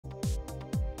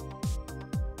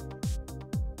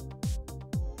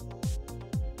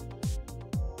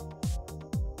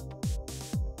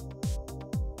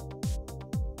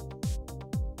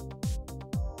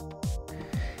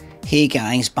Hey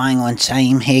guys, bang on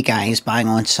time. Hey guys, bang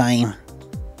on time.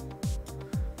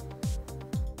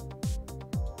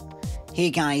 Hey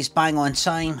guys, bang on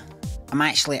time. I'm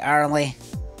actually early.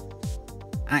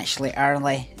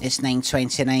 It's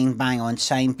 9:29, bang on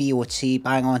time. BOT,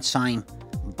 bang on time.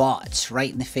 But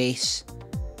right in the face.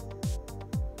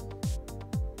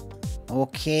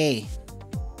 Okay.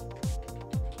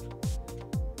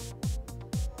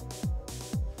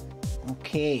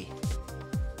 Okay.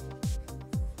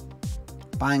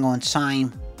 Bang on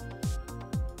time.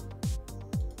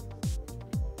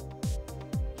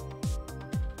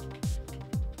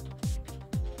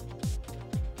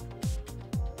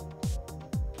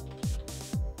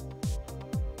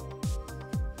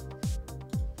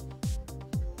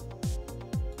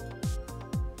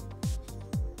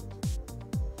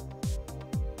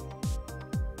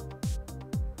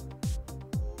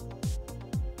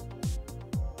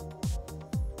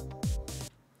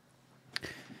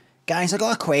 Guys, I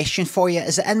got a question for you.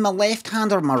 Is it in my left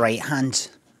hand or my right hand?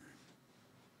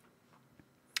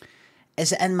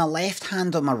 Is it in my left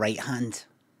hand or my right hand?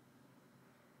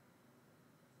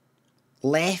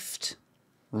 Left,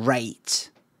 right.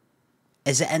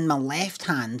 Is it in my left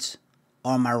hand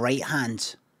or my right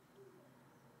hand?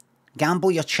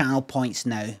 Gamble your channel points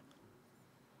now.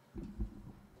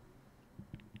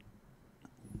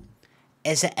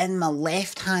 Is it in my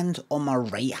left hand or my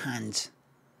right hand?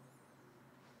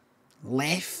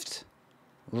 Left,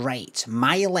 right.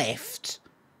 My left,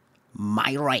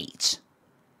 my right.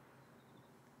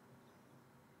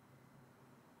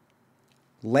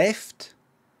 Left,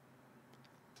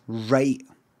 right.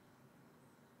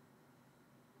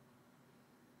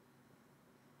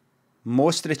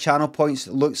 Most of the channel points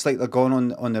looks like they're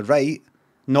going on the right.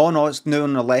 No, it's now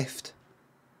on the left.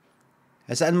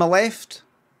 Is it in my left?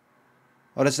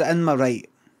 Or is it in my right?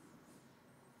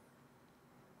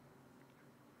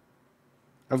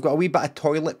 I've got a wee bit of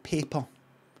toilet paper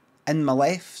in my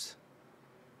left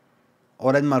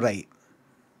or in my right.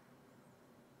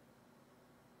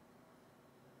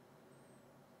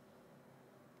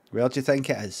 Where do you think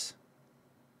it is?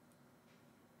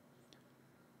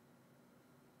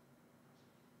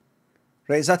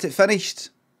 Right, is that it finished?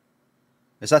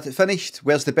 Is that it finished?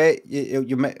 Where's the bet?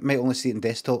 You might only see it in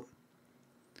desktop.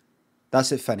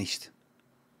 That's it finished.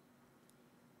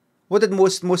 What did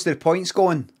most of the points go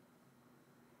on?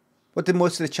 What did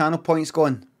most of the channel points go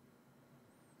on?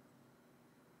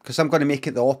 Because I'm going to make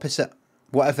it the opposite,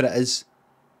 whatever it is.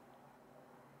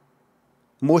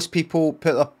 Most people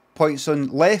put their points on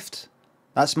left.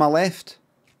 That's my left.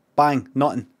 Bang,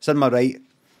 nothing. It's in my right.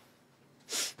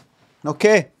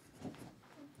 Okay.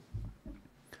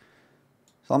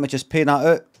 So let me just pay that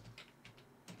out.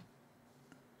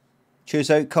 Choose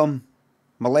outcome.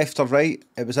 My left or right.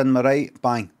 It was in my right.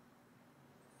 Bang.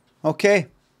 Okay.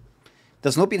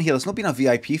 There's not been here. There's not been a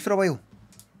VIP for a while.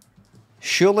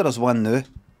 Surely there's one now.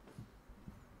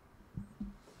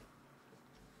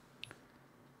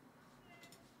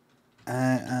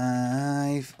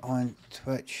 Live on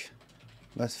Twitch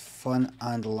with fun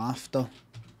and laughter.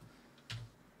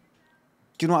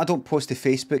 Do you know what? I don't post to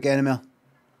Facebook anymore.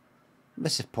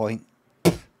 What's the point?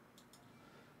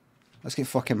 Let's get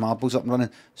fucking marbles up and running.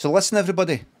 So listen,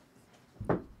 everybody.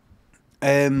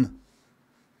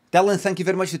 Dylan, thank you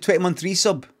very much for the 20-month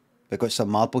resub. We've got some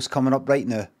marbles coming up right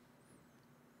now.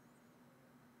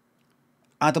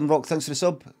 Adam Rock, thanks for the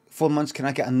sub. 4 months, can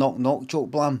I get a knock knock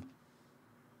joke, Blam?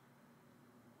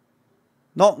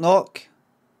 Knock knock.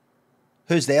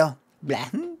 Who's there?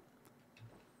 Blam.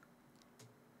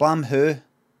 Blam who?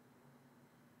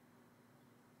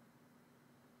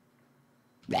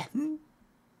 Blam.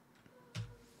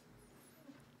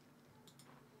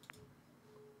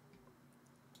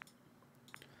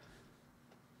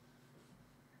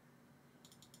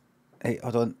 Hey,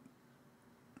 hold on.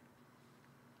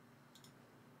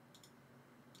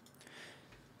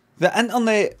 The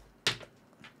internet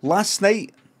last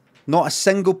night, not a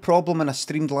single problem, and I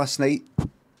streamed last night.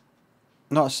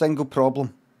 Not a single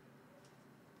problem.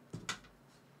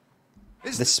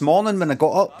 This morning when I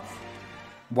got up,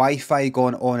 Wi-Fi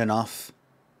going on and off.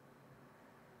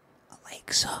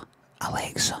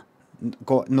 Alexa.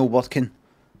 Got no working.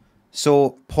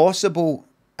 So possible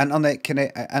internet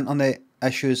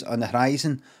issues on the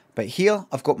horizon, but here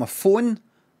I've got my phone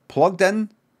plugged in,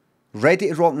 ready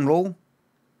to rock and roll.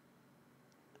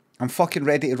 I'm fucking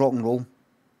ready to rock and roll.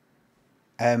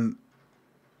 Dan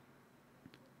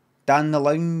the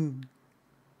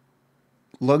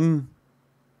Lung.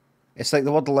 It's like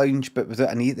the word lounge but without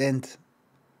an E at the end.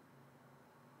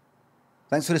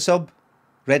 Thanks for the sub.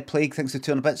 Red Plague, thanks for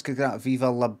 200 bits. Congrats, Viva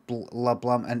La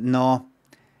Blam. And no,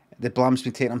 The blam's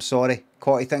been taken. I'm sorry.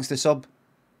 Cotty, thanks for the sub.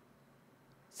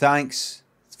 Thanks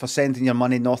for sending your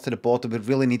money north of the border. We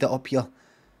really need it up here.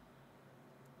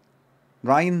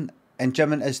 Ryan and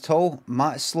Jim is tall.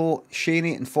 Matt Slow,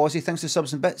 Shaney and Fozzie, thanks for the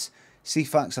subs and bits.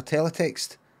 CFAX or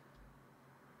teletext.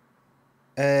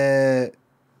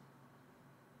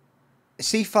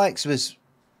 CFAX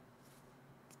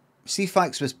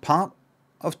was part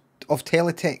of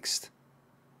teletext.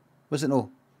 Was it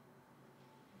no?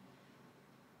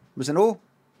 Was it no?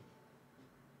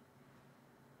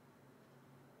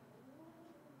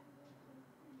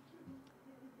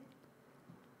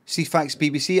 CFAX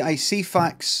BBC.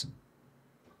 CFAX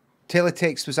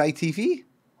teletext was ITV.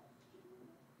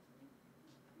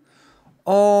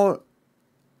 Or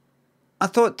I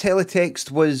thought teletext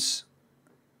was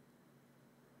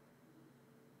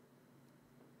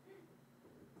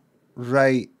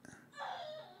right.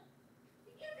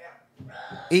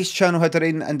 Each channel had their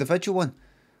own individual one.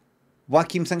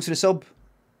 Joaquim, thanks for the sub.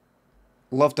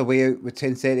 Loved a way out with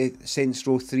 10:30 Saints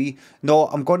Row 3. No,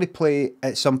 I'm going to play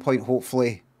at some point,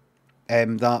 hopefully,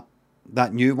 that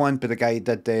new one, but the guy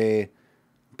did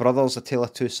Brothers, A Tale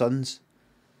of Two Sons.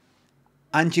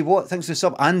 Angie Watt, thanks for the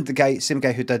sub. And the same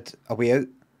guy who did A Way Out.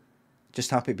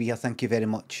 Just happy to be here, thank you very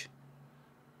much.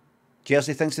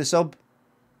 Jersey, thanks for the sub.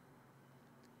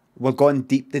 We're going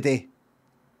deep today.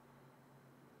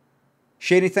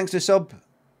 Shaney, thanks for the sub.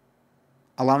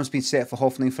 Alarm's been set for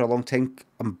 9:30 for a long time.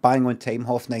 I'm bang on time,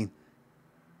 9:30.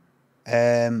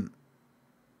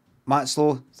 Matt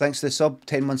Slow, thanks for the sub.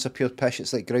 10 months of pure pish.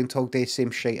 It's like Groundhog Day.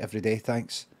 Same shite every day.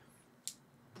 Thanks.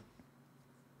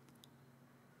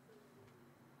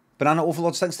 Banana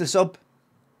Overlords, thanks for the sub.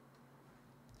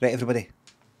 Right, everybody.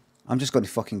 I'm just going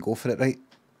to fucking go for it, right?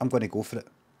 I'm going to go for it.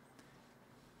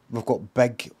 We've got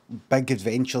big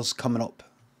adventures coming up.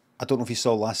 I don't know if you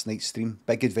saw last night's stream.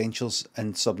 Big adventures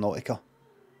in Subnautica.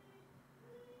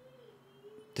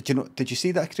 Did you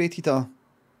see that I created a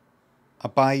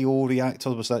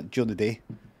bioreactor? Was that during the day?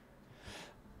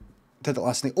 Did it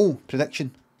last night. Oh,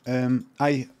 prediction.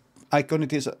 I gonna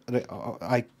do is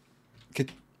I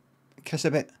could kiss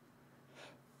a bit.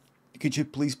 Could you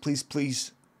please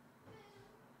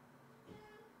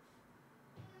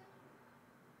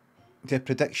the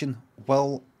prediction?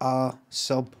 Will a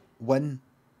sub win?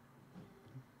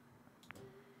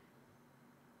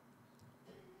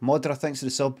 Modra, thanks for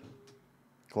the sub.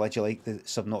 Glad you like the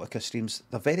Subnautica streams.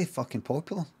 They're very fucking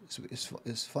popular.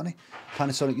 It's funny.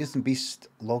 Panasonic Youth and Beast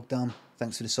Lockdown,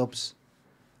 thanks for the subs.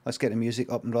 Let's get the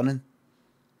music up and running.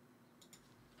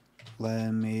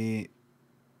 Let me...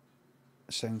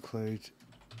 SoundCloud.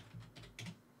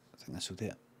 I think this will do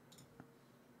it.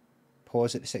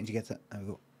 Pause it the second you get it. There we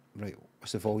go. Right,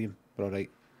 what's the volume? We're alright.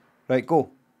 Right, go.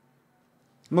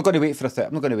 I'm not going to wait for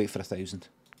I'm not going to wait for 1,000.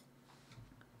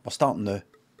 We're starting now.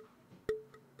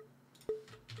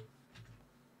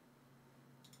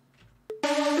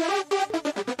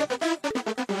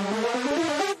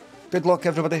 Good luck,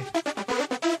 everybody.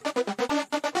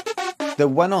 The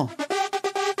winner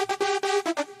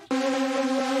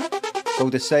will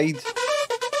decide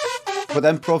what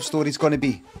the improv story is going to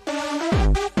be.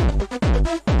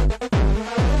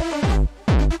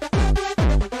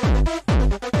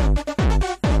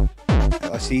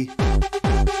 Let's see.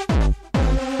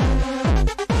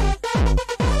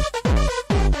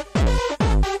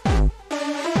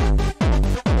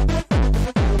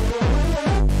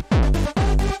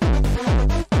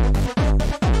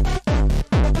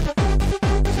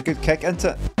 Good kick into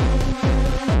it.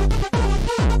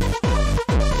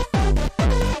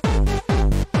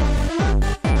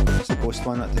 It's a ghost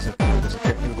one that does a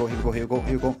kick. Here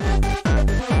we go.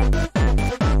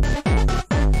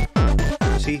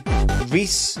 See?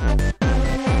 Reese,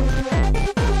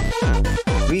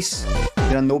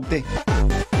 you're a nobody.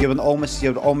 You're almost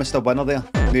a winner there.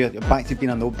 You're back to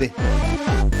being a nobody.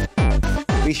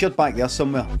 Reese, you're back there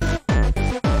somewhere.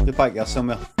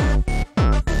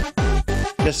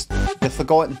 Just, you're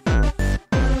forgotten.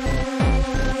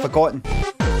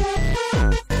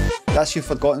 That's you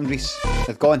forgotten, Reese.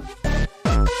 They're gone.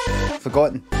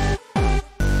 Forgotten.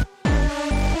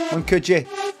 When could you?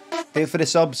 Pay for the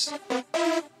subs.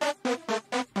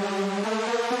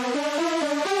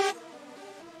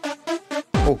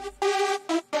 Oh.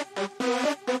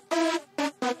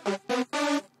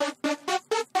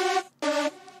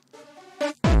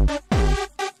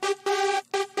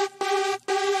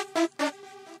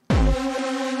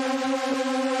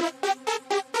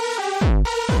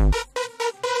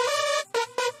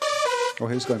 Oh,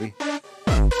 who's gonna be? Come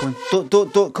on.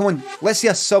 Don't, come on. Let's see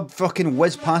a sub fucking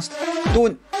whiz past.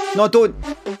 Don't.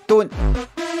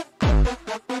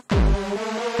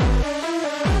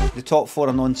 top 4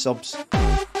 are non-subs.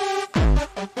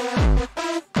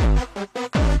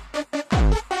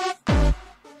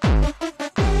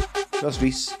 Where's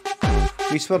Reese?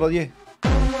 Reese, where are you?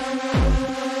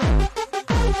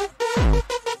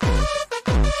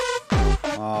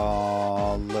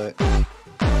 Oh, look.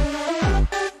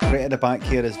 Right at the back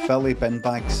here is Billy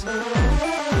Binbags.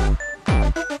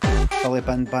 Billy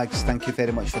Binbags, thank you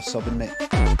very much for subbing, mate.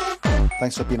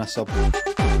 Thanks for being a sub.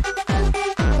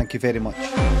 Thank you very much.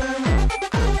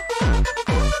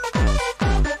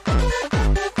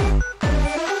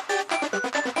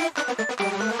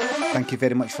 Thank you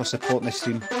very much for supporting the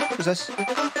stream. Who's this?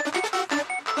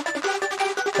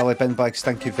 Billy Binbags,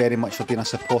 thank you very much for being a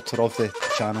supporter of the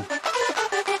channel.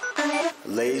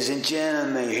 Ladies and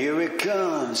gentlemen, here it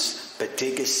comes. But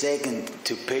take a second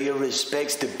to pay your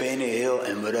respects to Benny Hill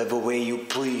in whatever way you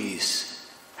please.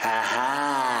 Ha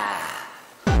ha!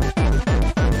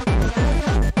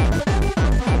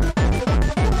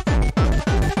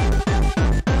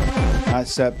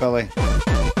 That's it, Billy.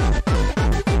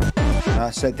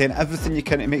 That's it. Doing everything you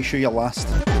can to make sure you're last.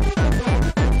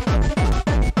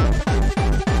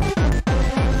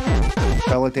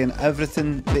 Billy doing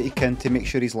everything that he can to make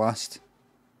sure he's last.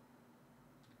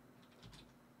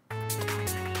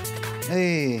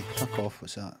 Hey, fuck off,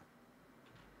 what's that?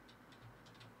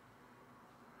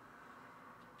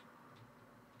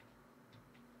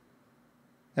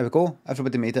 There we go,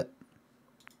 everybody made it.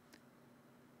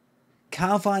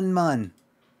 Cavan Man.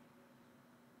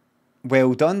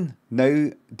 Well done. Now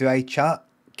do I chat?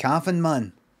 Cavan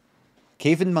Man.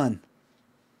 Cavan Man.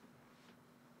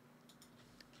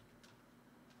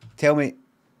 Tell me.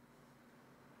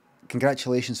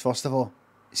 Congratulations first of all.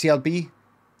 CRB.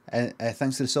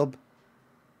 Thanks for the sub.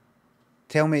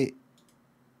 Tell me.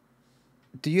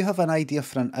 Do you have an idea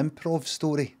for an improv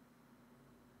story?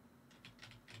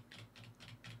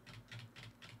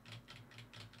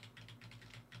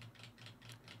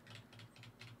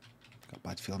 Got a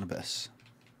bad feeling about this.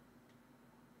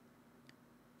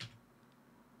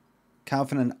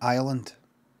 Calvin Island.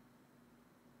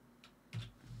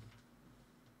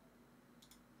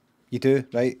 You do,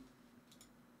 right?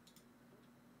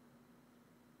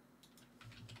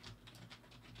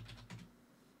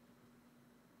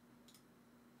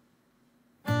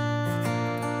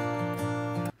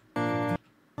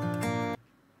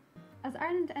 As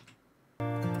Ireland...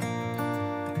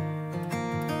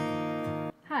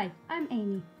 Hi, I'm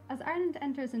Amy. As Ireland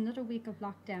enters another week of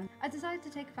lockdown, I decided to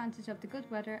take advantage of the good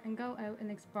weather and go out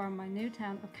and explore my new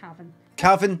town of Cavan.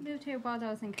 Cavan. I moved here while I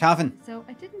was in Cavan. so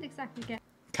I didn't exactly get...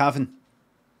 Cavan.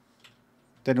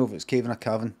 Don't know if it's Cavan or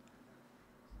Cavan.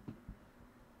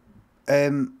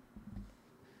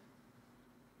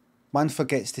 Man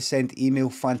forgets to send email.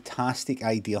 Fantastic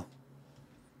idea.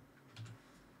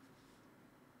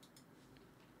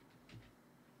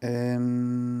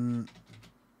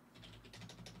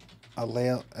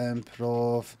 Alert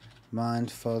improv. Man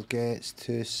forgets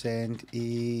to send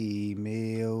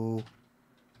email.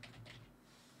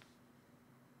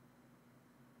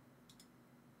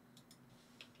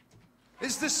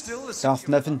 Is this still the Darth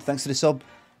Niven, thanks for the sub.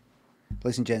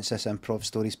 Ladies and gents, this improv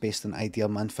story is based on idea.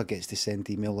 Man forgets to send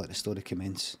email. Let the story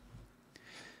commence.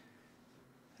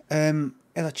 Had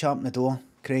a chap in the door,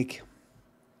 Craig.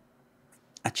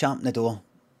 A chap in the door.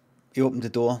 He opened the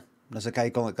door. There's a guy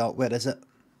going like that. Where is it?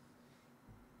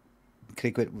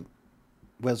 Craig went,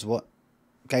 where's what?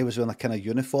 Guy was wearing a kind of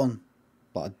uniform,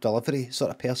 like a delivery sort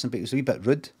of person, but he was a wee bit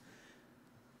rude.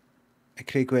 And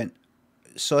Craig went,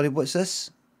 sorry, what's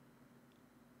this?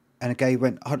 And the guy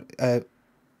went,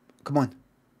 come on.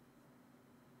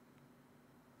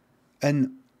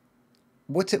 And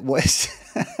what it was,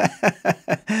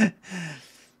 I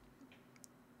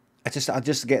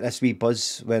just get this wee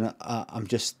buzz when I'm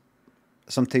just,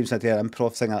 sometimes I do an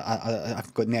improv thing,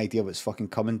 I've got no idea what's fucking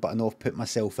coming, but I know I've put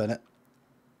myself in it.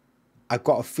 I've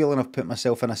got a feeling I've put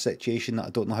myself in a situation that I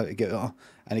don't know how to get out of,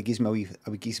 and it gives me a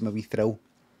wee thrill.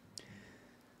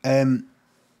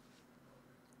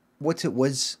 What it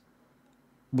was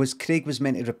Craig was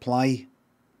meant to reply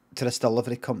to this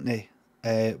delivery company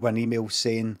with an email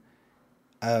saying,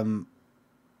 right,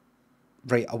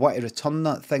 I want to return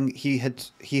that thing. He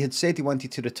had said he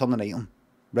wanted to return an item,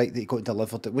 right, that he got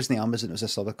delivered. It wasn't Amazon, it was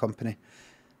this other company.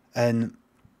 And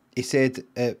he said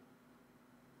it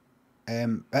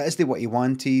isn't what he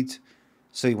wanted,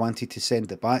 so he wanted to send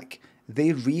it back.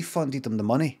 They refunded him the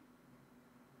money.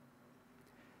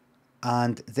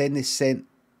 And then they sent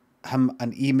him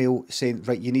an email saying,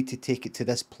 right, you need to take it to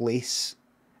this place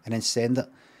and then send it.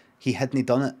 He hadn't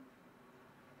done it.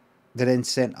 They then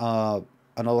sent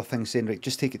another thing saying, right,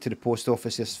 just take it to the post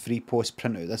office, this free post,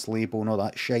 print out this label and all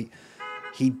that shite.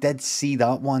 he did see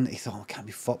that one. He thought, oh, I can't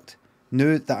be fucked.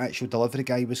 Knew that actual delivery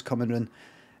guy was coming in,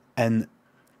 and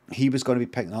he was going to be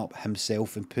picking it up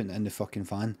himself and putting it in the fucking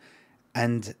van.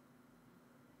 And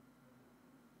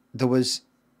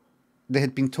they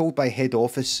had been told by head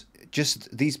office,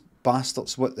 just these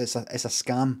bastards, it's a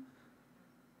scam.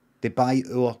 They buy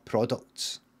our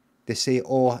products. They say,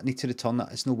 oh, I need to return it.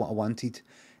 It's not what I wanted.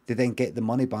 They then get the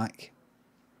money back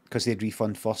because they'd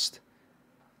refund first.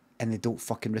 And they don't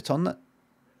fucking return it.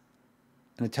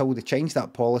 And until they change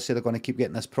that policy, they're going to keep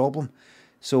getting this problem.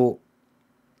 So,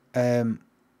 the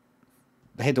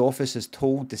head office has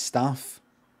told the staff,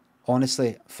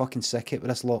 honestly, fucking sick it with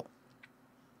this lot.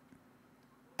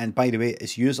 And by the way,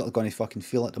 it's yous that are going to fucking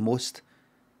feel it the most,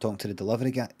 talking to the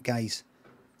delivery guys.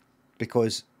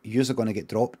 Because yous are going to get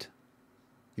dropped.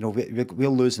 You know, we're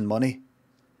losing money.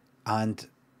 And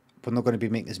we're not going to be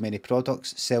making as many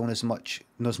products, selling as much,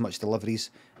 not as much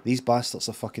deliveries. These bastards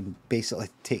are fucking basically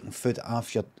taking food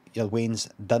off your Wayne's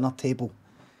dinner table.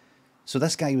 So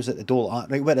this guy was at the door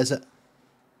like, right, where is it?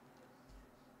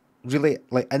 Really,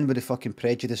 like, in with the fucking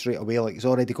prejudice right away. Like, he's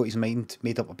already got his mind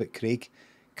made up about Craig.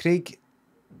 Craig,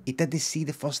 he didn't see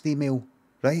the first email,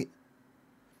 right?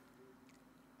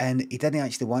 And he didn't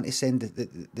actually want to send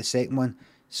the second one.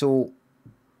 So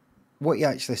what he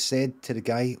actually said to the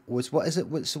guy was, what is it?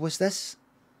 What's this?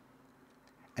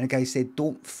 And the guy said,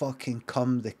 don't fucking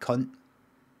come the cunt.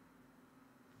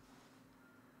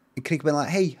 And Craig went like,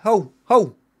 hey, ho.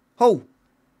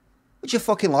 What's your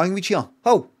fucking language here?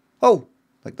 Ho.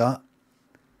 Like that.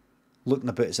 Looking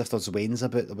about as if there's Waynes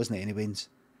about. There wasn't any Waynes.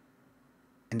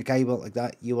 And the guy went like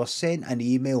that. You were sent an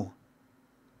email.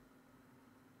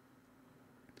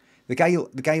 The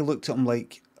guy looked at him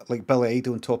like Billy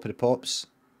Idol on Top of the Pops.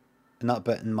 And that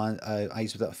bit in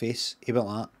Eyes Without a Face. He went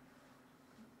like that.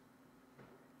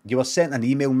 You were sent an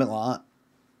email, like that.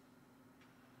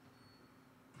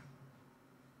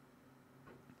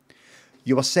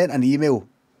 You were sent an email.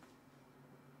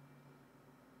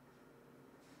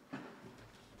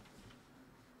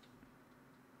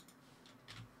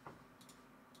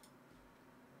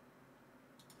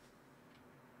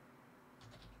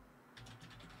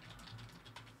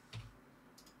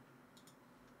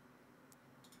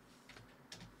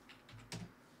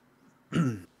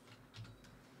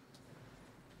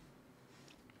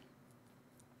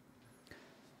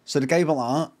 So the guy went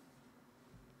like that.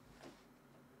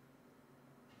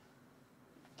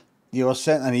 You were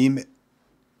sent an email.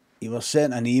 You were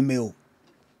sent an email.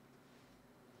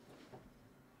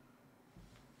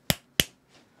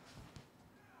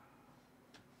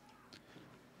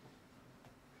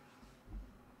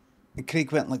 And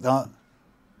Craig went like that.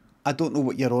 I don't know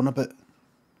what you're on about.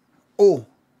 Oh,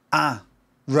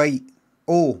 right.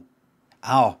 Oh,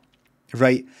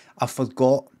 right. I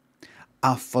forgot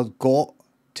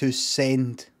to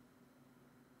send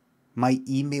my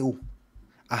email.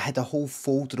 I had a whole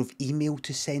folder of email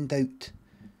to send out,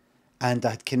 and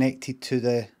I had connected to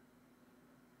the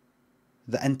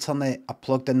internet. I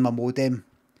plugged in my modem,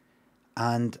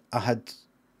 and I had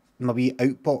my wee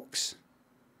outbox,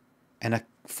 and I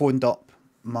phoned up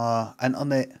my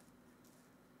internet.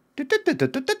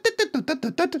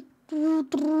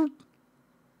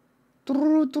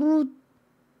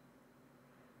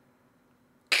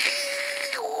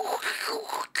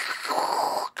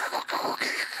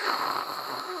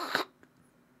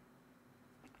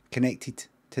 Connected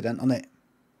to the internet.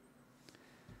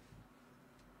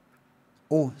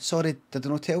 Oh, sorry, did I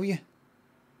not tell you?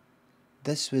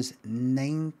 This was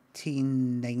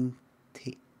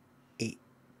 1998.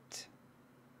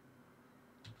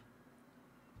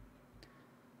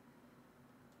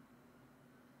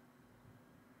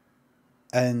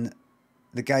 And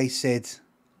the guy said,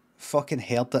 fucking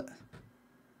heard it.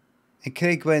 And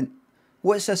Craig went,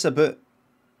 what's this about?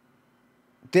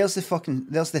 There's the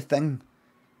thing.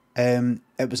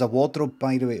 It was a wardrobe,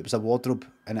 by the way. It was a wardrobe,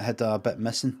 and it had a bit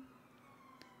missing.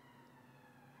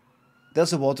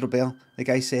 There's a wardrobe there. The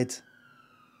guy said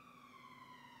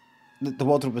the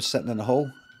wardrobe was sitting in the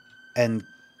hall, and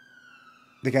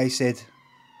the guy said,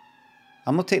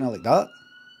 I'm not taking it like that.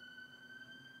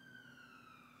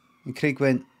 And Craig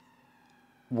went,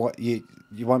 what, you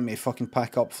want me to fucking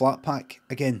pack up flat pack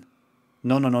again?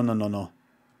 No.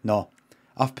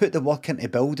 I've put the work in to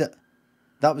build it.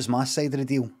 That was my side of the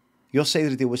deal. Your side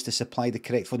of the deal was to supply the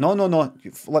correct... No.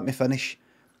 Let me finish.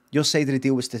 Your side of the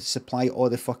deal was to supply all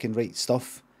the fucking right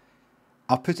stuff.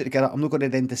 I put it together. I'm not going to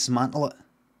then dismantle it.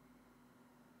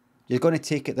 You're going to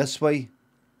take it this way,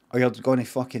 or you're going to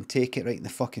fucking take it right in the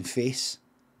fucking face.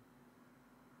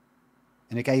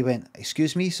 And the guy went,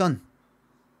 excuse me, son?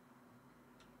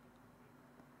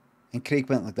 And Craig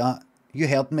went like that. You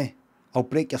heard me. I'll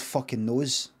break your fucking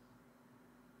nose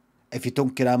if you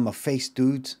don't get out of my face,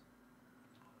 dude.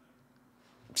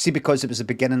 See, because it was the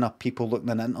beginning of people looking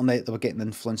on the internet, they were getting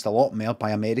influenced a lot more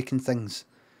by American things.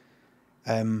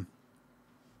 I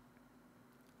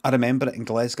remember it in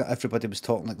Glasgow, everybody was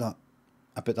talking like that.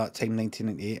 About that time,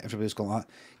 1998, everybody was going like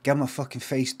that. Get my fucking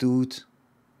face, dude.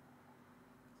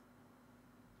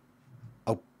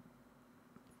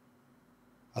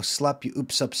 I'll slap you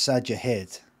oops upside your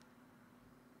head.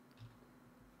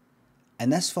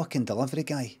 And this fucking delivery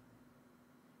guy,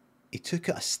 he took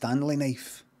out a Stanley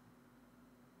knife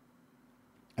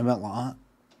and went like that.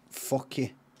 Fuck you.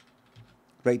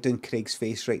 Right down Craig's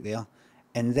face right there.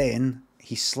 And then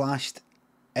he slashed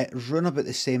it round about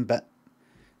the same bit,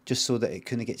 just so that it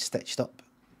couldn't get stitched up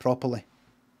properly,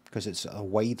 because it's a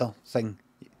wider thing.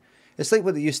 It's like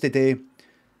what they used to do,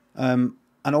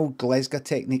 an old Glasgow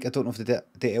technique, I don't know if they do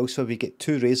it elsewhere, we get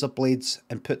 2 razor blades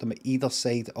and put them at either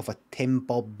side of a 10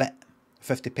 bob bit,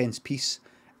 50p piece,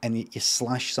 and you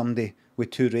slash somebody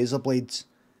with 2 razor blades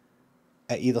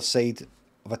at either side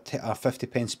of a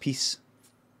 50p piece.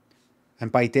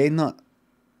 And by doing that,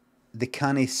 they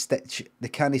can't stitch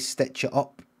it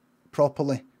up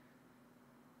properly,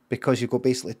 because you've got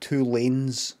basically 2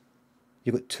 lanes.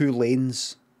 You've got 2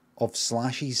 lanes of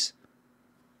slashes.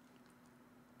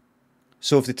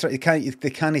 So if they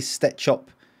can't stitch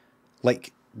up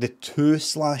like the 2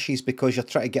 slashes, because you're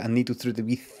trying to get a needle through the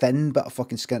wee thin bit of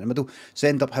fucking skin in the middle. So you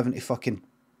end up having to fucking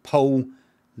pull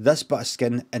this bit of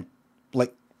skin and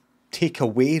like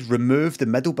remove the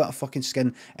middle bit of fucking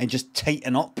skin and just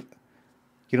tighten up.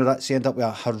 You know, that's you end up with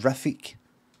a horrific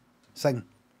thing.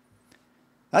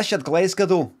 That's your Glasgow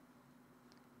though.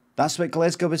 That's what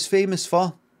Glasgow was famous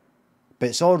for. But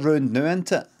it's all ruined now,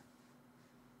 isn't it?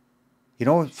 You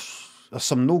know, there's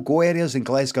some no-go areas in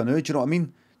Glasgow now, do you know what I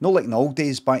mean? Not like in the old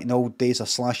days, back in the old days of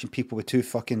slashing people with 2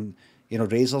 fucking, you know,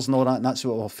 razors and all that, and that's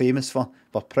what we're famous for.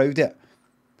 We're proud of it.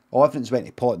 All everything's went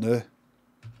to pot now.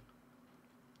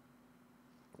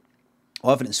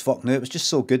 All everything's fucked now. It was just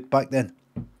so good back then.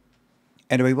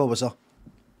 Anyway, what was I?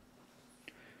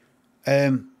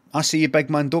 I see you, big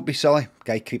man. Don't be silly.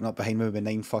 Guy creeping up behind me with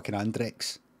 9 fucking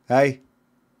Andrex. Hey,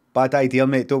 bad idea,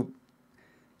 mate. Don't.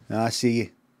 I see you,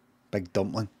 big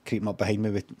dumpling, creeping up behind me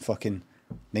with fucking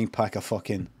 9-pack of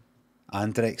fucking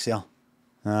Andrex there.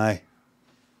 Aye.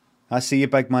 I see you,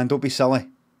 big man. Don't be silly.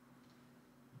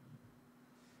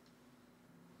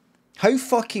 How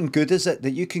fucking good is it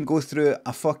that you can go through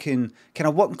a fucking kind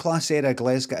of working class area of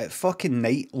Glasgow at fucking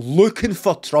night looking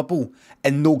for trouble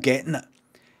and no getting it?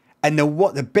 And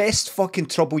the best fucking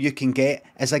trouble you can get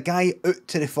is a guy out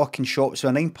to the fucking shops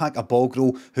with a 9-pack of bog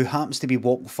roll who happens to be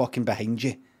walking fucking behind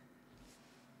you.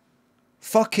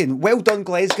 Fucking well done,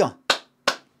 Glasgow.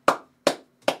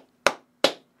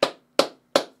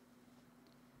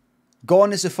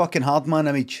 Gone is the fucking hard man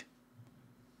image.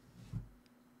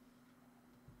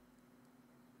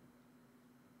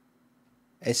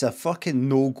 It's a fucking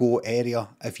no-go area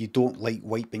if you don't like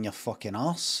wiping your fucking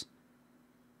arse.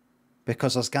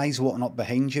 Because there's guys walking up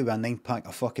behind you with a 9-pack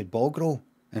of fucking bog roll.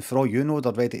 And for all you know,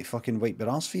 they're ready to fucking wipe your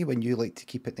arse for you when you like to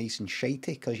keep it nice and shitey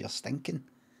because you're stinking.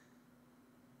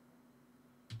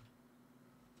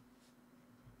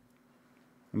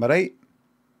 Am I right?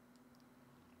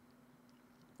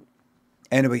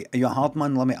 Anyway, are you a hard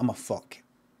man, Limmy? I'm a fuck.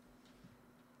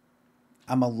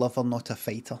 I'm a lover, not a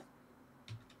fighter.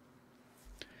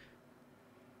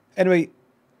 Anyway,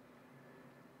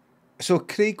 so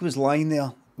Craig was lying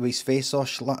there with his face all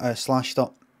slashed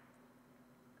up,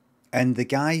 and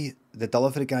the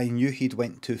delivery guy knew he'd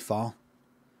went too far.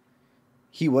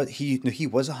 He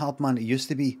was a hard man. He used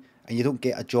to be, and you don't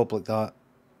get a job like that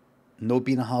no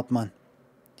being a hard man.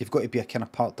 You've got to be a kind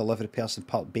of part delivery person,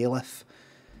 part bailiff.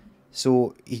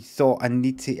 So he thought,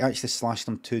 he actually slashed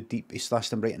him too deep. He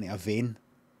slashed him right into a vein.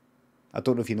 I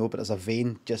don't know if you know, but there's a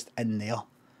vein just in there.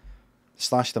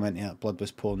 Slashed him into it, blood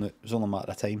was pouring out. It was only a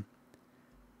matter of time.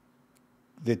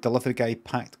 The delivery guy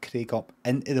packed Craig up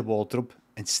into the wardrobe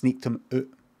and sneaked him out.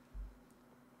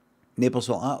 Neighbours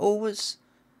were like, oh,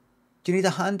 do you need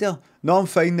a hand there? No, I'm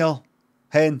fine there.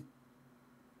 Hen.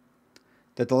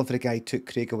 The delivery guy took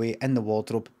Craig away in the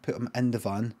wardrobe, put him in the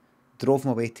van, drove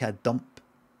him away to a dump.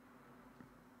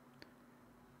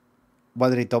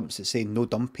 One of the dumps that say no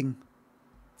dumping.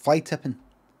 Fly tipping.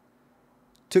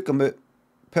 Took him out,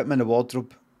 put him in the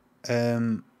wardrobe.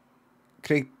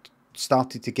 Craig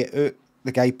started to get out.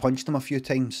 The guy punched him a few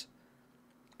times,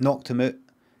 knocked him out,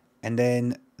 and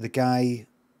then the guy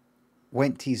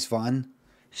went to his van,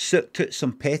 sucked out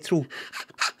some petrol.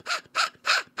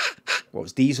 Well,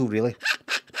 it's diesel really.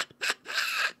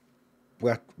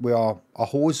 With a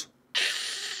hose.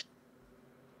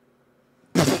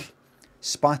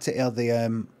 spat it out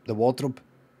the wardrobe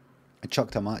and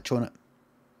chucked a match on it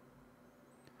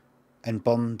and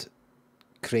burned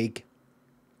Craig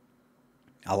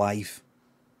alive.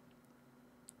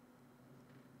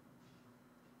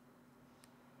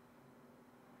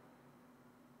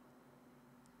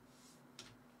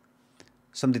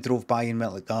 Somebody drove by and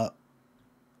went like that.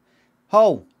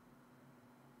 Hull,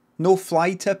 no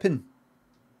fly tipping.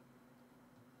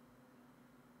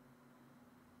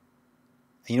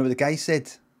 And you know what the guy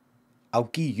said? I'll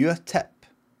give you a tip.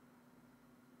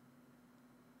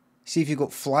 See if you've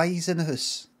got flies in the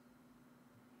house.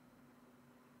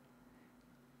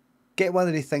 Get one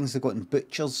of the things they've got in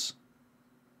butchers.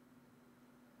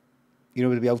 You know,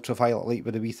 with the ultraviolet light,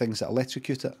 with the wee things that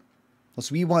electrocute it.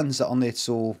 There's wee ones that are on there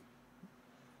so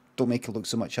don't make it look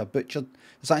so much a butcher.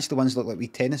 There's actually the ones that look like wee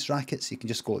tennis rackets. You can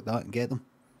just go like that and get them.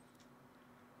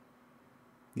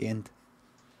 The end.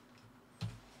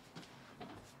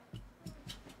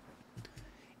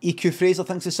 EQ Fraser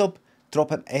thinks the sub.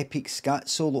 Drop an epic scat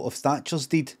solo of Thatcher's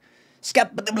did. He's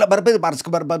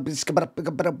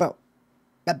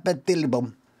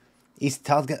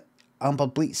target. Amber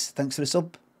Bleats thanks for the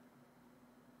sub.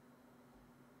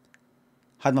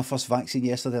 Had my first vaccine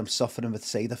yesterday. I'm suffering with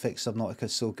side effects. Subnautica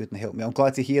is so good and helped me. I'm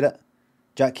glad to hear it.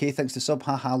 Jack K thanks for the sub.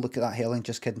 Haha, look at that Helen.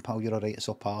 Just kidding, pal. You're alright. It's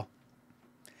all par.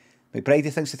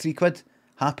 McBridey thanks for £3.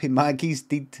 Happy Maggie's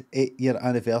did 8-year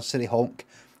anniversary honk.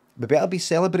 We better be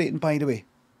celebrating, by the way,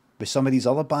 with some of these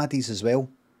other baddies as well.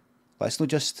 Let's not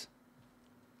just,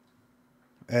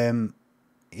 you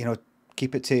know,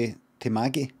 keep it to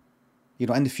Maggie. You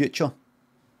know, in the future.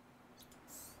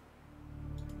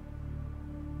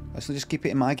 Let's not just keep it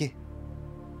to Maggie.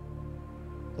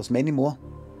 There's many more.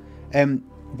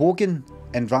 Wogan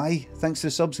and Rye, thanks for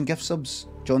the subs and gift subs.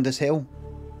 John as hell.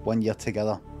 1 year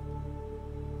together.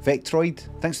 Vectroid,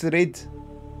 thanks for the raid.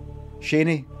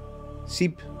 Shaney,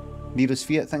 Seeb, Nero's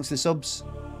Fiat, thanks for the subs.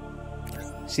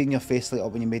 Seeing your face light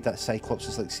up when you made that Cyclops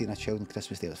was like seeing a child on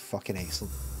Christmas Day. It was fucking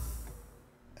excellent.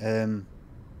 Dinu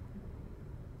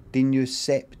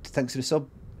Sept, thanks for the sub.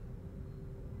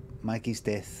 Maggie's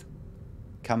death.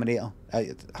 Caminator,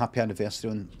 happy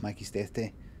anniversary on Maggie's death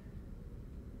day.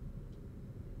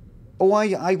 Oh,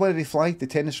 I wanted to fly the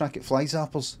tennis racket fly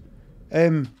zappers.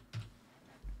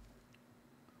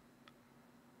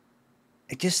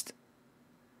 It just,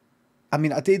 I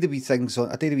mean, I did the wee things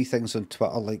on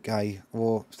Twitter like,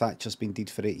 oh, Thatcher's been dead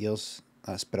for 8 years.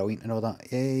 That's brilliant and all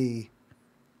that. Yay.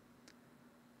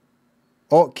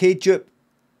 Oh, K-Jupe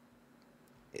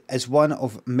is one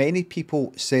of many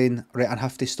people saying, right, I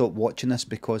have to stop watching this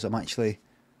because I'm actually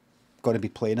going to be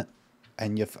playing it,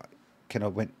 and you've kind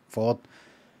of went forward.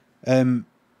 I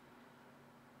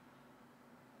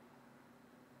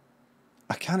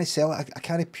can't sell it. I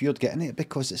can't pure getting it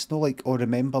because it's not like, oh,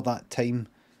 remember that time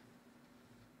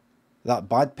that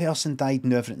bad person died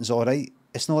and everything's alright.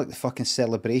 It's not like the fucking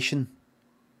celebration.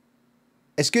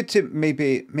 It's good to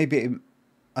maybe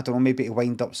I don't know, maybe to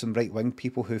wind up some right-wing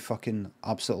people who fucking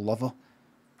absolutely love her.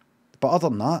 But other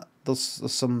than that, there's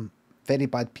some very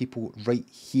bad people right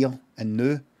here and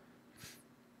now.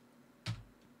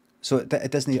 So it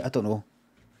doesn't, I don't know.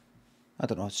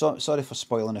 Sorry for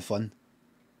spoiling the fun.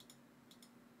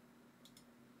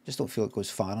 Just don't feel it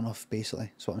goes far enough,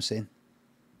 basically. That's what I'm saying.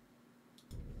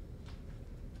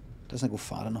 Doesn't go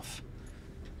far enough.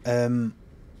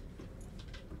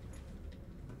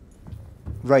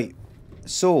 Right.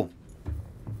 So,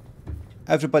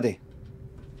 everybody,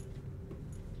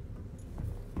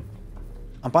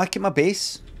 I'm back at my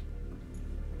base,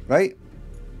 right?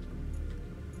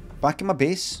 Back at my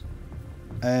base.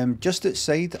 Just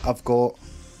outside, I've got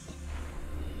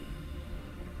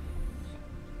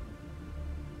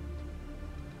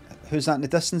who's that in the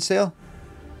distance there?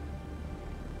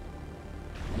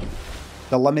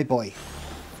 The Limmy boy,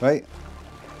 right?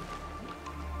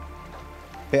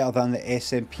 Better than the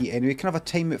SMP anyway. Can I have a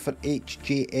timeout for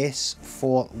HJS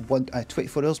for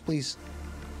 24 hours, please?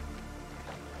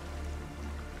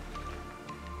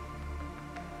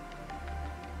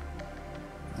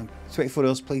 And 24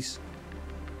 hours, please.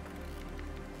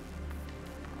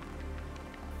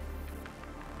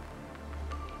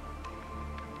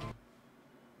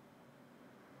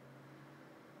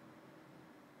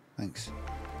 Thanks.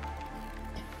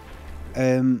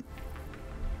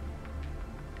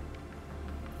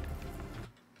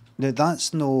 Now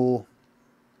that's no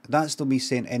me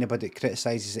saying anybody that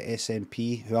criticises the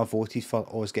SNP who I voted for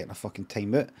always getting a fucking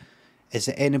timeout. Is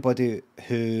it anybody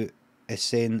who is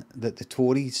saying that the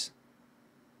Tories,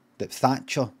 that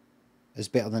Thatcher is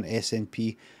better than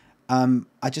SNP?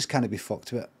 I just can't be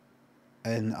fucked with it,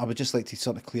 and I would just like to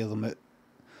sort of clear them out.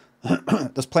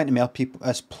 There's plenty more people.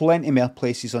 There's plenty more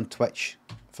places on Twitch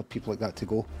for people like that to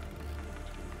go.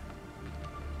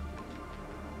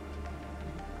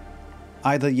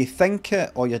 Either you think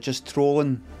it or you're just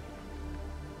trolling.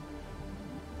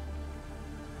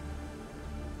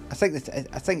 I think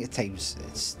at times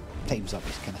it's times up.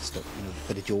 It's kind of stuff, you know,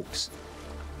 for the jokes.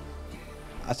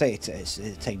 I think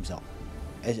it's times up.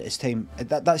 It's time.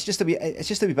 That's just a wee. It's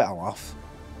just a wee bit of laugh.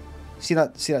 See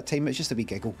that time? It's just a wee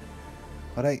giggle.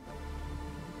 All right.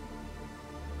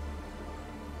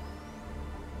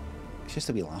 It's just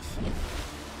a wee laugh.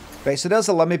 Right. So there's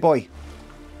a Limmy boy.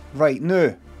 Right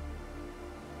now.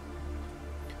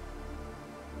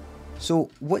 So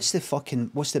what's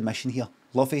the mission here?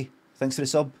 Lovey, thanks for the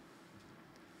sub.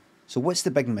 So what's the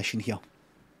big mission here?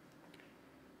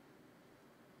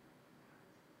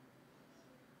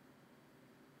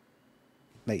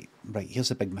 Right, here's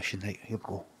the big mission. Right, here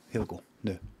we go.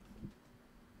 Now.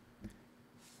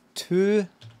 To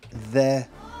the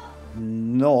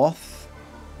north,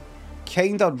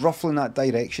 kind of roughly in that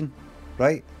direction,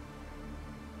 right?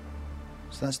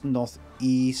 So that's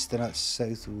northeast and that's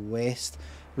southwest.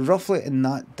 Roughly in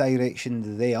that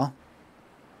direction there.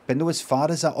 But no as far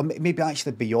as that, or maybe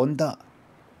actually beyond that.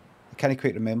 I can't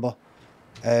quite remember.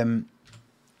 There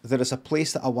is a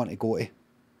place that I want to go to.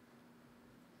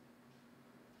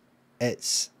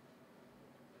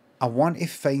 I want to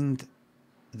find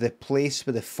the place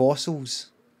with the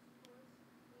fossils.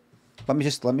 Let me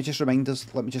just remind us.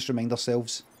 Let me just remind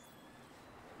ourselves.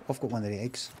 Oh, I've got one of the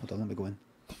eggs. Hold on, let me go in.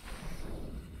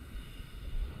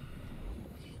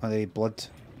 One of the blood.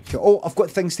 Oh, I've got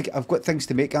things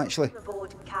to make actually.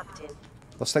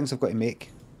 There's things I've got to make.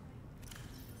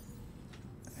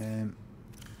 There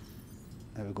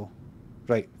we go.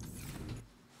 Right.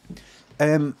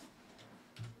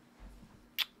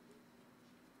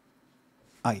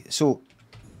 Aye, so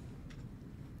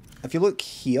if you look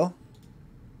here,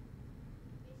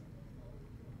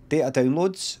 data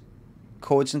downloads,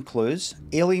 codes and clues,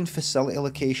 alien facility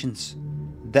locations.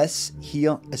 This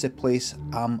here is a place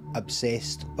I'm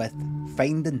obsessed with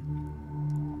finding.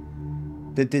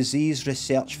 The disease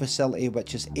research facility,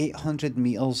 which is 800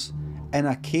 metres in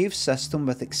a cave system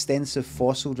with extensive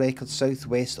fossil records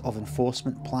southwest of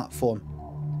enforcement platform.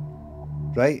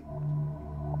 Right?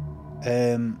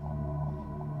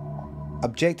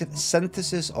 Objective: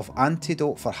 synthesis of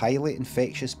antidote for highly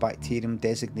infectious bacterium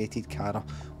designated Cara,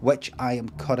 which I am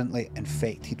currently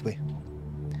infected with.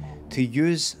 To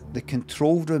use the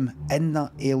control room in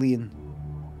that alien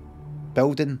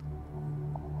building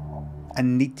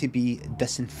and need to be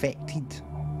disinfected.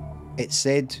 It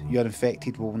said you're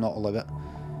infected, we will not allow it.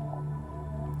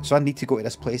 So I need to go to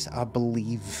this place, I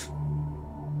believe.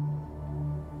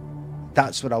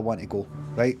 That's where I want to go,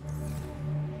 right?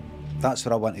 That's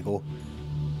where I want to go.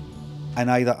 And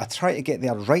either I try to get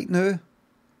there right now,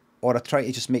 or I try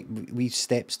to just make wee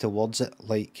steps towards it,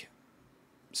 like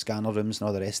scanner rooms and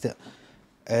all the rest of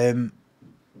it.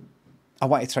 I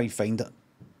want to try and find it.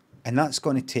 And that's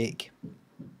going to take...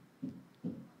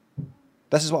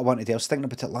 This is what I want to do. I was thinking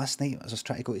about it last night as I was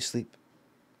trying to go to sleep.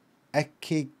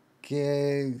 Icky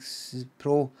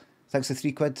Pro, thanks for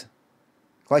 £3.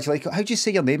 Glad you like it. How do you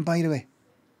say your name, by the way?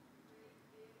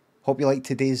 Hope you like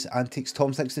today's antics.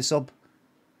 Tom, thanks for the sub.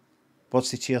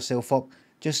 Words to cheer yourself up.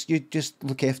 Just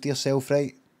look after yourself,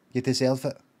 right? You deserve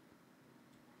it.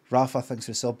 Rafa, thanks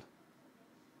for the sub.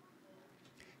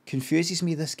 Confuses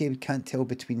me, this game can't tell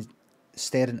between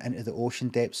staring into the ocean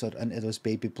depths or into those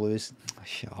baby blues. Oh,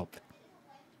 shut up.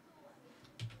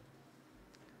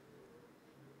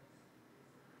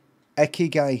 Icky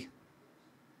guy.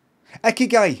 Icky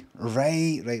guy.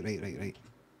 Right.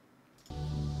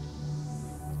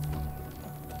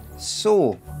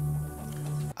 So,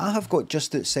 I have got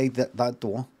just outside that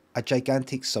door a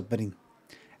gigantic submarine.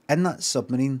 In that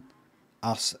submarine,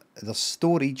 there's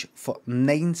storage for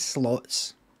 9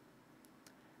 slots.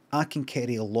 I can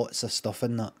carry lots of stuff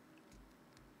in that.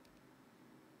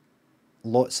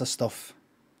 Lots of stuff.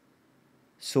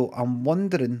 So I'm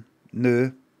wondering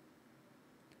now.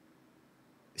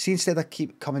 See, instead I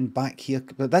keep coming back here,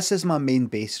 but this is my main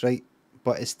base, right?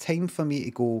 But it's time for me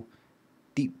to go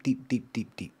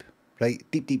deep. Right?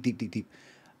 Deep.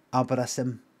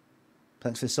 Abarasim.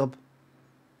 Thanks for the sub.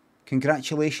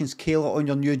 Congratulations, Kayla, on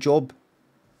your new job.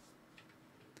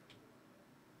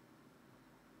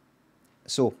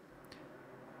 So,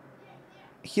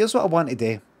 here's what I want to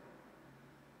do.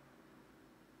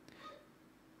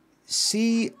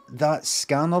 See that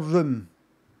scanner room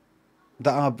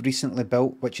that I've recently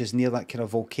built, which is near that kind of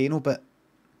volcano bit?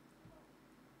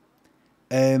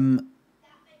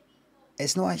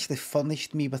 It's not actually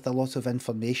furnished me with a lot of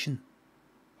information.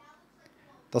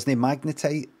 There's no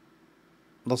magnetite.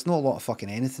 There's not a lot of fucking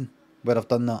anything where I've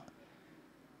done that.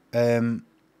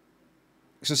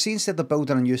 So see, instead of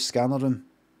building a new scanner room,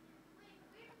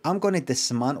 I'm going to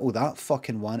dismantle that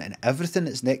fucking one and everything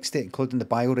that's next to it, including the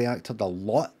bioreactor, the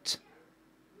lot.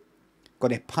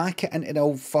 Going to pack it into the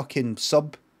old fucking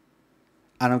sub,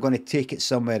 and I'm going to take it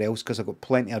somewhere else because I've got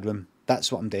plenty of room.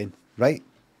 That's what I'm doing, right?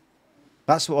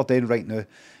 That's what we're doing right now.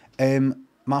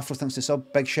 Mafro, thanks to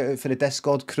sub. Big shout out for the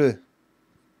Discord crew.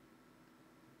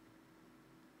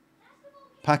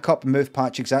 Pack up and move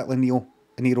patch, exactly,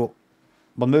 Nero.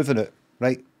 We're moving it,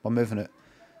 right? We're moving it.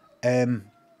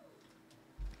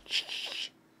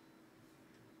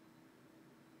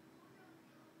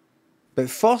 But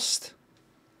first,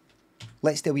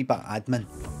 let's do a wee bit of admin.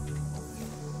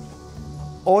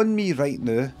 On me right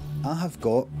now, I have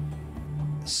got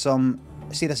some,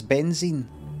 see this benzene?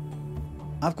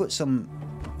 I've got some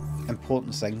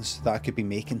important things that I could be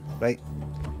making, right?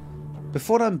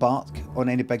 Before I embark on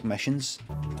any big missions,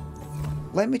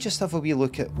 let me just have a wee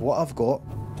look at what I've got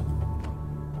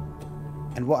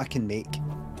and what I can make,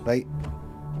 right?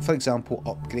 For example,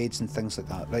 upgrades and things like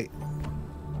that, right?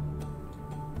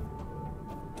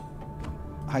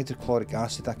 Hydrochloric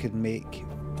acid I could make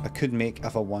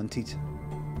if I wanted.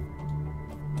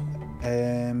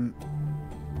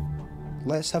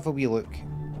 Let's have a wee look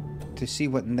to see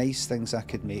what nice things I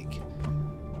could make.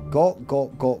 Got.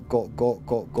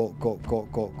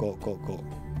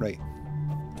 Right.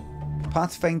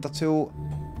 Pathfinder tool.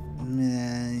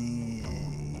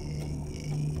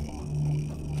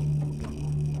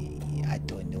 I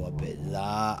don't know about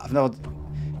that. I've never. Do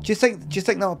you think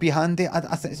that would be handy?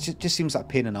 I think it just seems like a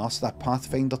pain in the arse, that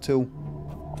Pathfinder tool.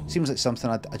 Seems like something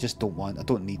I just don't want. I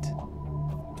don't need.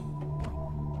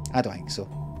 I don't think so.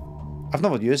 I've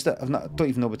never used it. I don't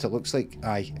even know what it looks like.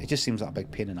 Aye, it just seems like a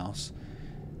big pain in the arse.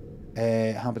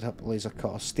 Habitat laser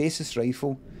cutter. Stasis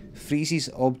rifle. Freezes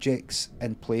objects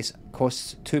in place.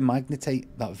 Costs 2 magnetite.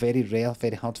 That very rare,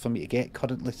 very hard for me to get.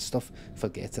 Currently stuff,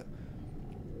 forget it.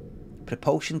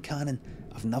 Propulsion cannon.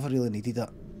 I've never really needed it.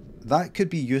 That could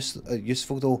be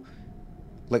useful though.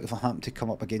 Like if I happen to come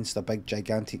up against a big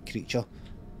gigantic creature.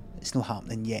 It's not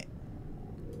happening yet.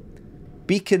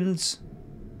 Beacons.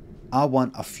 I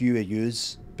want a few of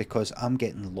yous because I'm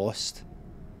getting lost.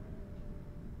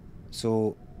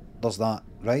 So there's that,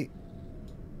 right?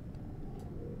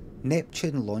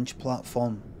 Neptune launch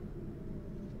platform.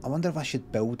 I wonder if I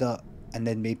should build that and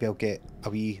then maybe I'll get a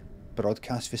wee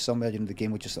broadcast for somewhere. You know, the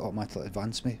game will just automatically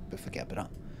advance me, but forget about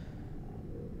that.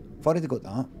 I've already got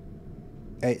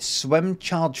that. Swim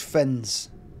charge fins.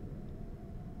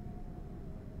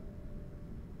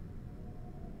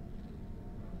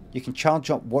 You can charge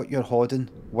up what you're holding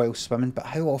while swimming, but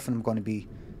how often am I going to be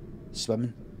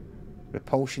swimming?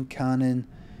 Repulsion cannon.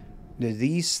 Now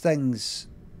these things,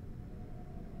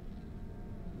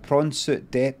 prawn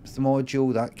suit depth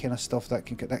module, that kind of stuff, that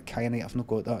kyanite, I've not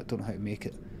got that, I don't know how to make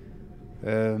it.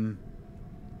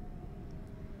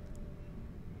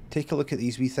 Take a look at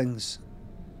these wee things.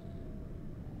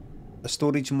 A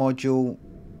storage module.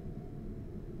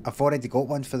 I've already got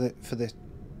one for the.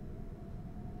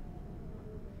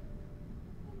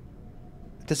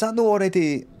 Does that not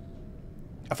already...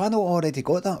 Have I not already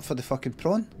got that for the fucking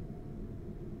prawn?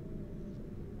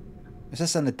 Is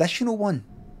this an additional one?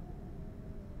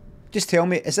 Just tell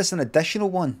me, is this an additional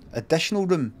one? Additional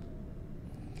room?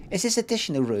 Is this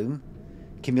additional room?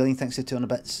 Chameleon thanks for 200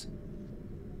 bits.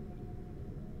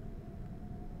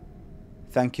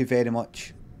 Thank you very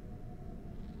much.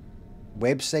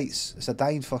 Websites. It's a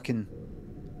dying fucking...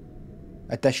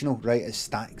 Additional, right, it's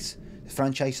stacks. The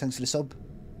franchise, thanks for the sub.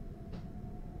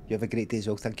 You have a great day as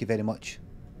well, thank you very much.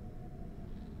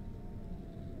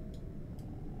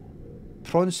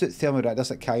 Prawn suit thermoreactor, that's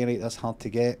like kyanite, that's hard to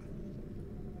get.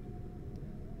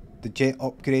 The jet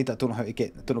upgrade, I don't know how to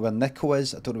get, I don't know where nickel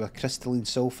is, I don't know where crystalline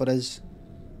sulfur is.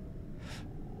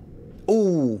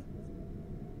 Oh!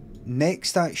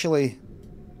 Next actually,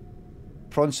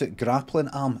 prawn suit grappling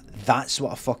arm, that's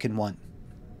what I fucking want.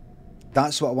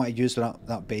 That's what I want to use with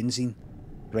that benzene.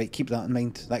 Right, keep that in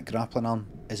mind, that grappling arm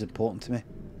is important to me.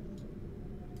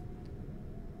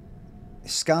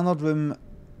 Scanner room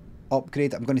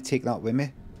upgrade, I'm going to take that with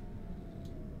me.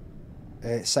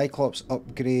 Cyclops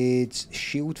upgrades,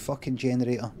 shield fucking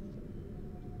generator.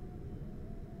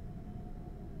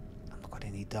 I'm not going to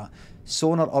need that.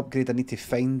 Sonar upgrade, I need to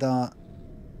find that.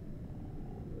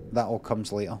 That all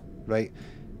comes later, right?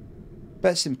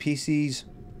 Bits and pieces.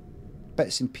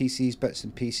 Bits and pieces, bits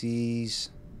and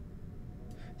pieces.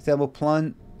 Thermal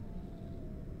plant.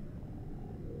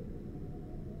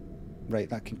 Right,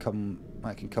 that can come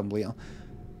later.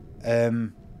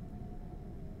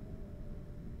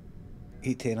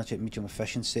 8 to energy at medium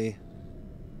efficiency.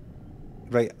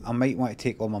 Right, I might want to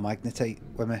take all my magnetite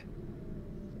with me.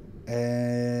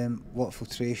 Water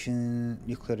filtration,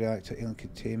 nuclear reactor, alien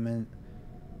containment.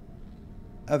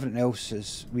 Everything else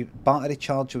is... battery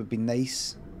charger would be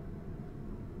nice.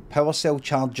 Power cell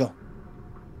charger.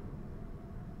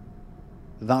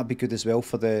 That'd be good as well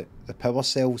for the power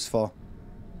cells for...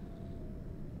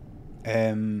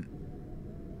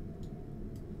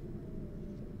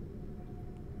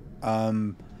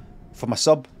 for my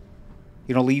sub.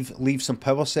 You know, leave some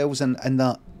power cells in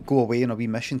that, go away on a wee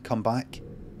mission, come back,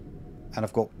 and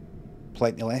I've got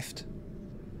plenty left.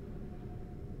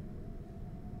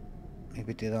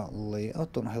 Maybe do that later. I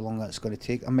don't know how long that's going to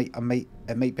take. It might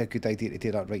be a good idea to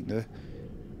do that right now.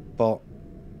 But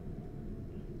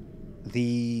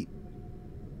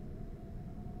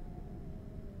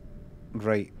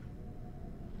right.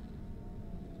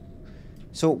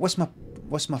 So what's my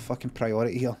fucking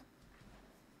priority here?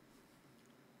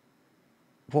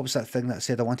 What was that thing that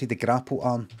said I wanted the grapple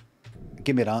arm?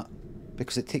 Give me that.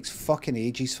 Because it takes fucking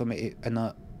ages for me to... in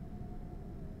that...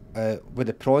 with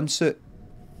the prawn suit,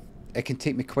 it can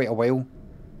take me quite a while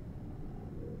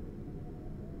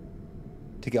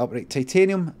to get up. Right,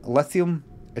 titanium, lithium,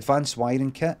 advanced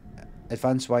wiring kit.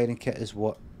 Advanced wiring kit is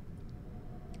what?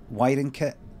 Wiring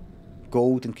kit,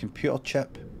 gold and computer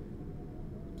chip.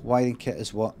 Wiring kit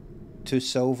is what? 2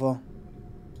 silver.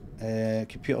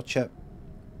 Computer chip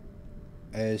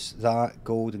is that,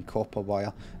 gold and copper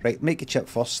wire. Right, make a chip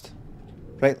first.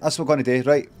 Right, that's what we're going to do.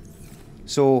 Right,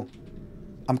 so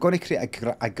I'm going to create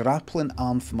a grappling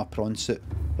arm for my prawn suit.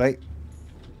 Right,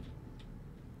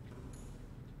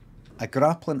 a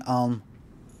grappling arm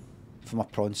for my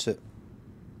prawn suit.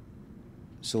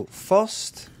 So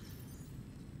first,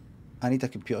 I need a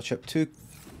computer chip. 2,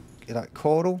 that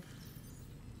coral.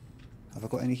 Have I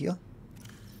got any here?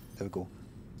 There we go.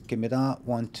 Give me that.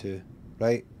 1, 2.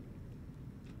 Right.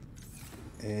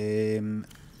 Give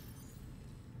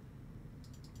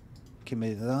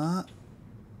me that.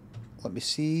 Let me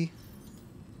see.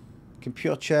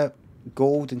 Computer chip,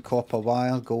 gold and copper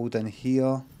wire, gold in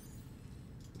here.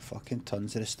 Fucking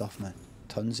tons of this stuff, man.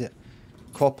 Tons of it.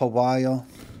 Copper wire.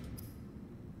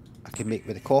 I can make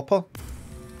with the copper.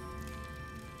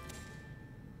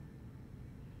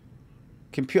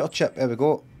 Computer chip, there we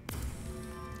go.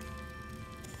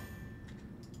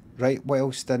 Right, what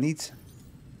else do I need?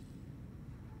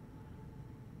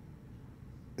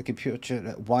 The computer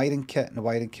chip, wiring kit, and the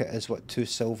wiring kit is what, 2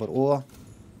 silver ore.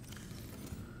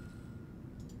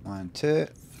 1, 2.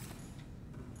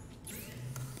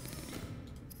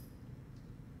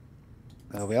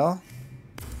 There we are.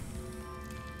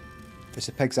 It's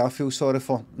the pigs I feel sorry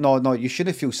for. No, you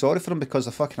shouldn't feel sorry for them because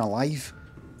they're fucking alive.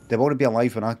 They want to be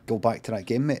alive when I go back to that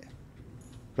game, mate.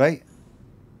 Right?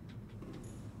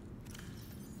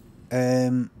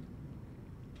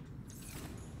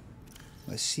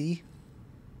 Let's see.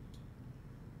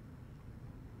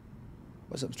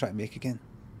 What's up trying to make again?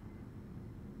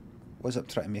 What's up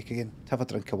trying to make again? Have a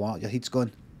drink of water. Your heat's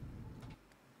gone.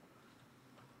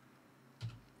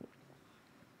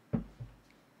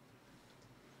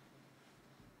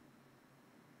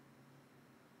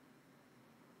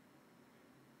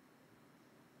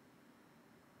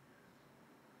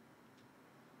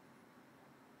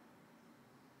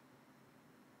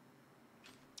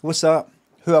 What's that?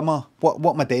 Who am I?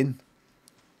 What am I doing?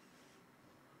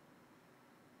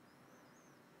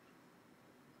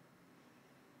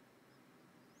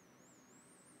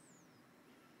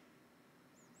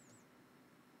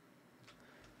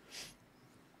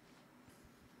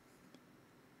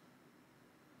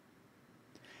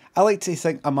 I like to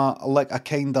think I'm like a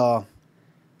kind of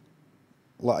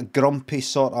like a grumpy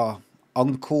sort of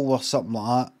uncle or something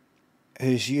like that,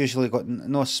 who's usually got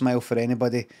no smile for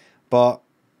anybody, but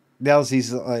there's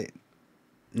his like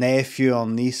nephew or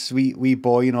niece, wee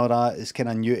boy and all that, is kind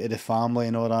of new to the family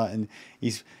and all that, and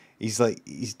he's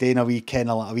doing a wee kind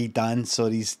of like a wee dance, or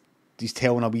he's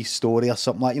telling a wee story or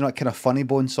something like, you know, that kind of funny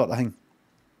bone sort of thing.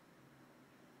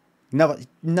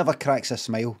 Never cracks a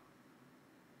smile.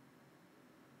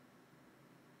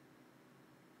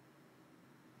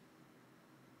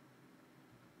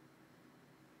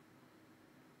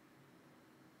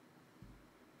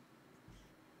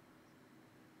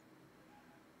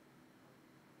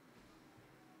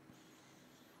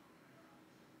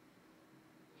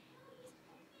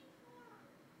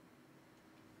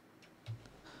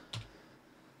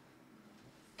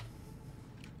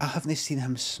 I haven't seen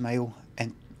him smile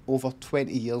in over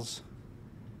 20 years.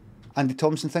 Andy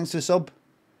Thompson, thanks for the sub.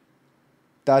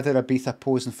 Dad in Ibiza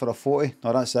posing for a 40.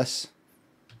 No, that's this.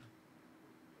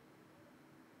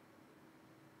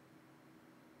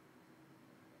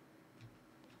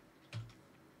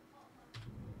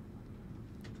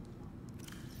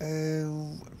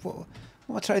 What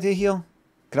am I trying to do here?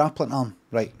 Grappling arm,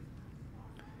 right.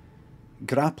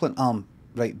 Grappling arm,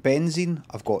 right. Benzene,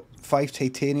 I've got 5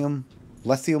 titanium,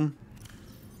 lithium.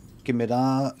 Give me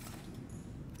that.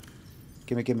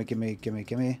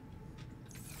 Gimme.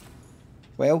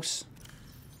 What else?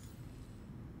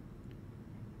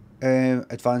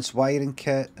 Advanced wiring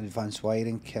kit. Advanced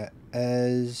wiring kit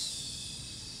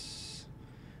is...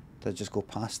 Did I just go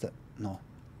past it? No.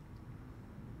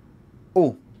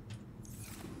 Oh.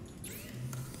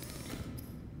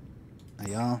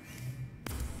 Yeah.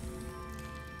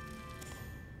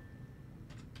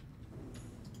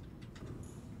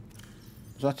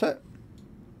 Is that it?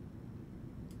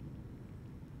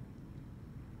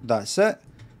 That's it.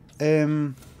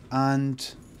 And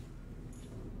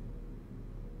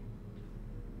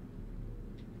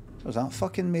was that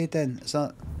fucking made in? Is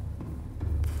that...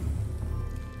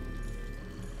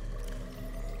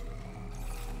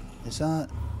 Is that...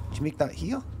 Did you make that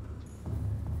here?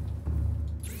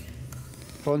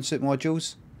 Prawn suit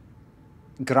modules.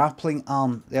 Grappling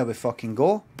arm. There we fucking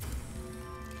go.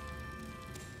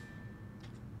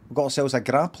 We've got ourselves a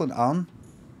grappling arm.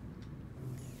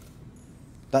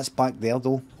 That's back there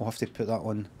though. I'll have to put that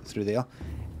on through there.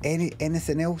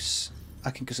 Anything else?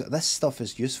 I can... Because this stuff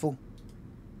is useful.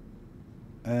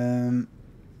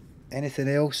 Anything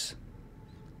else?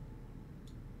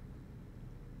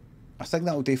 I think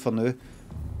that'll do for now.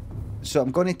 So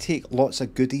I'm going to take lots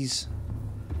of goodies.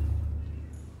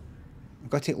 I'm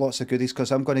going to take lots of goodies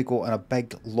because I'm going to go on a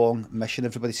big long mission.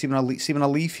 Everybody, see when I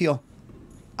leave here,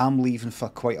 I'm leaving for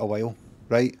quite a while,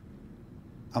 right?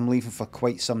 I'm leaving for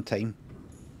quite some time.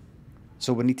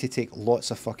 So we need to take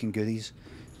lots of fucking goodies.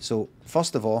 So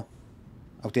first of all,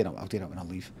 I'll do that when I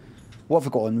leave. What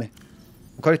have I got on me?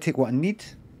 I've got to take what I need.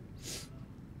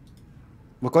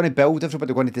 We're going to build,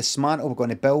 everybody. We're going to dismantle. We're going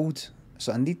to build.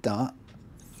 So I need that.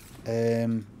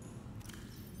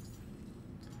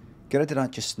 Get rid of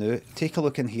that just now. Take a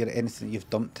look in here at anything that you've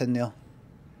dumped in there.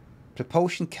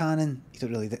 Propulsion cannon. You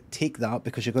don't really take that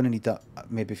because you're going to need that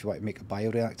maybe if you want to make a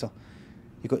bioreactor.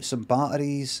 You've got some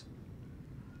batteries.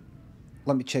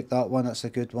 Let me check that one. That's a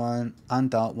good one.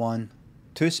 And that one.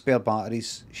 2 spare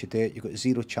batteries. Should do it. You've got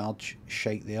 0 charge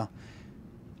shite there.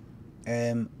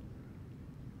 A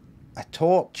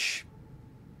torch.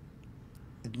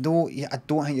 No, yeah, I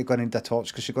don't think you're going to need a torch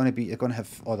because you're going to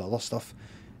have all the other stuff.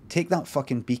 Take that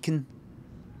fucking beacon.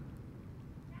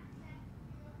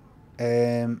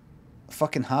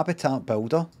 Fucking habitat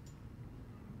builder.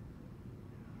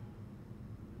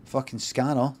 Fucking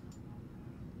scanner.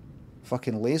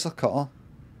 Fucking laser cutter.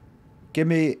 Give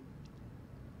me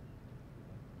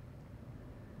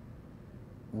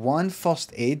 1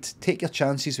 first aid. Take your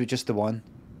chances with just the one.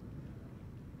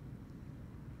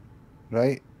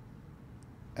 Right.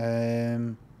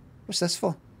 What's this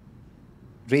for?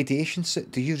 Radiation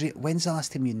suit. When's the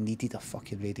last time you needed a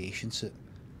fucking radiation suit?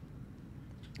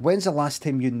 When's the last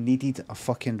time you needed a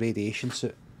fucking radiation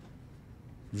suit?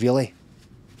 Really?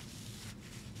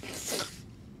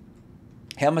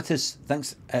 Hermitus,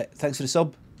 thanks for the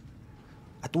sub.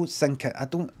 I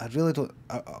really don't.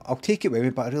 I'll take it with me,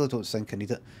 but I really don't think I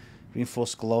need it.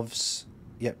 Reinforced gloves.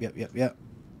 Yep.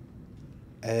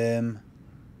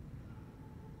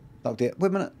 That'll do it. Wait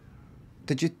a minute.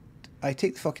 Did you... I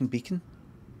take the fucking beacon.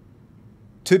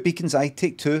 2 beacons, I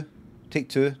take 2. Take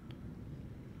 2.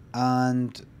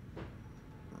 And...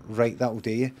 Right, that'll do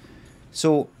you.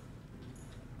 So...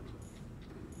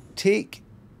 Take...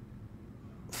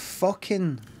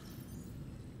 Fucking...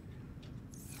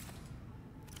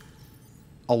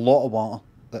 A lot of water.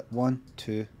 1,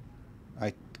 2...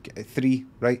 3,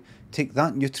 right? Take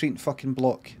that nutrient fucking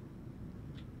block.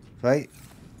 Right?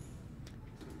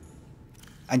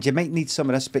 And you might need some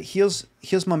of this, but here's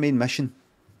my main mission.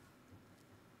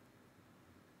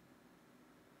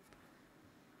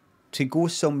 To go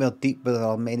somewhere deep where there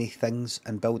are many things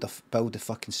and build a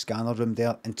fucking scanner room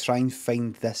there and try and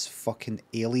find this fucking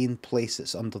alien place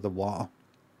that's under the water.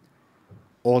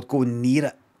 Or go near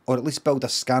it. Or at least build a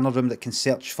scanner room that can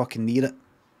search fucking near it.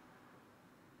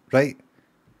 Right?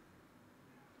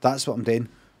 That's what I'm doing.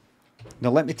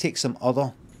 Now let me take some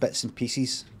other bits and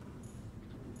pieces.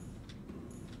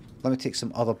 Now,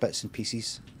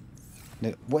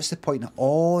 what's the point of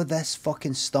all this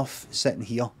fucking stuff sitting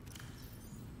here?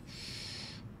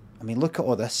 I mean, look at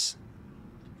all this.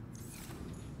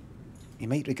 You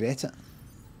might regret it.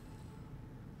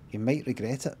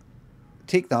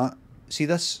 Take that. See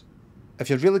this?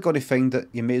 If you're really going to find it,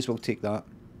 you may as well take that.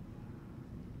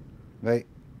 Right?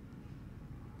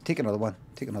 Take another one.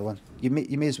 You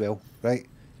may as well, right?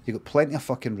 You've got plenty of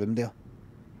fucking room there.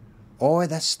 All of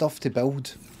this stuff to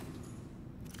build.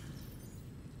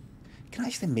 Can I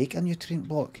actually make a nutrient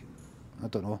block? I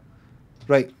don't know.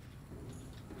 Right.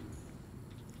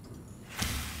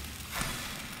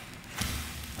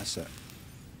 That's it.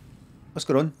 What's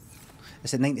going on?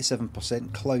 It's a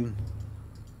 97% clown.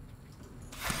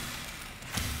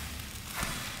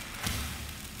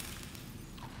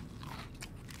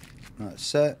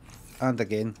 That's it. And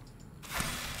again.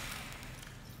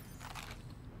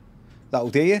 That'll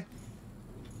do you.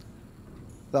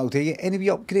 That'll do you. Any wee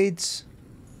upgrades?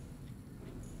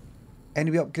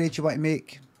 Any wee upgrades you want to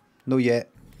make? No yet.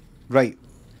 Right.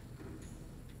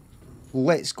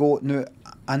 Let's go. Now,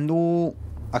 I know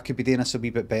I could be doing this a wee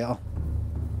bit better.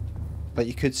 But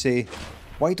you could say,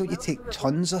 why don't you take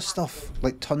tons of stuff?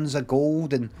 Like tons of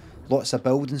gold and lots of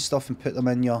building stuff and put them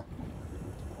in your...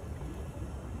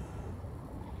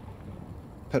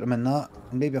 Put them in that.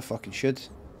 Maybe I fucking should.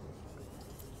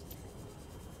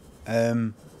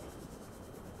 You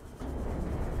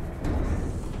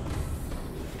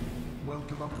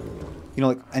know,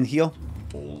 like in here.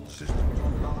 All systems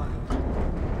online.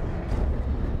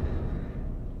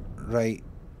 Right.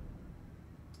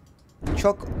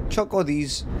 Chuck all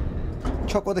these.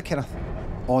 Chuck all the kind of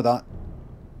all that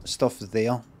stuff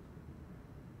there.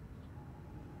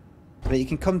 Right, you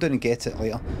can come down and get it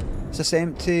later. Is this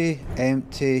empty?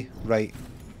 Empty. Right.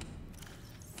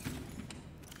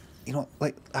 You know,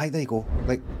 like, aye, there you go.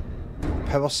 Like,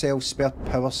 power cells, spare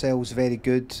power cells, very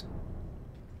good.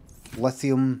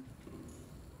 Lithium.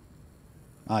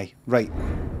 Aye, right.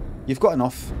 You've got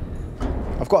enough.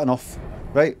 I've got enough,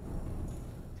 right?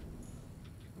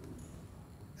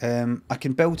 I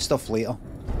can build stuff later,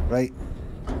 right?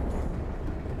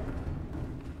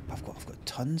 I've got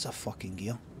tons of fucking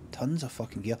gear. Tons of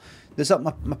fucking gear. There's that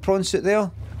my prawn suit there.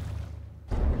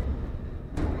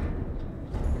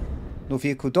 No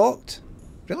vehicle docked?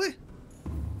 Really?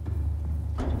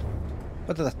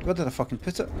 Where did I fucking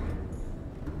put it?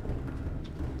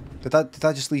 Did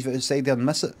I just leave it outside there and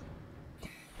miss it?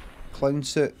 Clown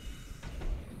suit.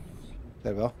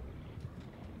 There we are.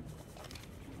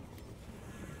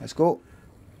 Let's go.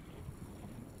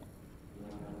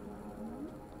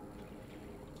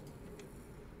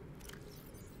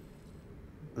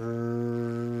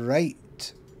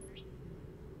 Right.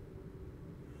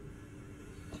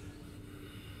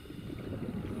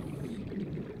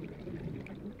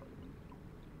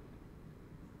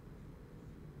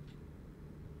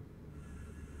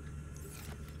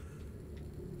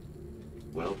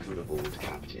 Welcome aboard,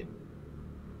 Captain.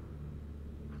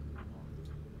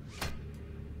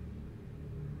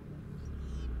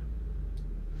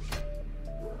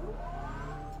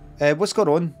 What's going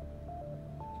on?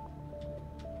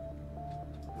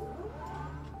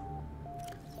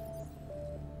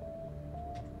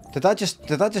 Did I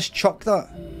just chuck that?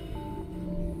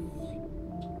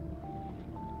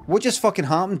 What just fucking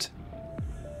happened?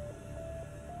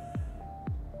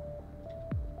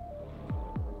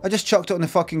 I just chucked it on the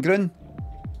fucking ground.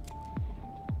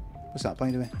 What's that, by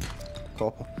the way?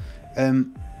 Copper.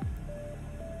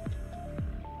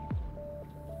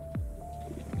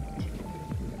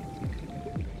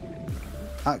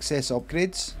 Access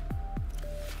upgrades.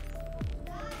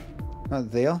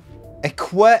 Not there.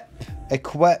 Equip.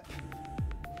 Equip.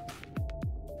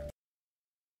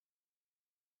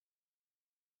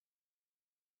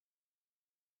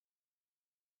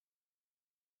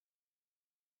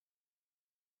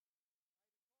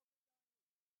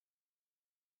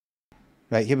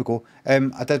 Right, here we go.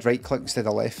 I did right click instead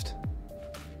of left.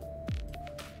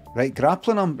 Right,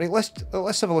 grappling arm. Right,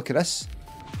 let's have a look at this.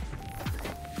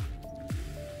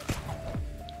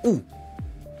 Ooh.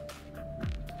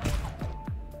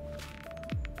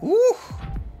 Ooh.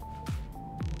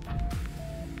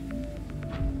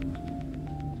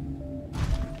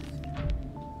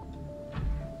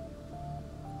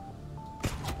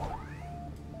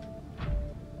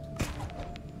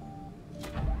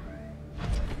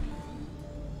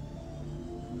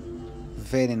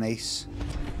 Very nice.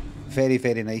 Very,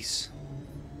 very nice.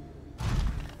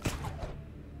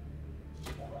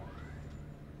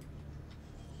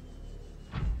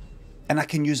 And I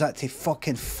can use that to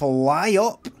fucking fly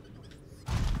up.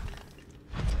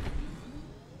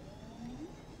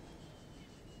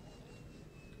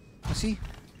 I see.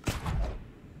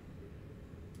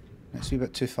 That's a wee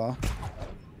bit too far.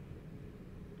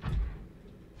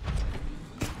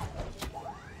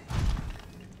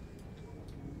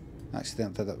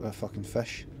 Accidentally did it with a fucking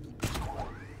fish.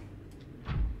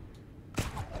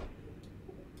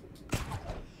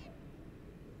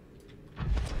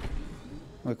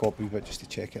 I'll go up a wee bit just to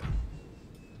check it.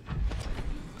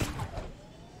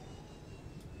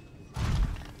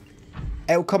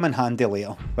 It'll come in handy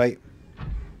later, right?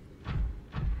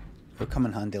 It'll come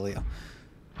in handy later.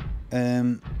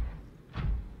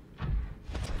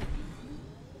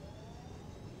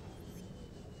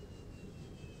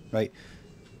 Right.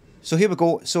 So here we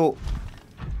go. So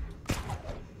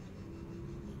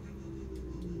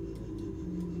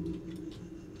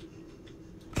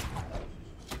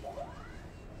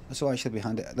this will actually be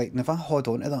handy. Like, if I hold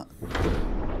on to that,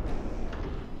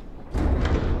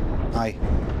 aye,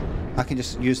 I can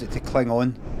just use it to cling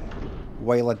on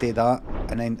while I do that,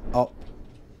 and then up.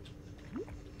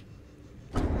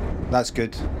 That's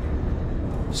good.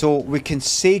 So we can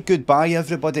say goodbye,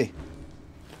 everybody.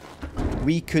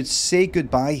 We could say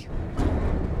goodbye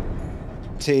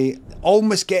to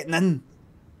almost getting in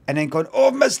and then going, oh,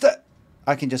 missed it.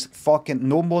 I can just fucking,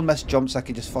 no more missed jumps. I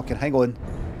can just fucking hang on.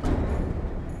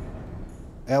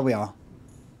 There we are.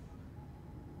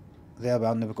 There we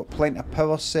are. Now we've got plenty of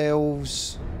power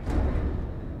cells.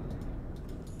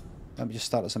 Let me just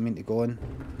start as I mean to go on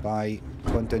by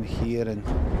going down here and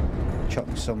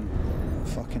chucking some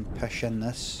fucking pish in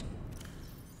this.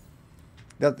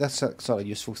 That's sort of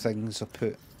useful things. I'll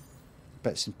put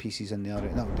bits and pieces in there.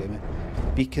 Right, that'll do me.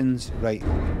 Beacons, right.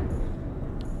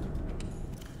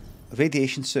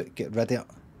 Radiation suit, get rid of it.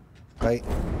 Right.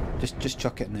 Just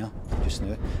chuck it in there. Just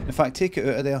now. In fact, take it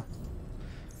out of there.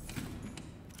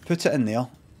 Put it in there.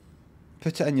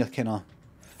 Put it in your kind of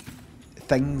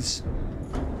things.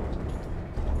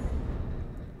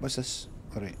 What's this?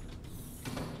 Alright.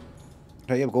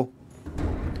 Right, here we go.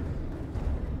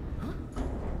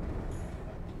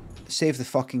 Save the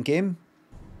fucking game.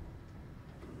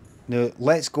 Now,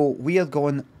 let's go. We are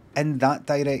going in that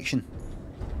direction.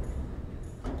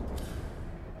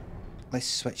 Let's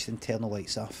switch the internal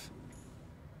lights off.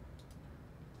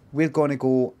 We're going to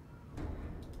go...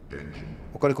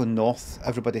 We're going to go north,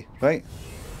 everybody, right?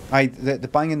 Aye, the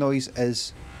banging noise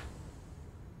is...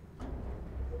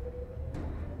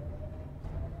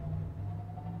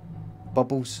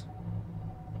 bubbles.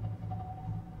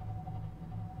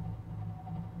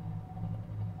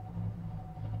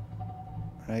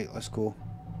 Right, let's go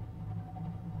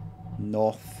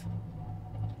north.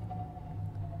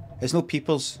 It's no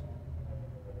peepers.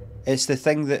 It's the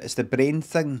thing that, it's the brain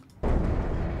thing.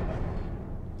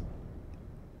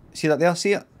 See that there?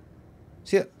 See it?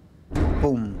 See it?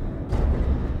 Boom.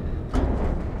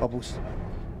 Bubbles.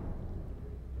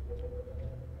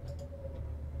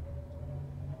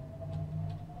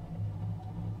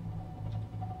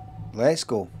 Let's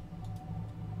go.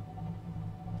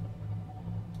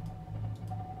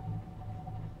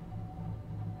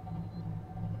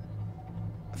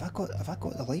 Have I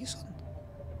got the lights on?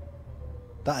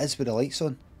 That is with the lights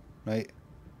on. Right.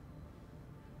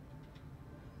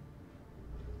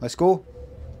 Let's go.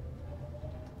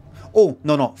 Oh,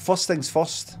 no. First things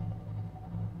first.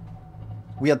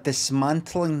 We are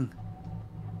dismantling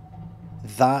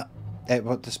that.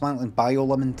 We're dismantling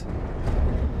Biolimid.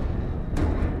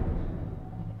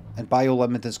 And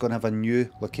Biolimid is going to have a new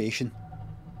location.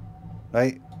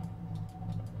 Right?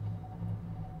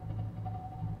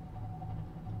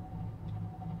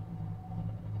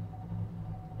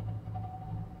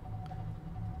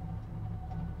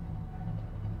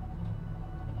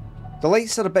 The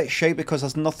lights are a bit shite because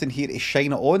there's nothing here to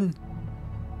shine it on.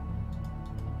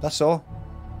 That's all.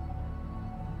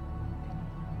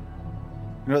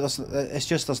 You know, it's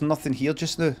just there's nothing here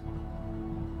just now.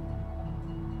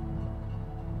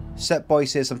 Sit Boy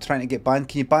says I'm trying to get banned.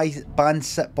 Can you ban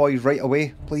Sit Boy right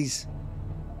away, please?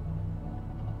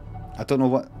 I don't know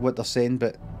what they're saying,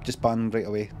 but just ban them right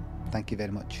away. Thank you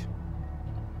very much.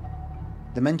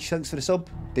 The Minch, thanks for the sub.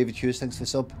 David Hughes, thanks for the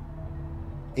sub.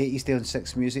 80s Day on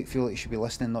 6 music, feel like you should be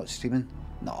listening, not streaming.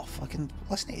 No, fucking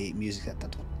listen to 8 music.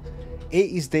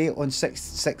 80s Day on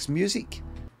 6 music.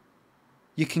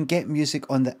 You can get music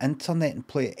on the internet and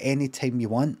play it any time you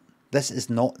want. This is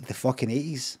not the fucking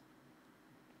 80s.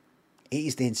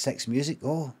 80s Day on 6 music,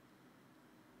 oh.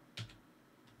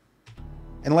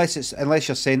 Unless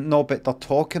you're saying, no, but they're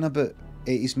talking about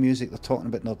 80s music, they're talking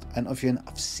about, they're interviewing.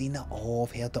 I've seen it all,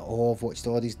 I've heard it all, I've watched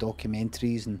all these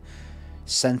documentaries and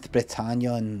Synth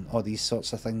Britannia and all these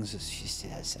sorts of things.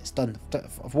 It's done.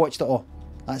 I've watched it all.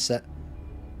 That's it.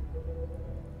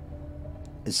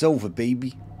 It's over,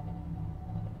 baby.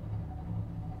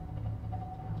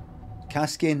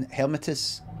 Cascane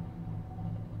Hermitus.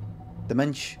 The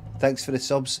Minch, thanks for the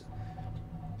subs.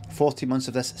 40 months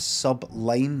of this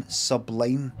sublime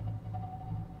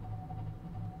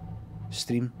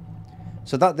stream.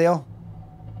 So that there.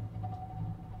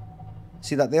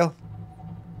 See that there?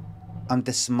 I'm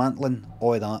dismantling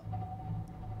all of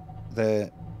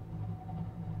that.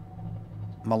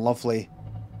 My lovely,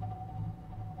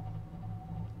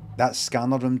 that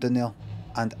scanner room down there.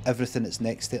 and everything that's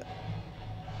next to it.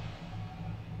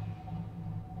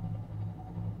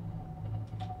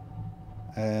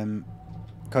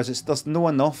 Because there's no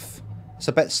enough. It's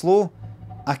a bit slow.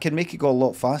 I can make it go a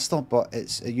lot faster, but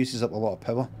it uses up a lot of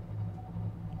power.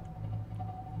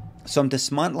 So I'm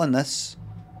dismantling this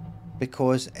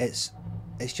because it's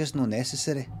just not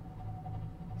necessary.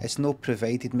 It's not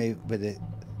provided me with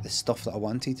the stuff that I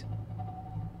wanted.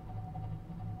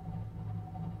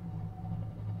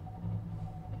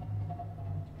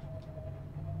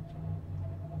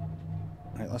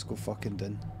 Right, let's go fucking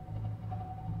down.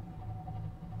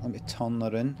 Let me turn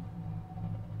her in.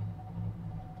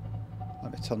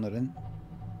 Let me turn her in.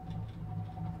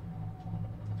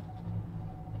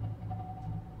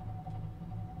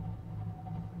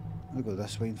 I'll go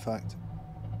this way, in fact.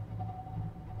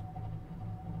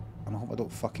 And I hope I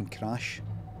don't fucking crash.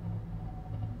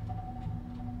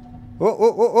 Oh,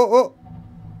 oh, oh, oh, oh!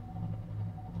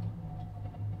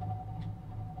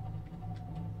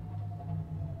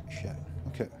 Shit.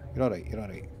 Okay, you're alright, you're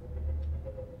alright.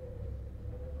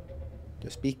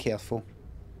 Just be careful.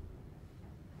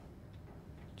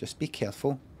 Just be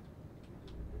careful.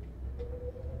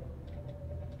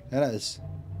 There it is.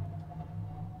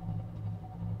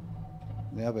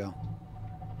 There we are.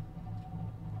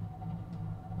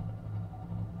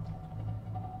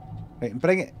 Right,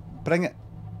 bring it. Bring it.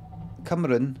 Come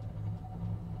round.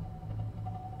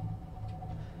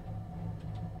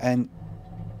 And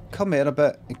come here a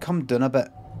bit and come down a bit.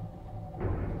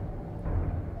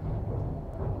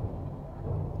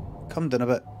 Come down a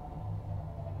bit.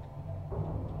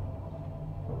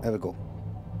 There we go.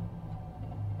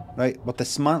 Right, we're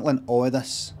dismantling all of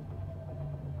this.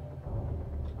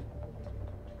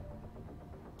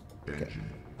 Engine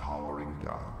powering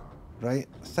down. Right,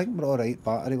 I think we're alright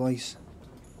battery wise.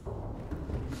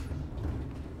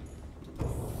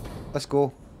 Let's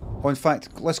go. Oh, in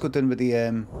fact, let's go down with the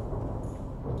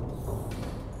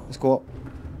let's go up.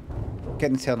 Get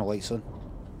the internal lights on.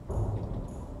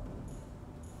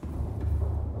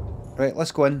 Right,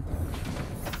 let's go in.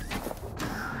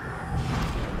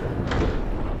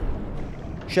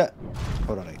 Shit.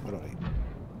 We're alright, we're alright.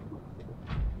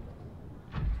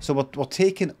 So we're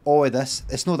taking all of this.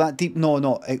 It's not that deep. No,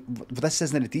 no. This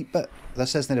isn't the deep bit.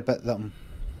 This isn't the bit that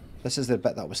this is the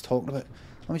bit that I was talking about.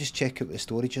 Let me just check out what the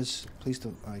storage is. Please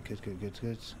don't. Aye, good, good, good,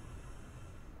 good.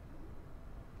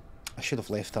 I should have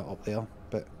left that up there,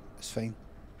 but it's fine.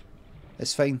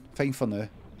 It's fine. Fine for now.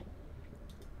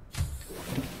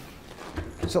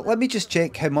 So let me just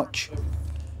check how much.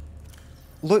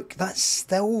 Look, that's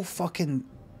still fucking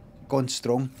gone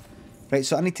strong. Right,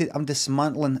 so I'm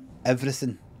dismantling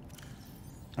everything.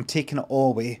 I'm taking it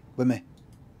all away with me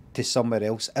to somewhere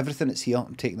else. Everything that's here,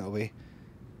 I'm taking it away.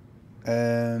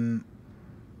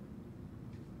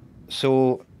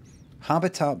 So,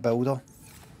 Habitat Builder.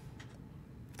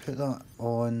 Put that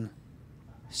on.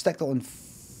 Stick that on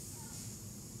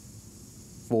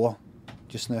 4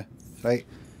 just now. Right.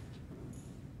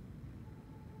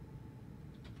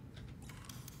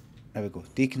 There we go.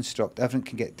 Deconstruct. Everything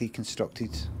can get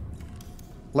deconstructed.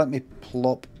 Let me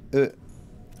plop out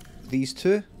these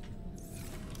two.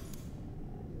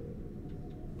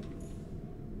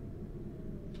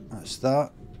 That's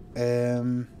that.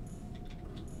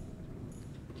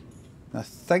 I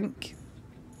think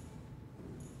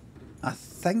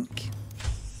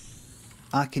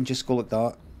I can just go like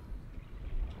that.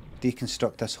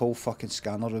 Deconstruct this whole fucking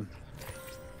scanner room.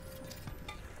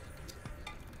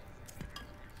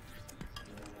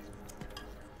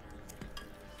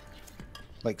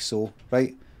 Like so,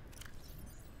 right?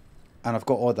 And I've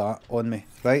got all that on me,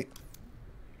 right?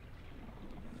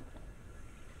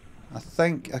 I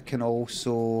think I can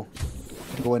also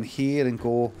go in here and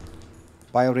go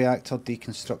bioreactor,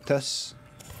 deconstruct this.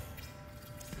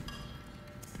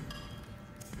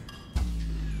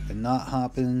 And that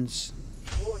happens.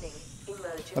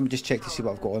 Let me just check to see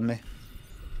what I've got on me.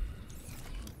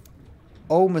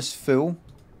 Almost full.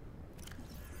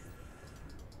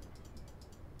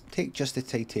 Take just the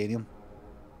titanium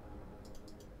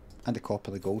and the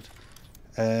copper, the gold.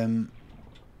 Get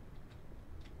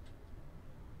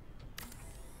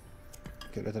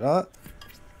rid of that.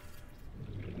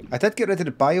 I did get rid of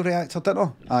the bioreactor,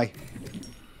 didn't I? Aye.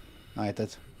 Aye, I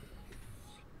did.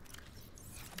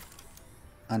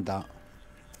 And that.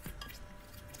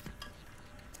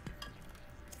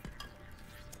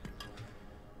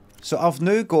 So I've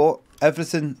now got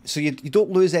everything. So you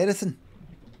don't lose anything.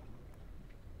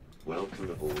 Welcome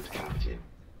aboard, Captain.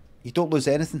 You don't lose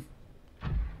anything.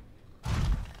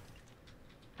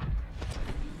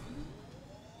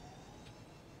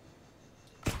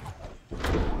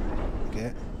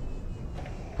 Okay.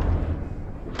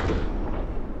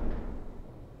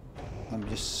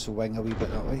 just swing a wee bit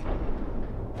that way.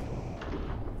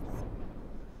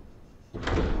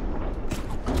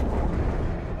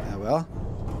 There we are.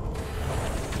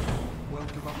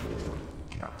 Welcome aboard,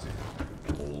 Captain.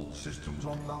 All systems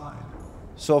online.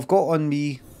 So I've got on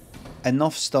me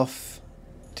enough stuff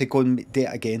to go and do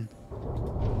it again.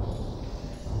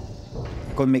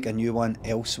 Go and make a new one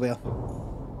elsewhere.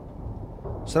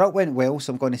 So that went well,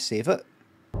 so I'm going to save it.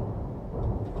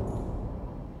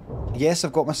 Yes,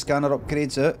 I've got my scanner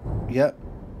upgrades out. Yep.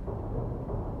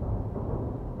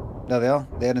 There they are.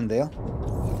 There and there.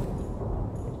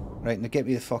 Right, now get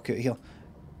me the fuck out of here.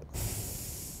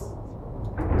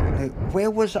 Now,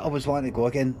 where was it I was wanting to go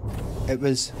again? It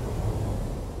was...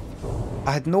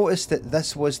 I had noticed that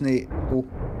this wasn't... Oh,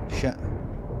 shit.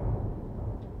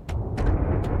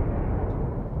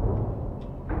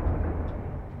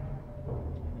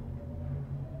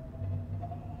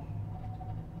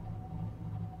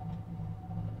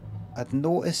 I'd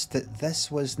noticed that this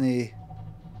wasn't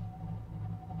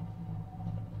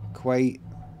quite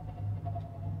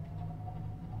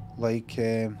like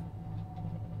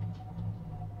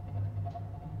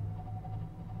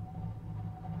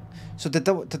so did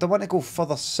I want to go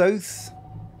further south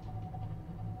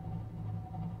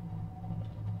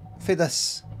for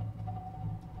this?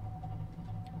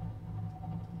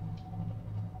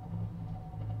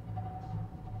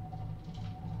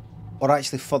 Or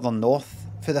actually further north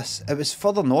for this? It was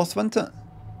further north, wasn't it?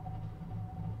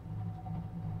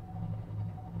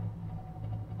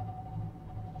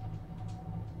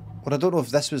 Or I don't know if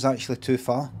this was actually too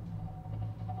far.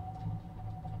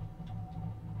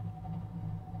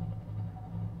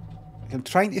 I'm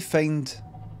trying to find...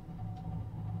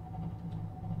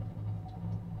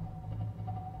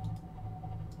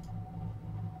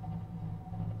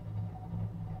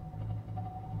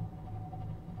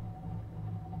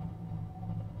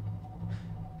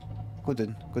 Go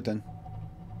down, go down.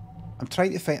 I'm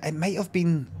trying to find... It might have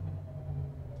been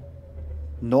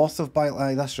north of Bile.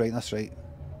 Aye, that's right, that's right.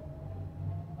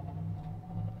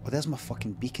 Oh, there's my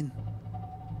fucking beacon.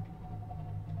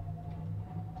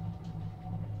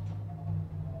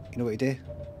 You know what to do?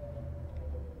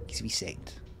 Give me a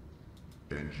second.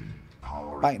 Engine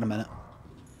power. Back in a minute.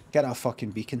 Get that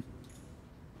fucking beacon.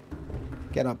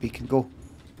 Get that beacon, go.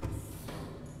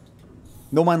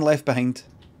 No man left behind.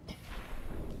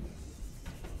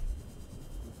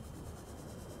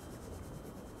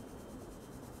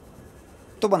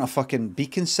 Don't want a fucking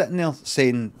beacon sitting there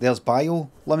saying there's bio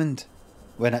limmoned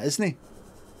when it isn't.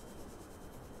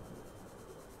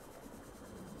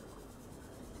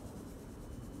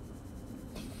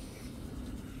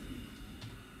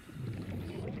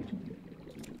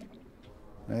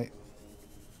 Right.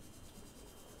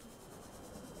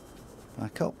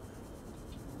 Back up.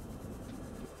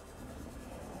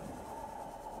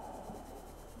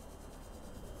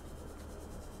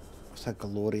 What's a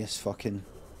glorious fucking...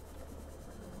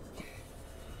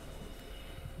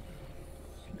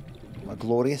 A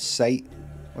glorious sight.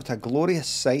 What a glorious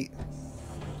sight.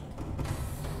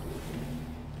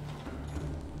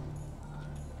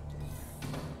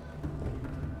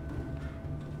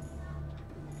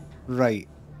 Right.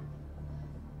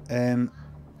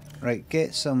 Right,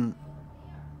 get some...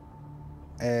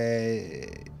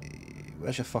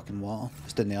 where's your fucking water?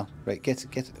 It's down there. Right, get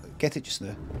it just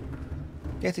now.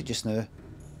 Get it just now.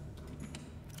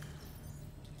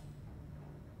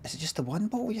 Is it just the one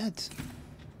bottle you had?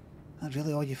 That's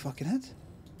really all you fucking had?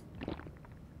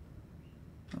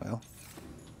 Oh well.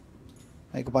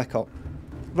 Right, go back up.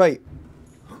 Right.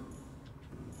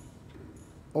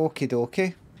 Okie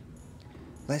dokie.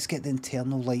 Let's get the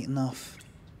internal lighting off.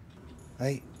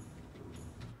 Right.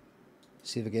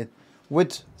 Save again.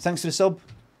 Wood, thanks for the sub.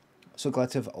 So glad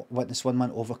to have witnessed one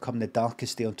man overcome the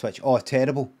darkest day on Twitch. Oh,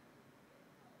 terrible.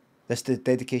 This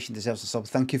dedication deserves a sub.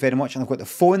 Thank you very much. And I've got the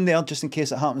phone there just in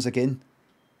case it happens again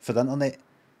for the internet.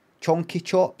 Chonky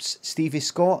Chops, Stevie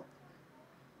Scott,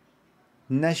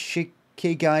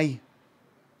 Nishiki Guy,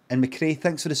 and McCrae,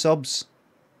 thanks for the subs.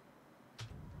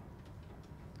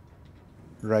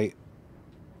 Right.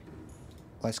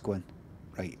 Let's go in.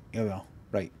 Right, here we are.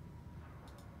 Right.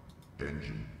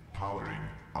 Engine powering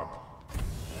up.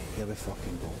 Here we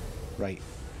fucking go. Right.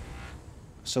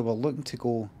 So we're looking to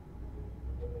go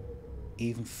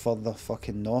even further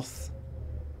fucking north.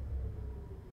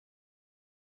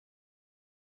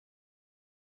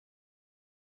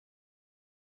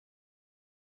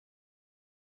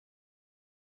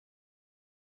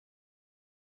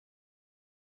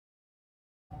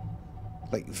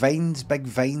 Like vines, big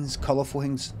vines, colourful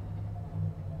things.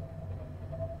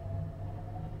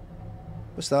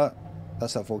 What's that?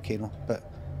 That's that volcano.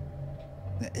 But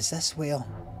is this where?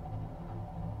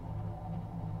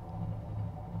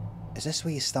 Is this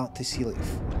where you start to see like...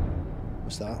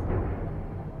 What's that?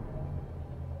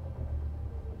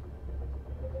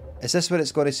 Is this where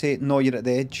it's got to say, no, you're at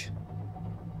the edge?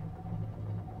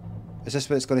 Is this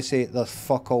where it's going to say, there's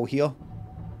fuck all here?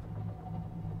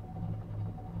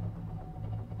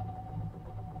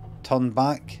 Turn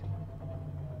back?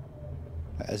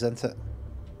 It is, isn't it?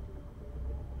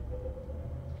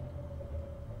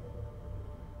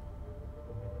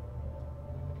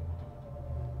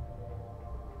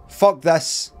 Fuck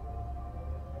this.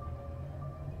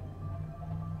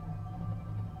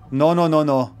 No, no, no,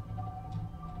 no.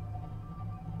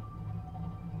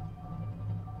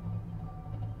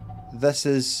 This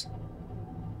is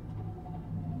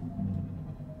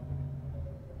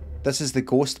the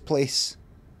ghost place.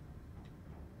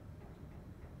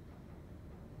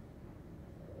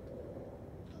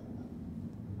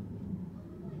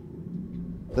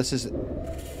 This is...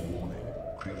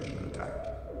 Creature attack.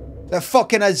 It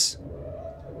fucking is!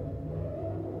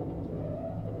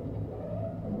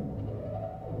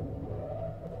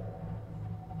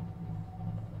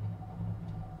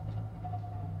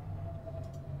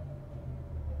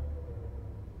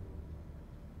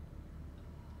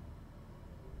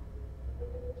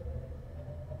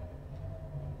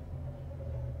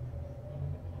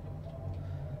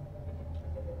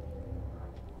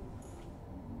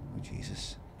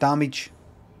 Jesus. Damage.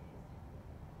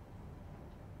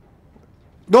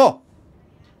 No!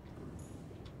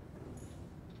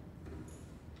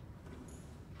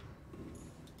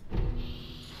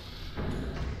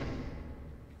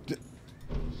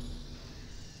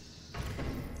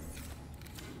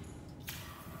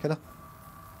 Can I?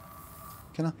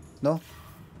 Can I? No?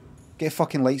 Get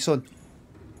fucking lights on.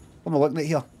 What am I looking at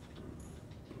here?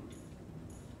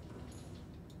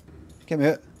 Get me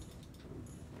out.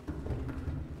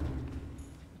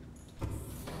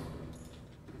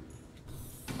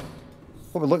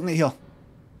 What are we looking at here?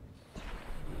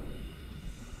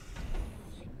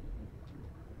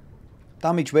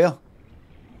 Damage where?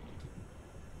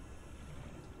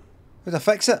 How'd I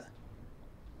fix it?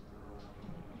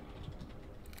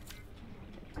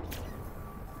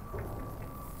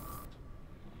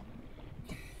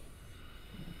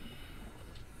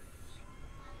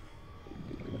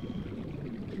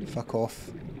 Fuck off.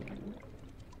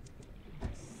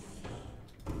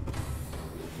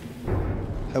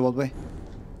 How old are we?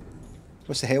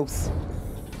 What's the health?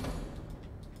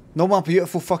 No more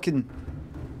beautiful fucking...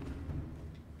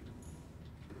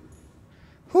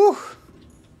 Whew.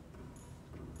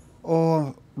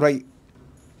 Oh, right.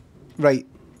 Right.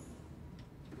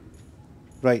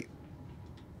 Right.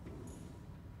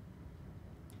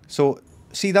 So,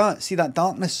 see that? See that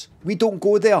darkness? We don't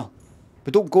go there.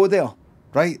 We don't go there.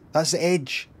 Right? That's the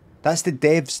edge. That's the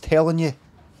devs telling you.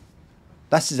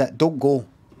 This is it. Don't go.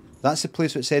 That's the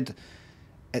place where it said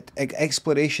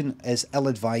exploration is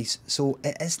ill-advised. So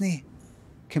it isn't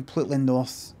completely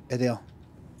north of there.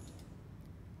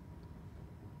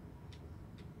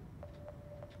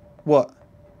 What?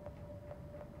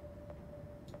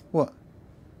 What?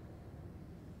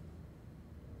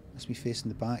 Must be facing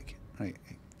the back. Right,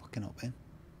 fucking up then.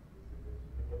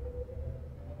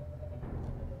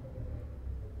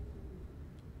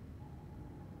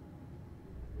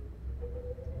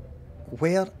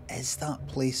 Where is that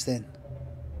place then?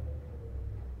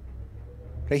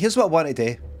 Right, here's what I want to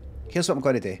do. Here's what I'm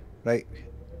going to do, right?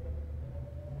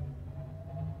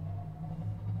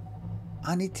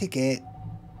 I need to get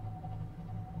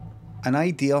an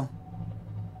idea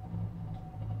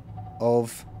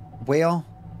of where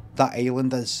that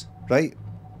island is, right?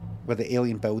 Where the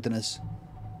alien building is.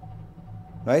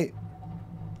 Right?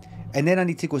 And then I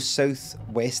need to go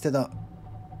southwest of that.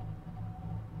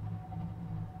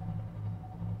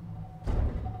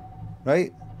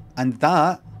 Right? And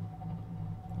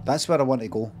that's where I want to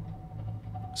go.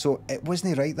 So it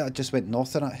wasn't right that I just went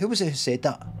north of that. Who was it who said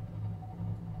that?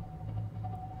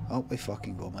 Up we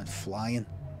fucking go, man. Flying.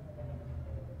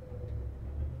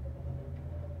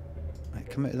 Right,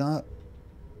 come out of that.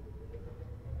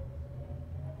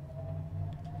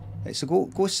 Right, so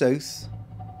go south.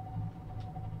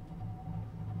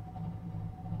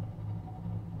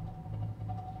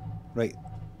 Right.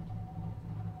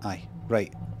 Aye,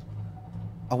 right.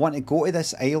 I want to go to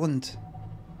this island.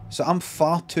 So I'm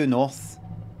far too north.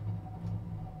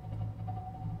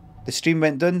 The stream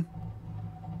went down.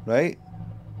 Right?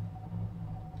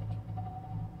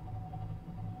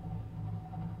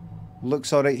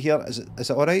 Looks alright here. Is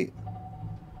it alright?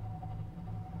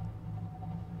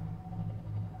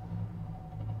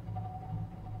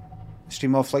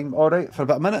 Stream offline. Alright, for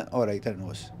about a minute? Alright, there it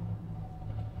was.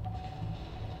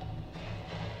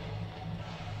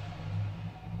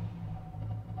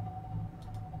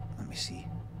 me see.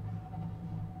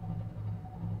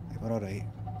 Right, we're alright.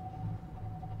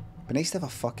 Be nice to have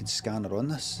a fucking scanner on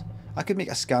this. I could make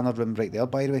a scanner room right there,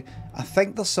 by the way. I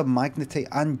think there's some magnetite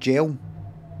and gel.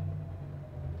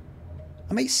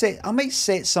 I might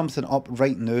set something up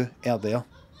right now out there.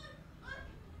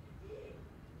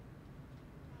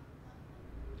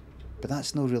 But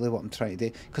that's not really what I'm trying to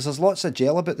do. Because there's lots of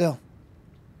gel about there.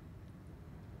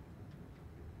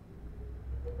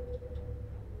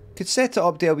 Could set it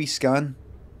up to a wee scan.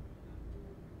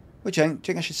 What do you think?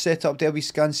 Do you think I should set it up to a wee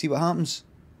scan and see what happens?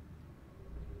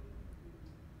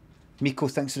 Miko,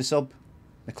 thanks for the sub.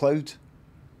 McLeod,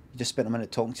 you just spent a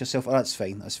minute talking to yourself. Oh, that's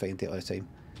fine. That's fine. Take all the time.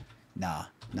 Nah.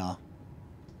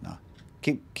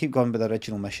 Keep going with the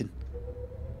original mission.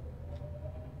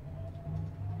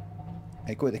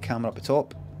 Right, go to the camera up the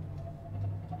top.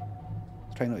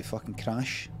 Try not to fucking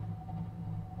crash.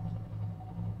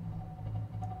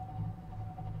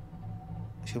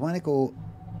 If you want to go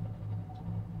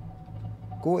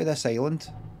to this island,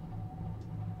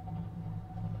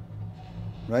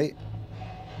 right?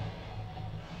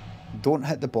 Don't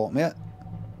hit the bottom of it.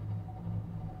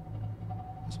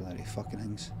 That's one of the fucking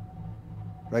things.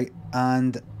 Right,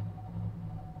 and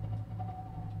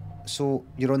so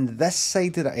you're on this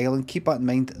side of the island. Keep that in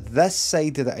mind. This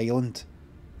side of the island.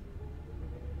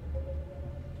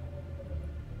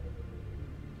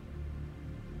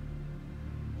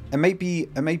 It might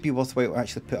be worthwhile to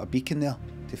actually put a beacon there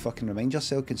to fucking remind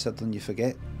yourself, considering you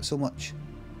forget so much.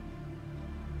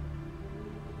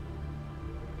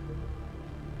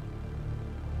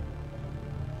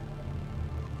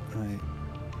 Right.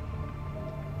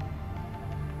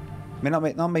 I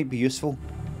mean, that might be useful,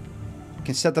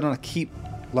 considering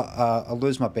I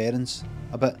lose my bearings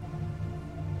a bit.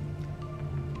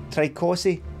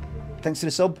 Tricossi, thanks for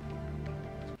the sub.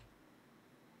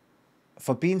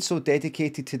 For being so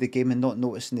dedicated to the game and not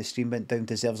noticing the stream went down,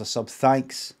 deserves a sub.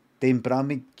 Thanks. Dame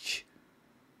Bramage.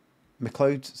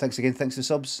 McLeod, thanks again. Thanks for the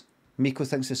subs. Miko,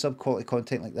 thanks for the sub. Quality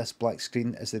content like this, black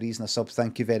screen is the reason I sub.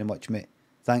 Thank you very much, mate.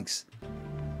 Thanks.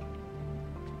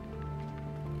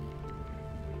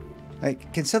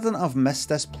 Like, considering I've missed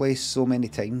this place so many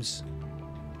times,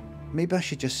 maybe I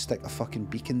should just stick a fucking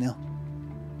beacon there.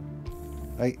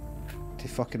 Right? To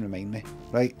fucking remind me.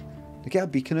 Right? To get a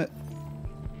beacon out.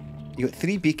 You got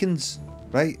 3 beacons,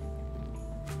 right?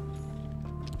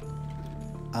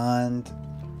 And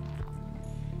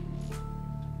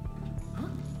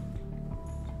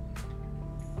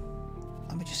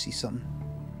let me just see something.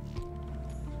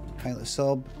 Pilot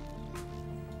sub.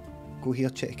 Go here,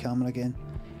 check the camera again.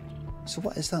 So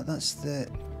what is that? That's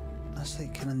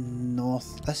like kind of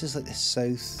north. This is like the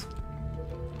south.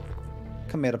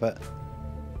 Come here a bit.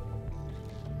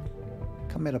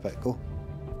 Come here a bit, go.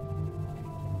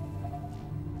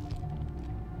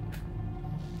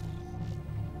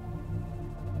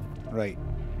 Right.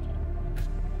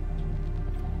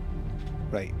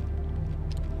 Right.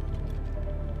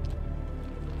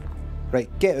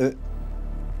 Right, get out.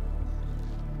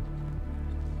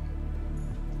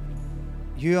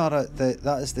 You are at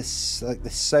that is the, like, the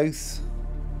south,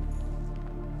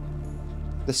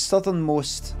 the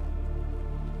southernmost.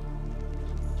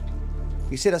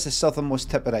 You say that's the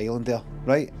southernmost tip of the island there,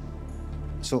 right?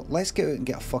 So let's get out and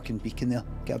get a fucking beacon there.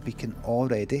 Get a beacon all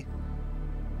ready.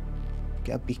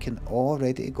 Get a beacon all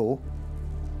ready to go.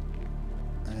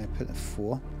 Put it at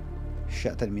 4.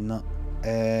 Shit, I didn't mean that.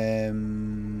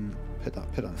 Put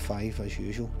it on 5 as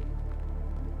usual.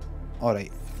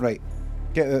 Alright, right.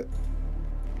 Get out.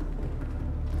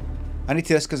 I need to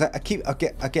do this because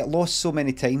I get lost so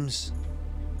many times.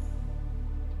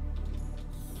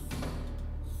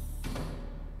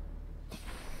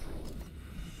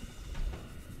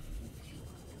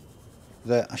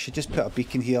 That I should just put a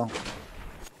beacon here.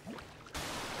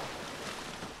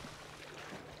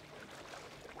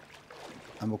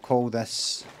 And we'll call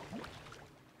this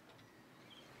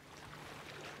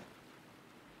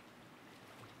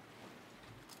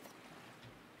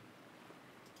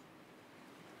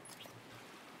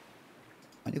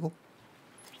there you go.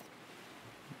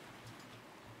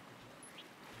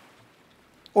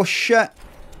 Oh shit!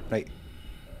 Right.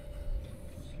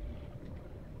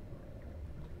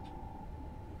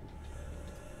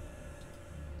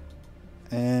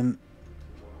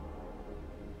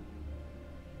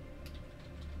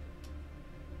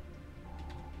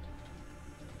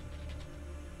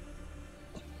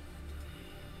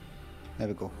 There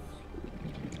we go.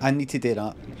 I need to do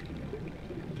that.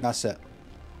 That's it.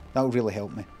 That'll really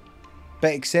help me.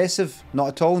 Bit excessive? Not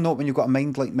at all. Not when you've got a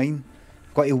mind like mine.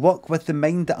 Got to work with the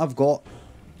mind that I've got.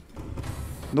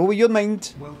 Know with your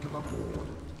mind. Welcome aboard,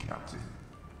 Captain.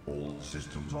 All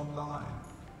systems online.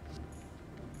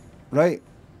 Right?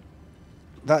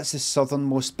 That's the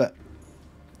southernmost bit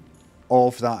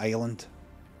of that island.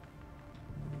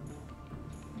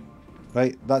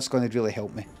 Right? That's going to really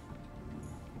help me.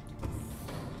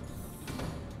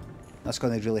 That's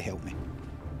going to really help me.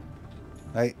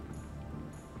 Right?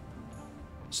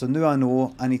 So now I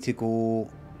know I need to go...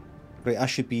 Right, I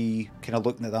should be kind of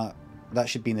looking at that. That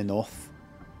should be in the north.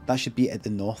 That should be at the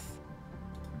north.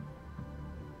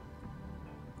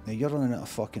 Now you're running out of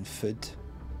fucking food.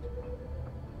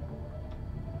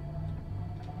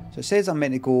 So it says I'm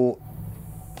meant to go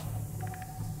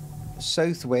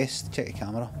southwest, check the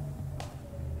camera,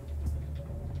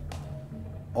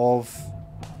 of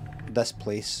this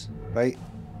place, right?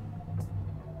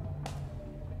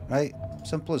 Right?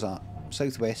 Simple as that.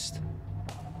 Southwest.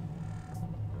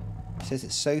 It says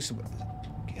it's south.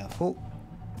 Careful.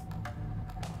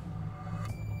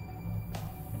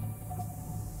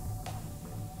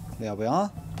 There we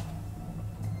are.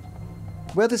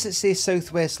 Where does it say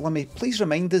southwest, Limmy? Please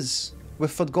remind us. We've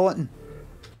forgotten.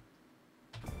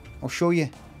 I'll show you.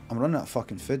 I'm running out of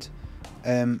fucking food.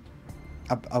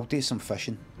 I'll do some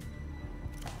fishing.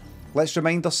 Let's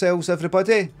remind ourselves,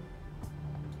 everybody,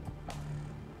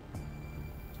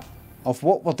 of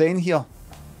what we're doing here.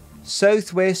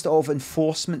 Southwest of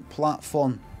enforcement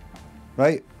platform.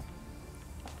 Right?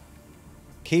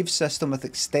 Cave system with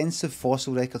extensive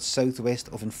fossil records southwest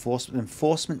of enforcement.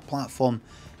 Enforcement platform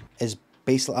is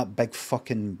basically that big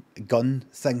fucking gun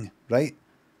thing, right?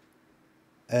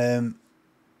 Patton,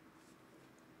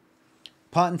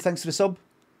 thanks for the sub.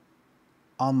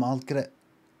 Our Margaret,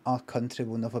 our country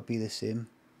will never be the same.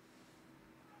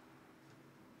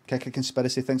 Kicker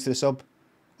Conspiracy, thanks for the sub.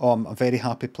 Oh, I'm very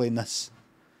happy playing this.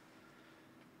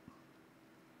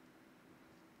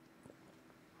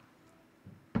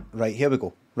 Right, here we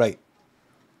go. Right.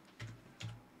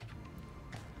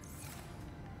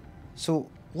 So,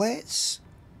 let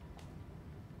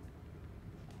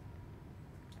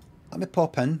me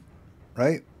pop in,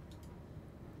 right?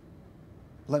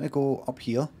 Let me go up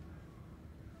here.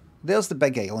 There's the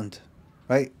big island,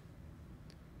 right?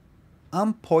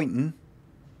 I'm pointing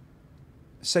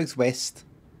southwest.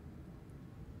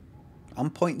 I'm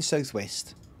pointing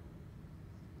southwest.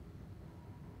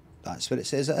 That's what it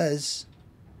says it is.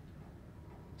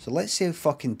 So let's see how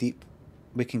fucking deep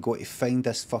we can go to find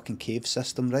this fucking cave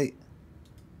system, right?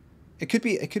 It could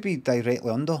be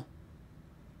directly under.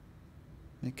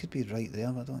 It could be right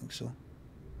there, but I don't think so.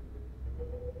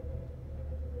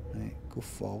 Right, go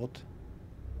forward.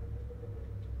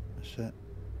 That's it.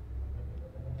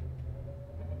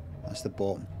 That's the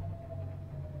bottom.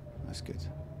 That's good.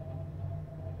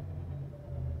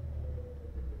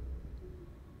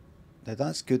 Now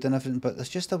that's good and everything, but there's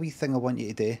just a wee thing I want you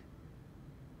to do.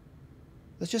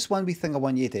 There's just one wee thing I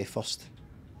want you to do first.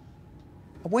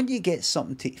 I want you to get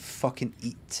something to fucking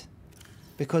eat.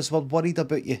 Because we're worried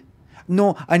about you.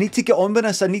 No, I need to get on with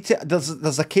this. I need to...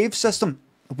 There's a cave system.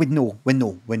 We know.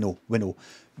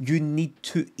 You need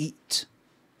to eat.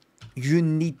 You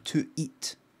need to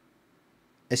eat.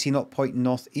 Is he not pointing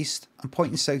northeast? I'm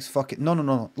pointing south. Fuck it.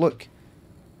 No. Look.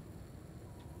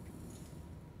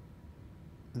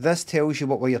 This tells you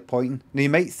what way you're pointing. Now you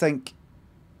might think...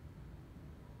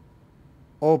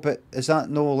 Oh, but is that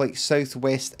no like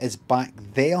southwest is back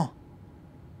there?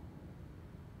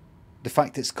 The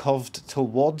fact it's curved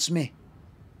towards me?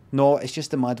 No, it's just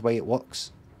the mad way it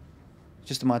works. It's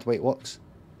just the mad way it works.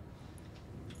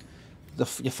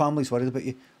 Your family's worried about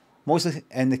you. Mosley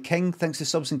and the King, thanks to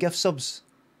subs and gift subs.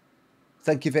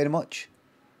 Thank you very much.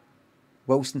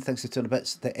 Wilson, thanks to 200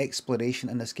 bits. The exploration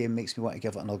in this game makes me want to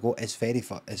give it another go. It's very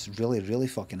fun. It's really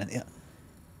fucking into it.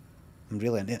 I'm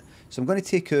really into it. So I'm going to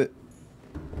take out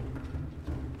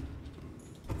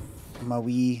my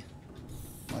wee...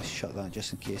 Let's shut that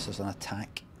just in case there's an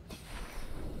attack.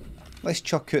 Let's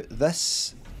chuck out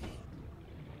this.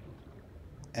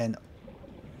 And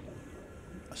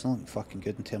it's not looking fucking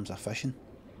good in terms of fishing.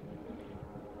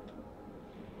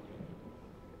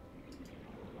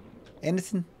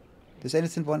 Anything? Does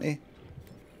anything want to...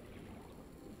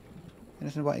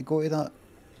 Anything want to go to that?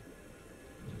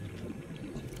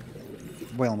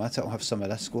 Well, I'm at it. I'll have some of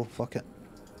this. Go. Fuck it.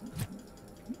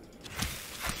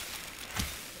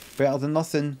 Better than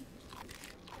nothing.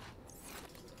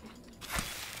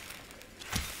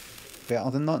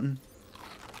 Better than nothing.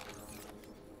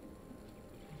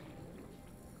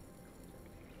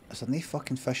 Is there no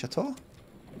fucking fish at all?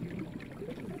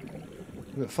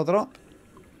 A bit further up.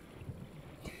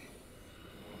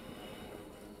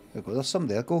 There we go. There's some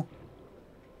there. Go.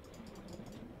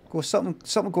 Go.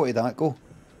 Something go to that. Go.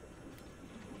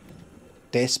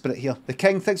 Desperate here. The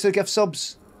King, thanks for the gift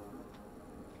subs.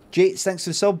 Jates, thanks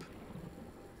for the sub.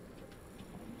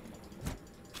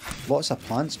 Lots of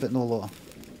plants, but no water.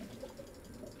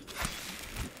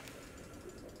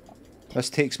 This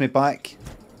takes me back.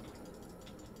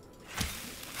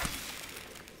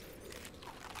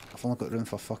 I've only got room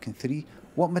for fucking 3.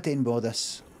 What am I doing with all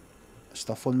this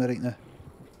stuff on me right now?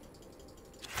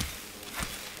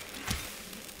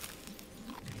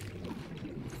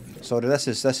 Sorry, this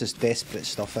is desperate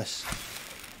stuff.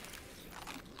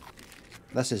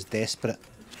 This is desperate.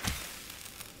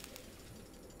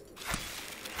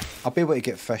 I'll be able to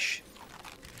get fish.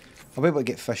 I'll be able to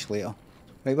get fish later.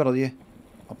 Right, where are you?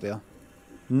 Up there.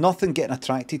 Nothing getting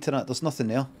attracted to that. There's nothing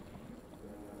there.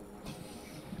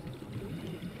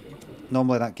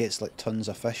 Normally that gets like tons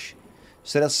of fish.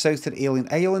 So that's south of Alien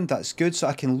Island. That's good. So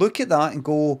I can look at that and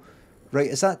go, right,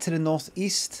 is that to the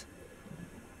northeast?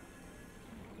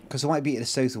 Because I want to be to the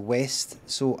southwest.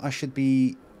 So I should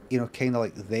be, you know, kind of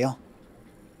like there.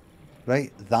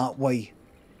 Right? That way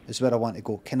is where I want to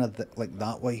go. Kind of like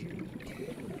that way.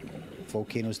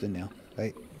 Volcanoes down there.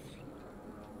 Right?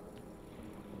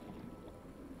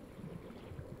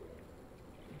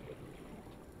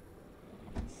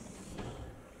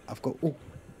 I've got... Oh.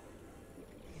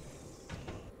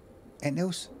 Anything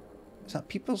else? Is that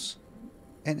peepers?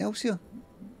 Anything else here?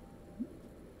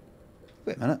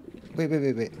 Wait a minute.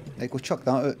 Wait. Right, go chuck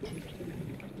that out.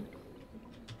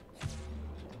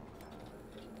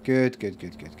 Good.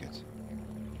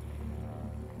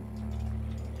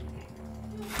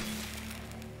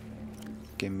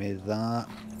 Give me that.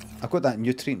 I've got that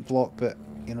nutrient block, but,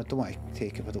 you know, I don't want to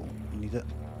take it if I don't need it.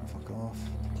 Fuck off.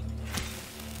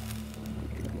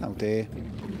 That'll do.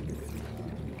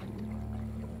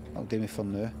 That'll do me for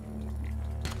now.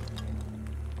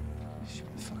 Shit,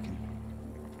 fucking.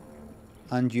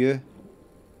 And you.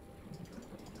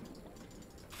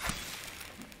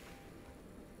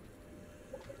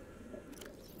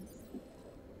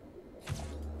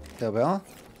 There we are.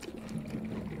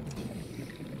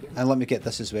 And let me get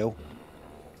this as well.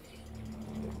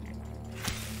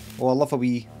 Oh, I love a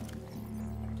wee...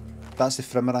 That's the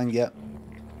Frimerang, yeah.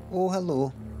 Oh,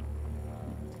 hello.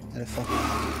 The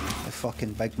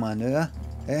fucking big man there.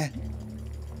 Eh?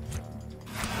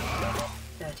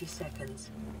 30 seconds.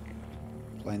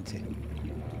 Plenty.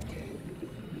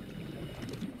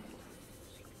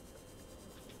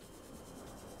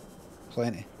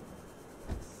 Plenty.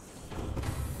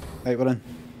 Right, we're in.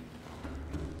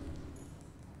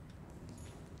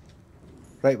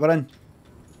 Right, we're in.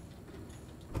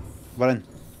 We're in.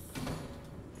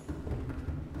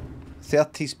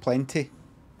 30's plenty.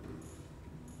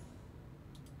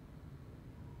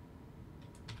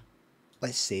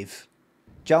 Let's save.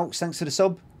 Jalks, thanks for the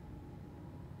sub.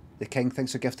 The King,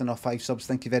 thanks for gifting our 5 subs.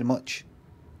 Thank you very much.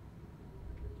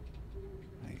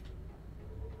 Right.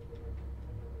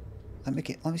 Let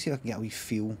me see if I can get a wee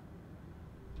feel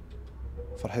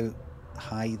for how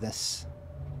high this...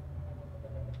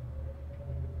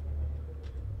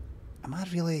 Am I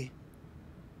really...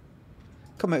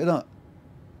 Come out of that.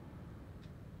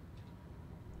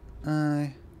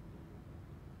 I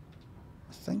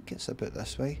think it's about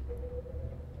this way.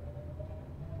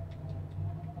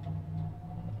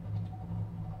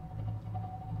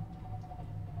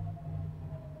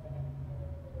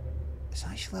 It's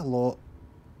actually a lot.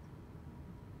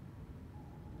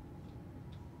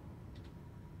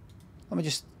 Let me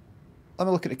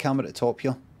look at the camera at the top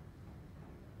here.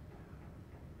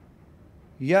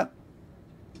 Yep.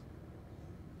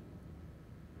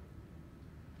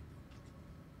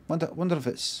 Wonder if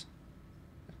it's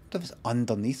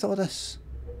underneath all this.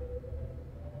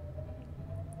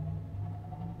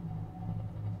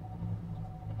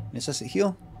 Is this it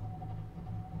here?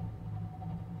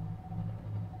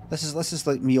 This is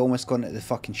like me almost going into the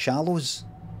fucking shallows.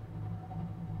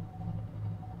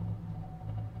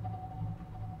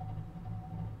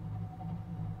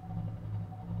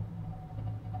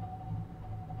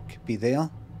 Could be there.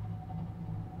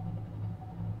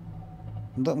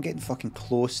 I'm getting fucking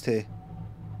close to...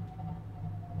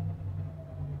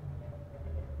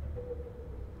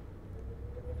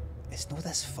 It's not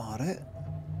this far out.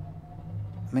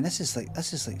 I mean, this is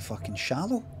like fucking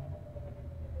shallow.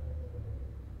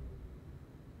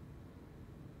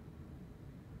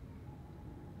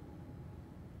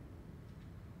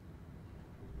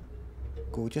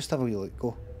 Go, just have a wee look,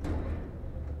 go.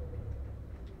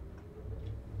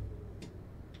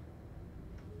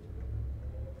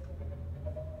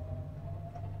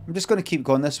 I'm just going to keep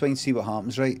going this way and see what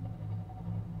happens, right?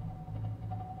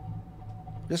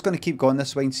 Just going to keep going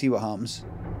this way and see what happens.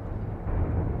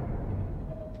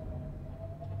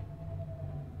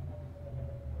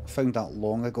 I found that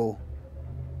long ago.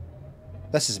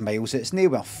 This is miles. It's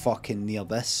nowhere fucking near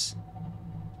this.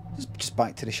 Just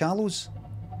back to the shallows.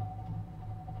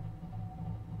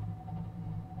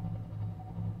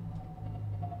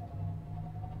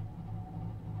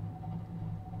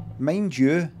 Mind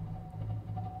you,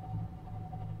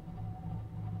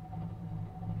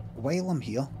 while I'm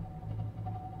here,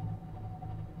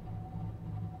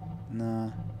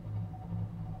 nah.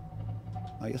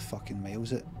 Oh, you're fucking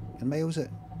miles it. You're miles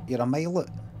it. You're a mile it.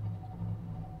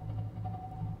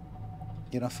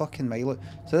 You're a fucking mile it.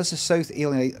 So this is South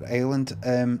Alien Island.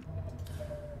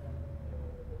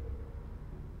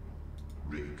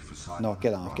 Rig for silent No,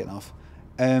 get off, run. get off.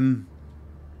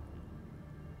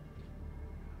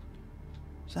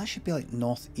 So that should be like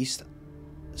northeast.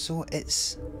 So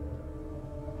it's...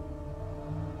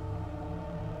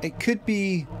 It could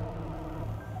be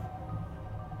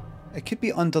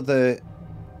under the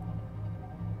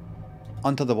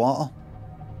water.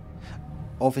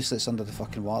 Obviously it's under the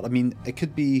fucking water. I mean, it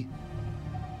could be...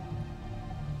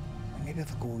 Maybe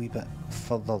if I go a wee bit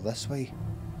further this way.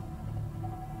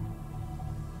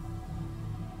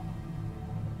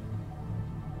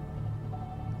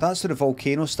 That's where the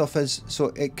volcano stuff is. So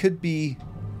it could be...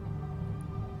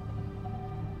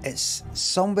 It's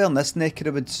somewhere in this neck of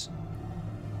the woods.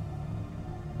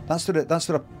 That's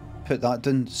where I put that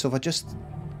down. So if I just...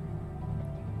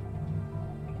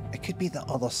 It could be the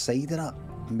other side of that.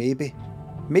 Maybe.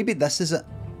 Maybe this is it.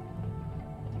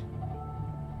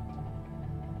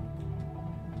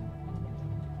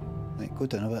 Right, go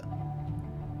down a bit.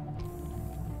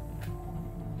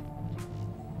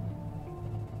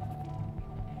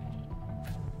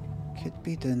 Could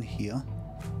be down here.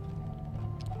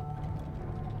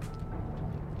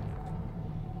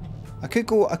 I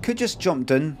could just jump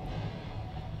down.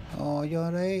 Oh, you're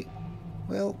right.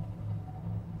 Well,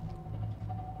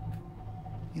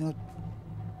 you know,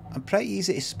 I'm pretty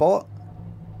easy to spot.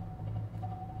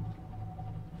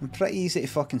 I'm pretty easy to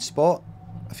fucking spot.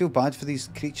 I feel bad for these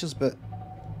creatures, but...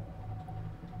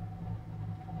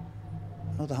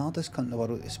 Not the hardest cunt in the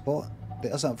world to spot.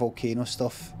 There's that volcano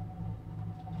stuff.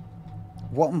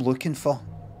 What I'm looking for...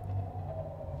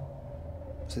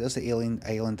 So there's the alien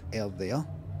island out there.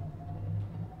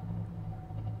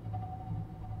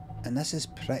 And this is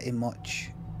pretty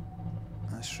much...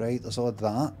 That's right, there's all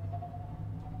that.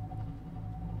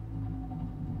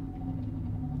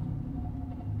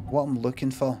 What I'm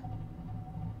looking for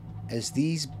is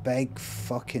these big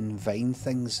fucking vine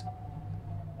things.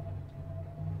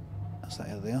 That's that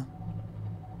out there.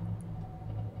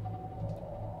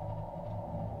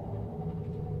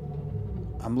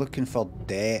 I'm looking for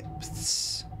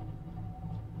depths.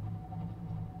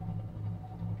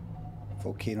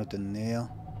 Volcano down there.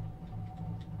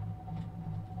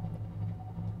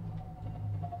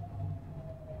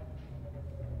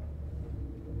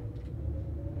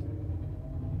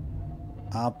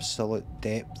 Absolute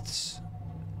depths.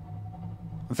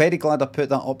 I'm very glad I put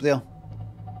that up there.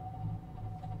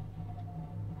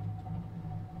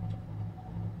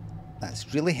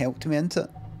 That's really helped me into it.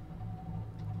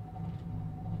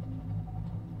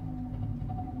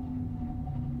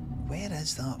 Where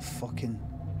is that fucking...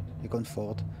 You're going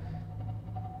forward.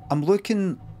 I'm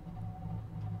looking...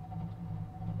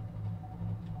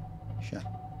 Shit.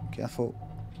 Careful.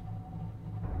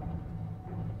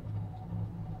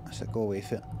 I said go away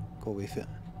for it. Go away for it.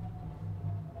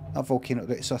 That volcano...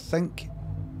 Right, so I think...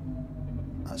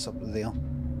 That's up there.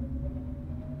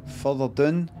 Further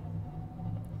down...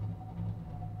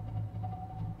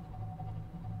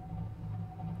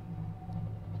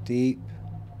 Deep.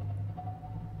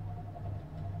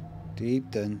 Deep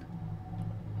down.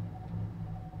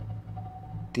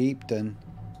 Deep down.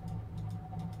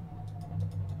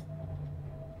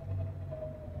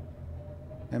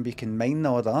 Remember, you can mine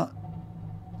all that.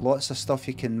 Lots of stuff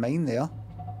you can mine there.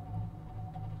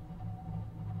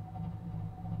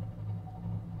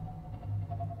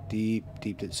 Deep,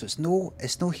 deep down. So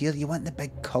it's no here. You want the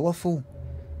big colourful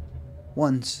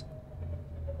ones.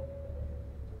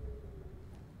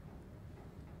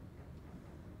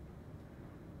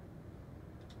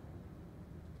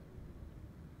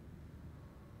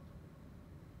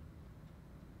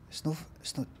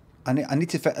 It's not. I need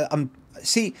to fit.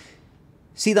 See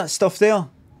that stuff there.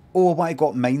 Oh, why I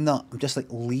got mine that? I'm just like,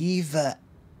 leave it.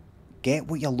 Get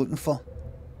what you're looking for.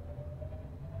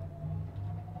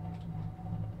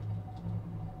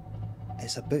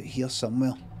 It's about here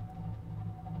somewhere.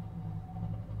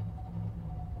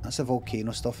 That's the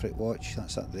volcano stuff, right? Watch,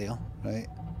 that's up there, right?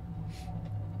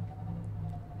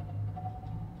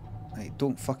 Right,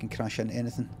 don't fucking crash into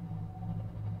anything.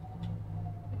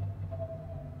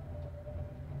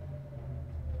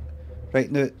 Right,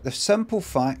 now, the simple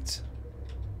fact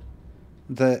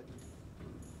that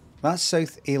That's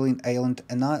South Alien Island,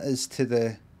 and that is to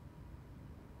the...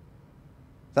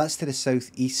 That's to the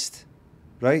southeast,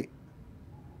 right?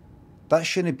 That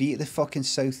shouldn't be to the fucking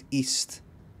southeast.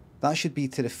 That should be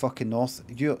to the fucking north.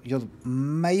 You're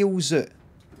miles out.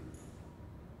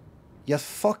 You're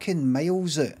fucking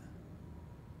miles out.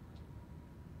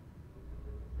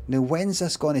 Now when's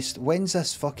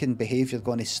this fucking behaviour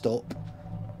gonna stop?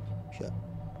 Shit.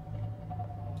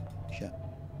 Shit.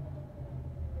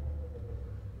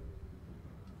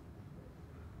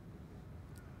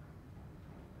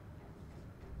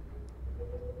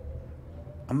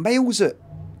 I'm miles out.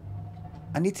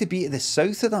 I need to be to the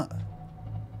south of that.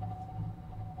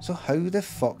 So how the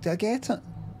fuck do I get it?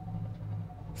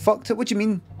 Fucked it? What do you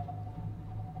mean?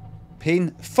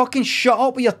 Pain. Fucking shut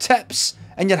up with your tips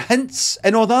and your hints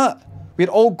and all that. We're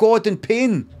all God in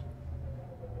pain.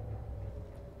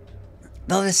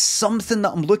 There is something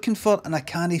that I'm looking for and I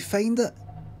can't find it.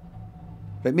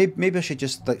 Right, maybe I should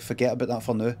just like forget about that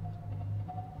for now.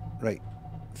 Right.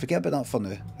 Forget about that for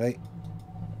now, right?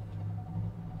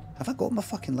 Have I got my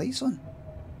fucking lights on?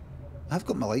 I've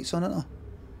got my lights on, haven't I?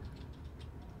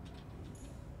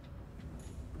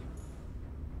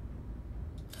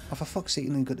 Oh, for fuck's sake,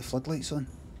 I ain't got the floodlights on.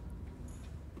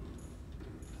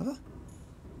 Have I?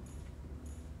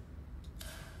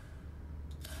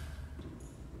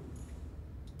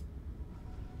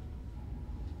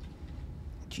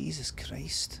 Jesus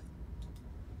Christ.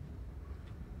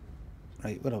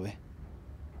 Right, where are we?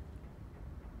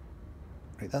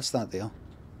 Right, that's that there.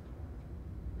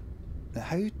 Now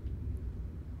how...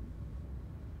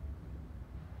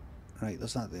 Right,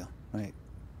 there's that there. Right.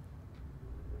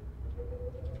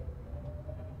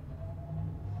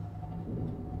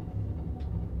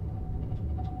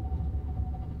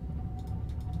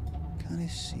 Can I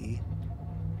see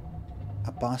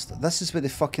a bastard? This is where the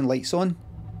fucking light's on.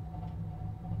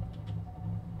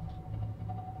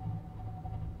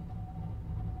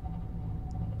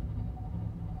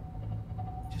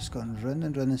 Just going round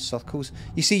and round in circles.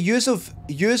 You see, yous have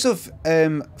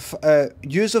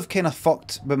kind of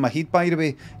fucked with my head, by the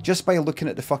way, just by looking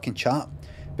at the fucking chat,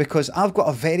 because I've got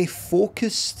a very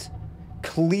focused,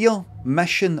 clear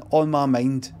mission on my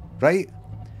mind, right?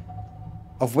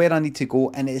 Of where I need to go,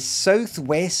 and it's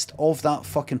southwest of that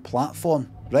fucking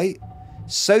platform, right?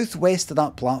 Southwest of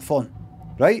that platform,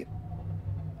 right?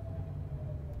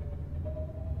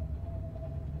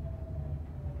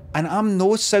 And I'm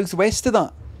no southwest of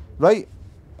that, right?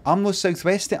 I'm no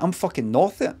southwest of it, I'm fucking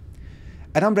north of it.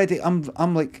 And I'm ready, I'm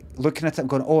like looking at it and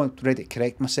going, oh, I'm ready to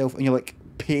correct myself, and you're like,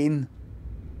 pain.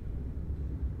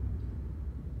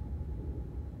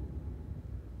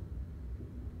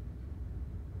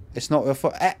 It's not our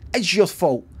fault. It's your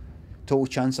fault. Total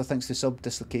Chancer, thanks to sub.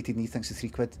 Dislocated Knee, thanks to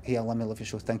 £3. Hey, Limmy, love your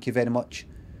show. Thank you very much.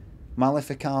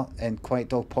 Malefica and Quiet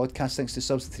Dog Podcast, thanks to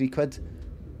subs, £3.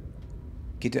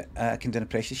 I can do an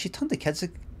impression. She turned the kids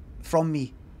from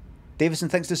me. Davison,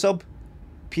 thanks to sub.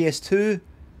 PS2.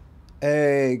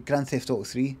 Grand Theft Auto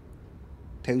 3.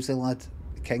 Paisley Lad.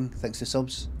 King, thanks to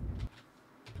subs.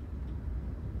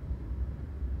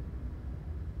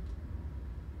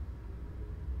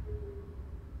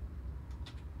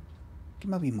 Give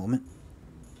me a wee moment.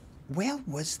 Where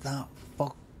was that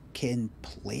fucking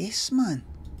place, man?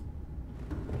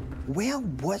 Where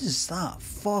was that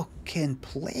fucking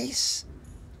place?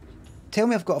 Tell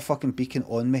me I've got a fucking beacon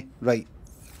on me. Right.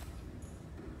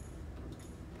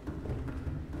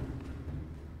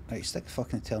 Right, stick the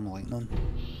fucking thermal light on.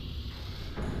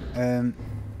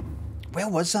 Where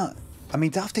was that? I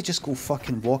mean, do I have to just go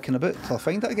fucking walking about till I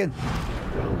find it again?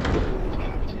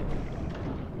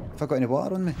 Have I got any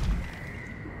water on me?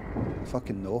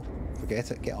 Fucking no.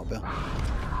 Forget it. Get up there.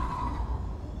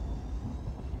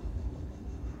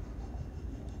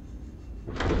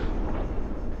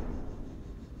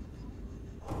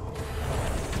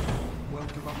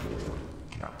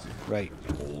 Right.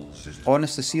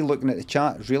 Honestly, see, looking at the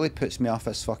chat really puts me off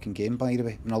this fucking game, by the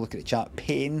way. When I look at the chat,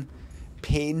 pain.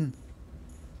 Pain.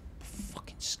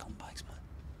 Fucking scumbags, man.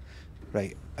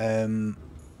 Right.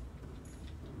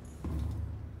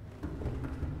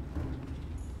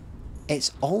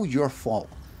 It's all your fault.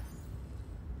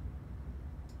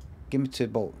 Give me two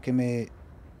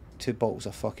bottles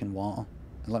of fucking water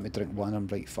and let me drink one. I'm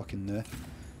right fucking now.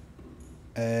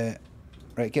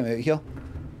 Right, get me out of here.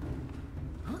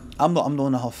 I'm not in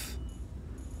a huff.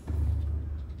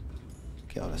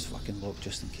 Get all this fucking lock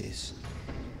just in case.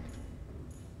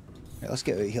 Right, let's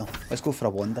get out of here. Let's go for a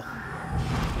wander.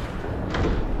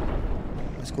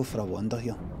 Let's go for a wander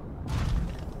here.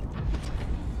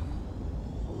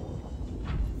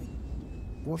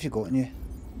 What have you got in you?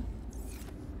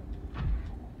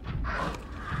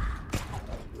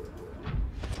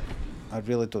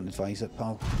 really don't advise it,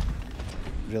 pal.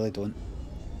 Really don't.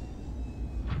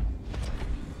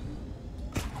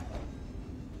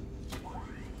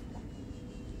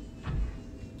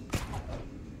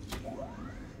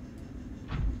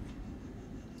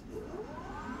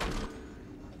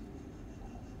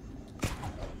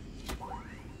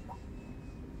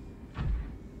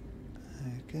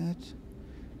 Good.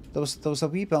 There was a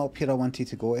wee bit up here I wanted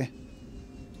to go to.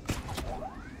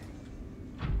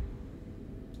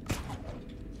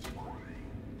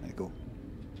 There you go.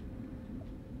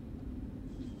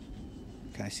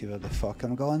 Can I see where the fuck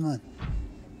I'm going, man?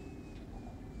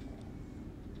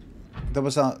 There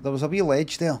was a wee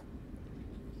ledge there.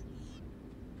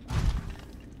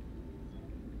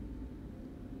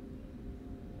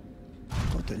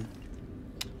 Go down.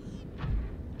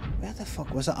 Where the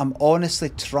fuck was it? I'm honestly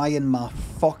trying my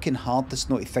fucking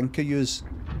hardest not to think of yous.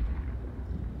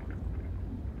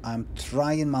 I'm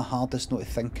trying my hardest not to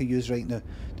think of yous right now.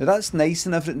 Now that's nice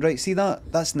and everything, right? See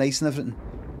that? That's nice and everything.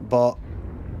 But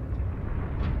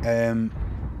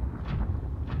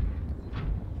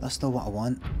that's not what I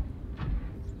want.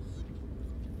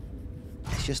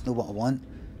 It's just not what I want.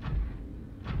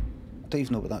 I don't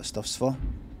even know what that stuff's for.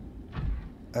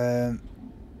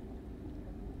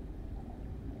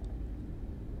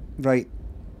 Right.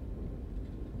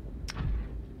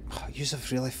 Oh, yous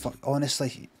have really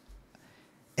honestly,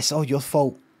 it's all your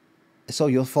fault. It's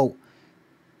all your fault.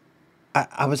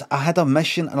 I had a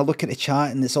mission and I look at the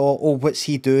chat and it's all, oh, what's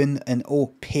he doing? And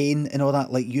oh, pain and all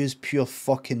that. Like, yous pure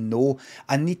fucking no.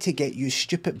 I need to get you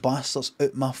stupid bastards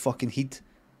out my fucking head.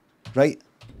 Right?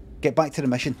 Get back to the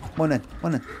mission. One in.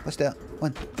 Let's do it.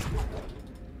 One.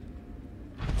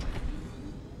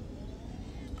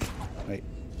 Right.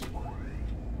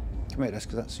 Come out of this,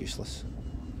 because that's useless.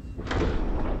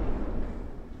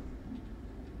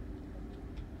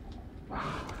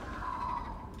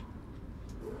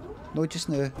 No, just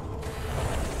now.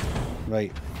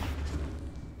 Right.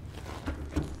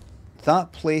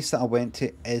 That place that I went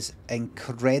to is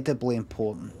incredibly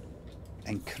important.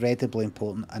 Incredibly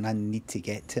important, and I need to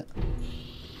get to it.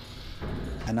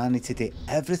 And I need to do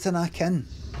everything I can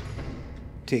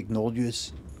to ignore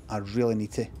yous. I really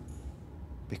need to.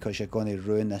 Because you're going to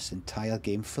ruin this entire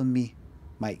game for me.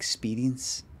 My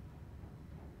experience.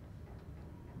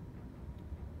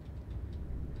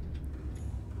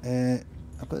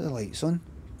 I've got the lights on.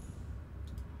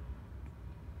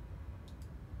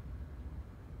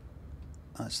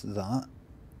 That's that.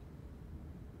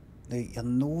 Now, you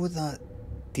know that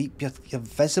deep, you're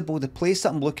visible. The place that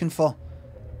I'm looking for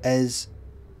is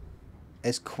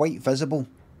quite visible.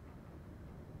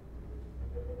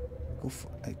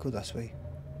 Go this way.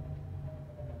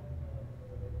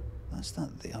 That's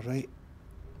not there, right?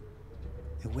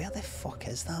 Where the fuck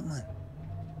is that, man?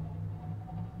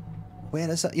 Where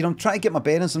is it? You know, I'm trying to get my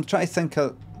bearings. I'm trying to think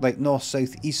of, like, north,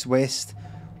 south, east, west.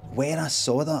 Where I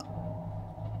saw that.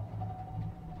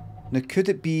 Now, could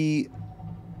it be...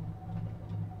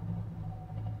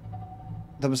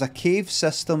 There was a cave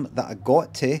system that I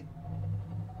got to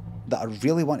that I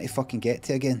really want to fucking get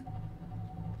to again.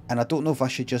 And I don't know if I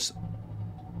should just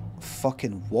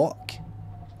fucking walk.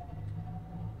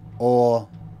 Or...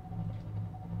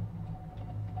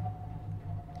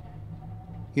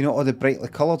 You know, all the brightly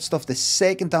coloured stuff. The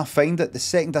second I find it, the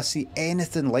second I see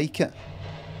anything like it,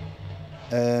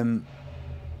 the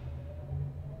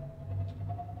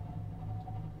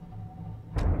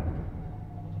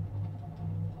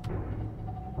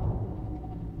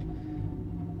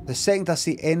second I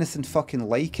see anything fucking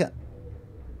like it,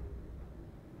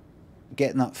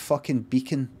 getting that fucking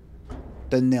beacon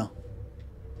down there.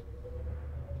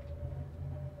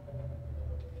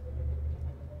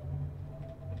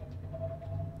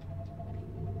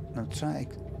 Now try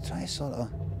to sort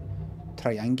of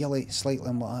triangulate slightly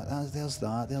and what there's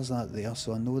that there,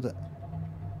 so I know that.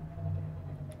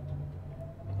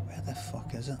 Where the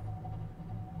fuck is it?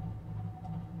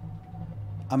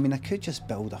 I mean, I could just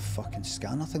build a fucking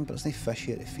scanner thing, but it's no fish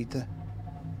here to feed the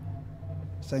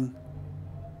thing.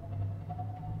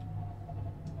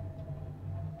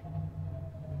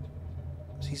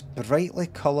 These brightly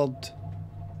coloured,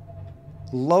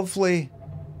 lovely,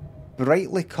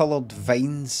 brightly coloured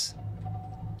vines.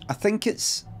 I think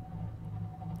it's...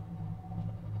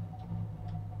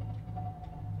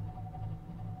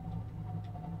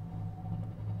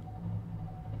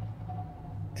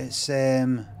 It's, I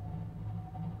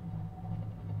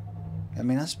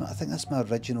mean, I think that's my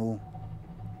original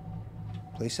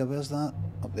place. Where's that?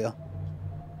 Up there.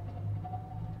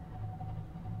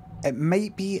 It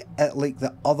might be at, like,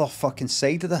 the other fucking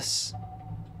side of this.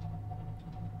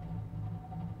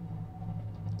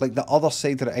 Like, the other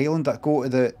side of the island that go to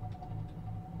the...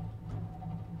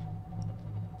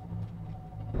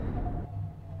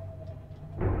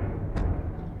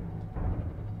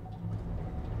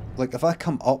 like if I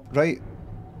come up, right?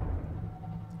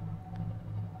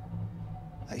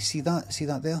 I see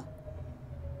that there?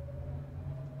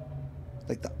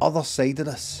 Like the other side of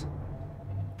this.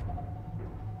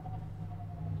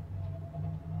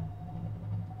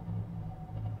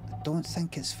 I don't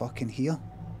think it's fucking here.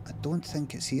 I don't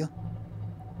think it's here.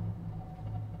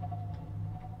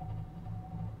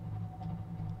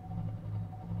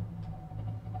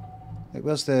 Like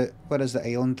where is the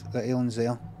island? The island's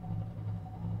there.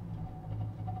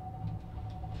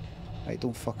 Right,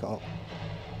 don't fuck it up.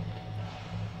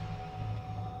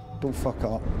 Don't fuck it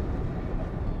up.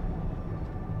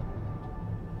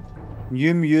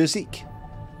 New music.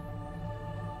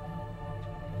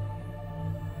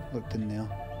 Looked in there.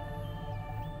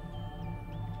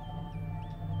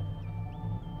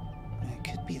 It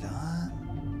could be that.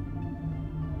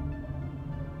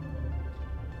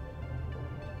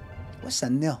 What's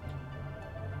in there?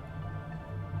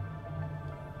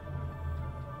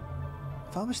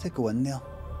 If I was to go in there.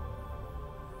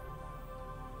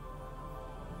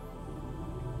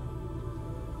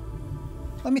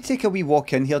 Let me take a wee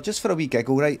walk in here just for a wee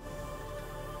giggle, right?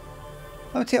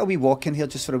 Let me take a wee walk in here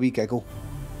just for a wee giggle.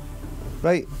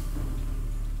 Right.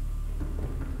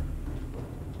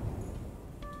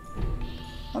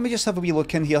 Let me just have a wee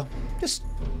look in here. Just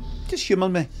humour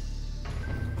me.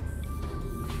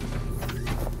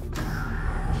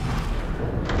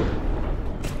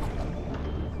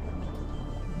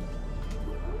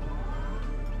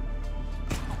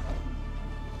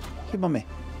 Humour me.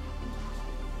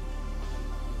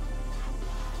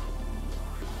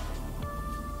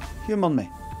 Humour me.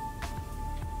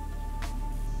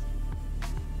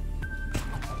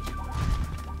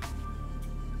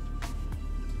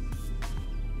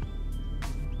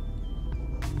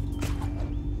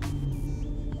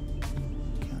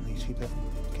 Get a nice wee bit.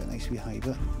 Get a nice wee high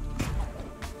bit.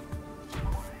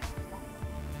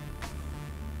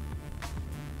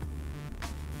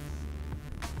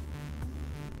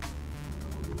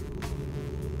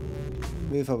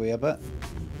 Move away a bit.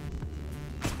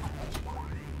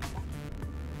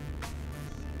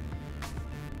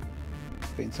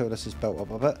 Wait until this is built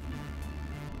up a bit.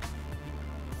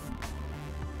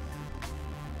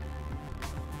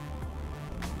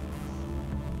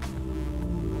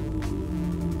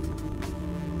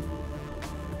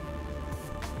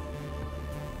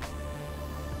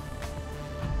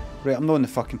 Right, I'm not in the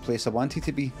fucking place I wanted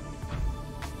to be.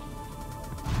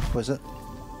 Was it?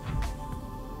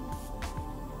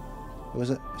 Was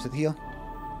it? Is it here?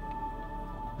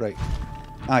 Right.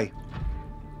 Aye.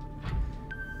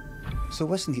 So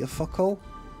wasn't here fuck all?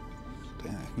 I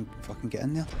can fucking get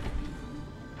in there.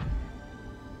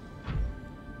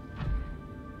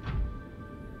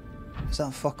 Is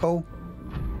that fuck all?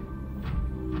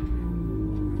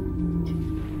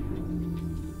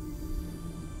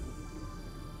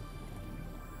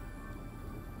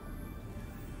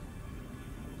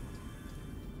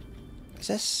 Is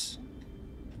this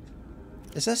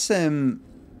is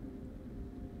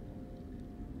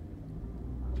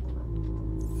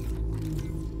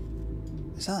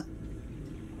that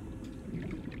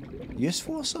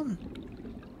useful or something?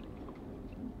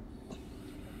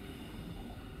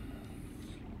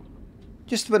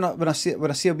 Just when I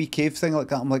see a wee cave thing like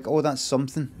that, I'm like, oh, that's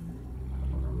something.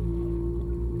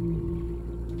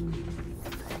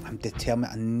 I'm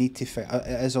determined. I need to find.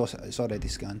 It is also, it's already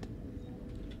scanned.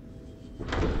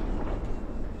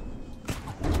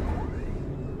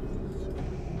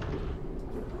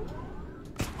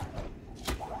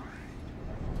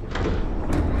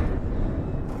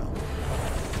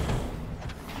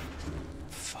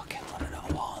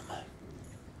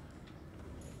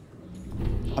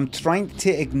 I'm trying to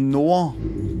ignore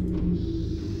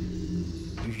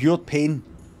your pain.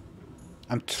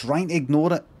 I'm trying to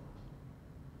ignore it.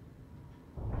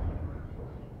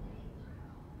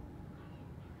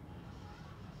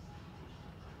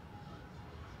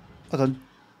 Hold on.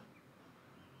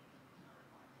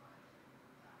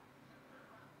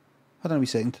 Hold on a wee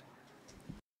second.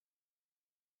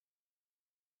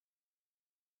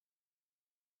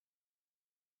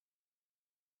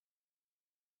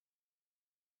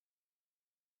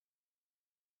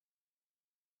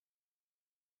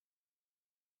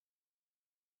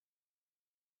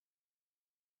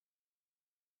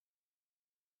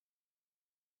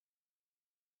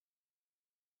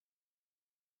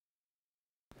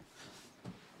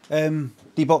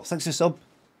 Bebop, thanks for the sub.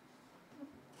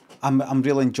 I'm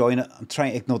really enjoying it. I'm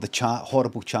trying to ignore the chat,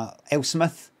 horrible chat. L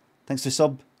Smith, thanks for the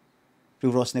sub.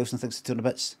 Real Ross Nelson, thanks for 200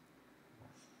 bits.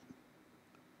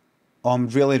 Oh, I'm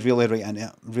really right into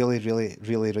it. Really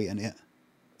right into it.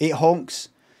 8 honks.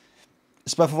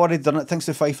 Spiff, I've already done it. Thanks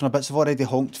to Fife and a bits. I've already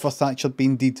honked for Thatcher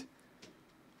being deed.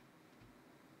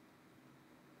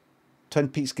 Twin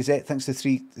Peaks Gazette, thanks to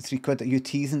three quid. Are you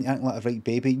teasing? You act like a right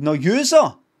baby. No,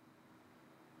 user!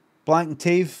 Blank and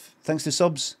Tave, thanks to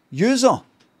subs. User!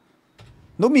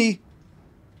 No me.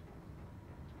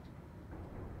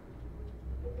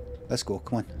 Let's go,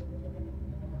 come on.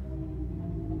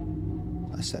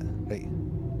 That's it, right.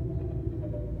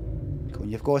 Come on,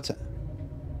 you've got it.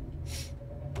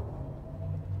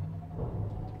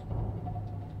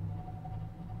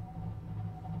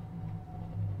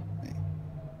 Right.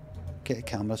 Get the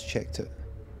cameras checked out.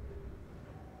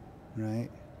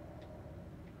 Right.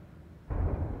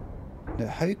 Now,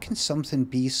 how can something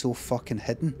be so fucking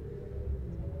hidden?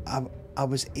 I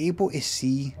was able to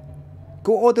see...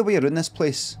 Go all the way around this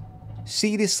place.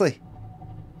 Seriously.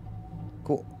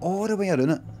 Go all the way around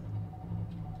it.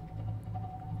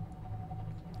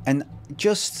 And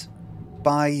just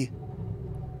by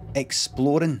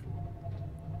exploring...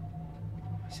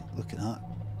 Look at that.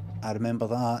 I remember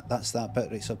that. That's that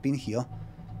bit. Right, so I've been here.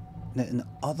 Now, on the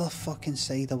other fucking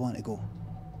side I want to go.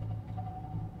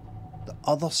 The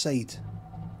other side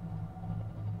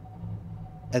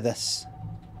of this.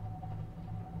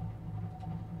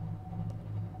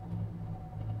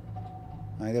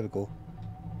 Right, there we go.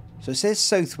 So it says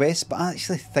southwest, but I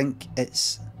actually think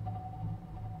it's...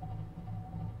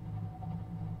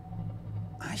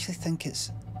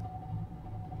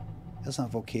 There's that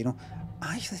volcano.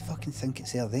 I actually fucking think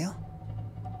it's there.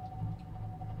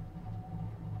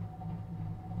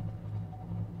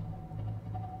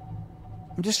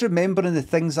 I'm just remembering the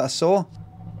things that I saw.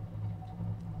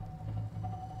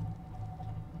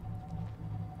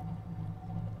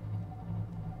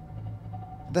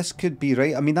 This could be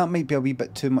right. I mean, that might be a wee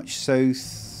bit too much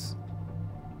south.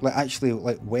 Like, actually,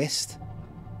 like, west.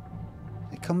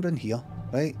 Come down here,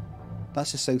 right?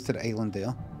 That's the south of the island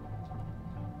there.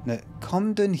 Now,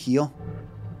 come down here.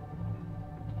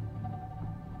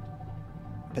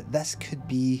 But this could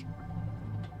be...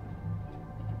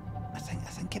 I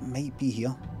think it might be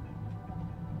here.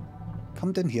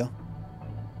 Come down here.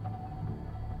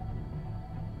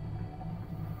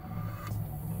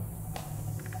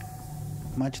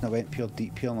 Imagine I went pure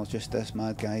deep here and there's just this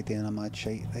mad guy doing a mad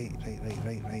shite. Right.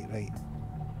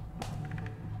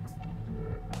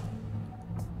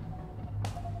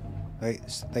 Right,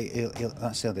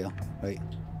 that's there. Right.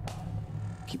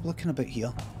 Keep looking about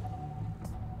here.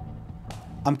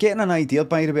 I'm getting an idea,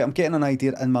 by the way. I'm getting an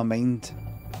idea in my mind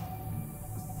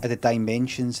of the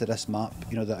dimensions of this map.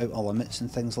 You know, the outer limits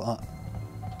and things like that.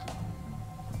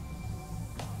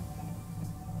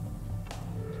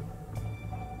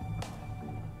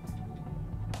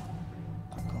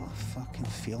 I've got a fucking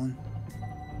feeling.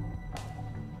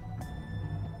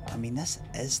 I mean, this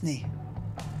isn't.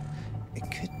 It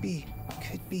could be.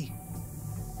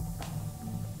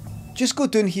 Just go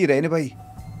down here anyway.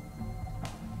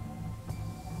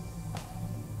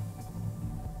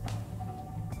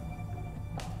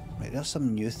 Right, there's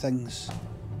some new things.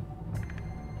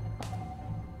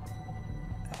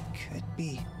 It could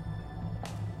be.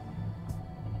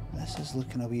 This is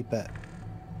looking a wee bit...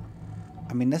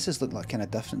 I mean, this is looking like kind of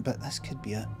different, but this could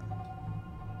be it.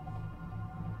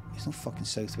 It's not fucking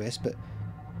southwest, but...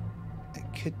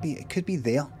 It could be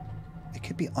there. It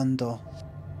could be under.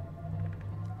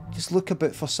 Just look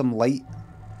about for some light.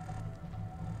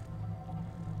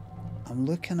 I'm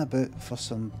looking about for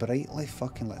some brightly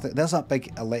fucking light. There's that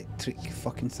big electric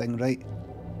fucking thing, right?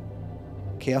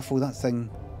 Careful, that thing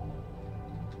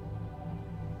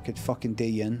could fucking day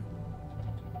you in.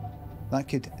 That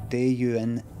could day you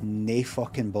in, nae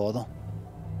fucking bother.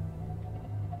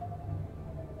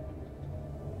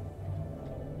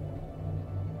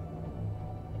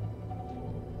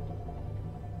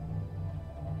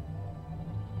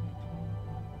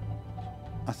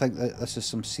 I think that this is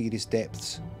some serious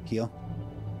depths here.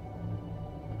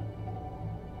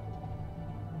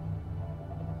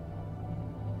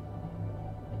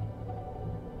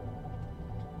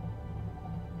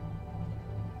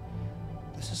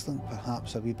 This is looking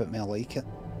perhaps a wee bit more like it.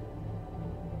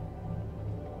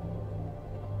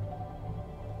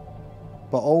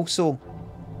 But also,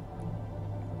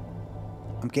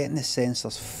 I'm getting the sense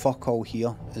there's fuck all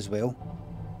here as well.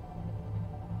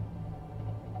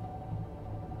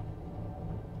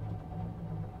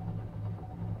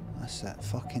 That's it,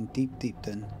 fucking deep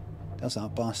down. There's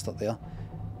that bastard there.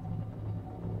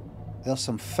 There's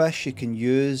some fish you can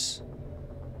use.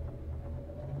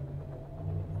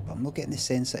 But I'm not getting the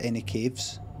sense of any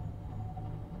caves.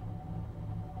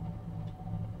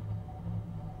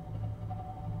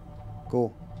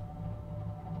 Go.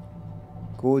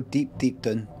 Go deep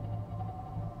down.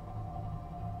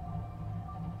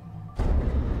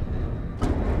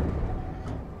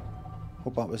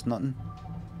 Hope that was nothing.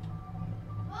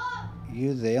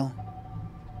 You there?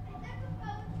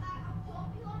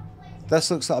 This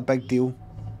looks like a big deal.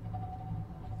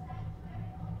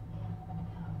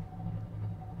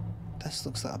 This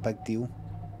looks like a big deal.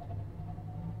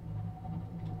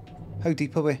 How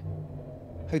deep are we?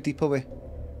 How deep are we?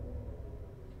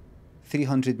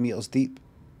 300 meters deep.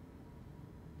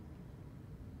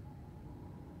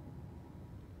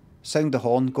 Sound the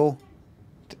horn, go.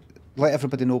 Let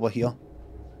everybody know we're here.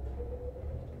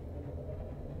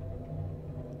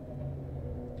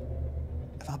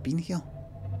 Have I been here?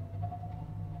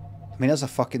 I mean,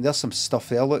 there's some stuff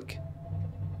there, look.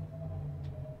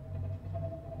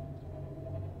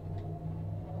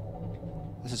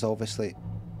 This is obviously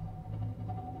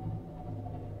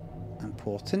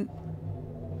important.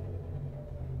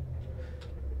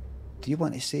 Do you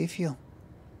want to save here?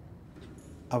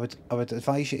 I would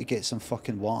advise you to get some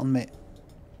fucking water, mate.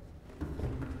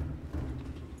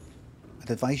 I'd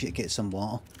advise you to get some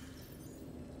water.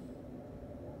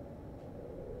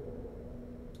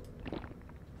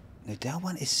 Now, do I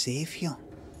want to save here?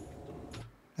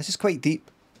 This is quite deep.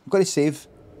 I'm going to save.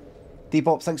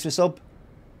 D-Bop, thanks for the sub.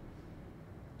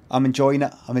 I'm enjoying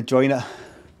it. I'm enjoying it.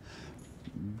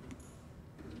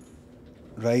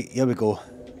 Right, here we go.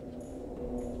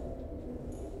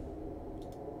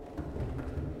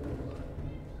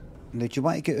 Now, do you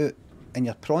want to get out in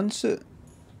your prawn suit?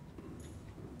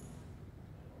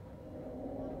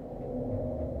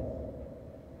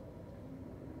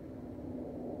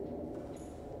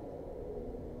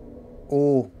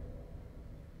 Oh.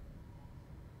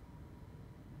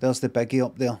 There's the biggie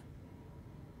up there.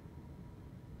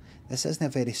 This isn't a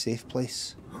very safe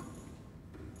place.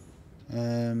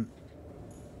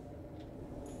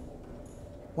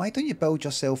 Why don't you build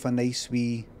yourself a nice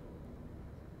wee...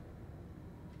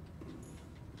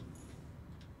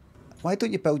 Why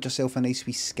don't you build yourself a nice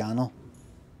wee scanner?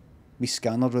 Wee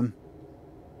scanner room.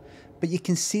 But you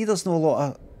can see there's not a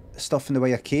lot of stuff in the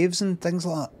way of caves and things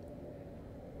like that.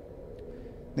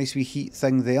 Nice wee heat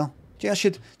thing there. Do you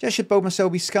think I should build myself a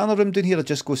wee scanner room down here or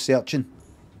just go searching?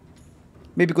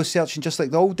 Maybe go searching just like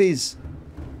the old days.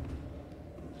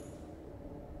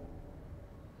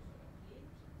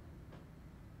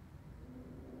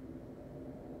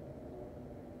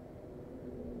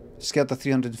 Scared of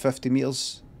 350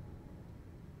 metres.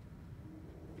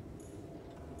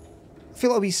 I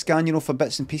feel like we scan, you know, for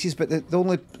bits and pieces, but the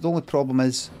only problem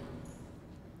is,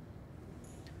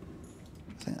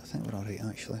 I think we're all right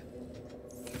actually.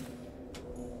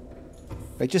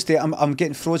 Right, just there. I'm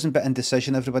getting frozen bit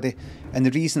indecision, everybody, and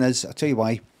the reason is, I'll tell you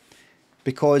why.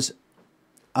 Because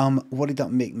I'm worried that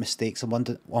I'm making mistakes. I'm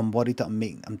worried that I'm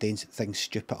doing things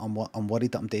stupid. I'm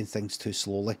worried that I'm doing things too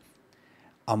slowly.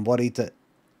 I'm worried that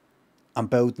I'm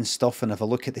building stuff, and if I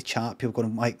look at the chat, people are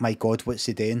going, my God, what's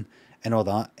he doing? And all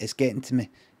that. It's getting to me.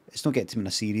 It's not getting to me in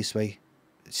a serious way.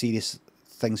 Serious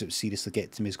things that would seriously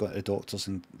get to me is going to the doctors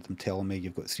and them telling me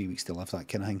you've got 3 weeks to live, that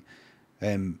kind of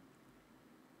thing.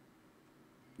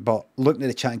 But looking at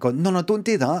the chat and going, no, don't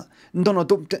do that. No,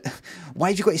 don't. Why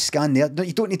have you got to scan there? No,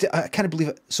 you don't need to. I can't believe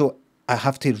it. So I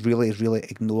have to really, really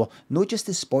ignore, not just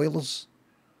the spoilers,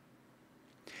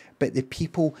 but the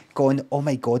people going, oh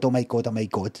my God, oh my God, oh my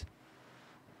God.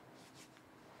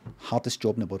 Hardest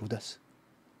job in the world, this.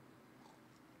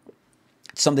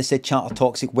 Somebody said chat are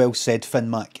toxic. Well said, Finn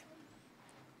Mac.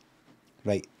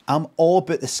 Right. I'm all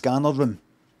about the scanner room.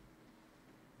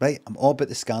 Right? I'm all about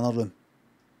the scanner room.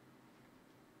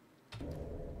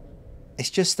 It's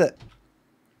just that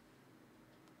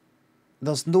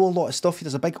there's no a lot of stuff.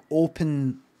 There's a big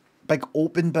open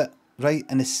bit, right?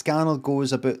 And the scanner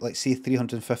goes about, like, say,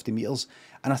 350 metres.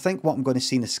 And I think what I'm going to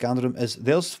see in the scanner room is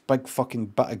there's big fucking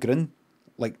bit of ground.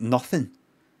 Like, nothing.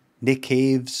 No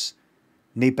caves.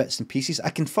 No bits and pieces. I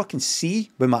can fucking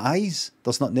see with my eyes.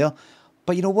 There's nothing there.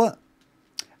 But you know what?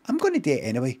 I'm going to do it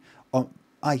anyway. I'm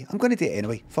going to do it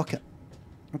anyway. Fuck it.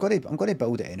 I'm going to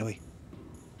build it anyway.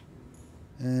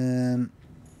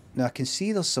 Now I can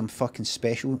see there's some fucking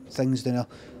special things down there.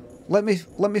 Let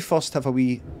me first have a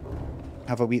wee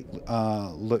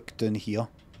look down here,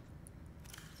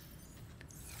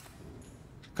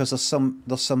 because there's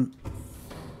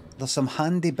some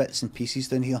handy bits and pieces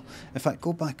down here. In fact,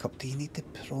 go back up. Do you need the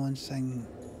prawn thing?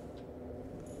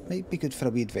 Might be good for a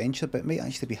wee adventure, but it might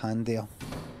actually be handier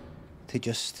to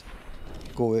just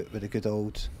go out with a good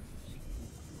old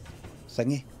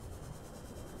thingy.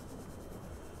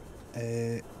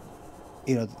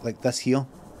 You know, like this here.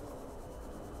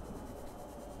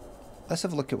 Let's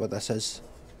have a look at what this is.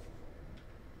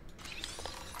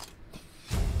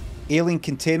 Alien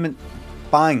containment.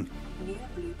 Bang. New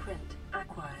blueprint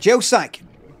acquired. Jail sack.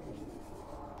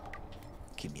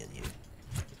 come here, you.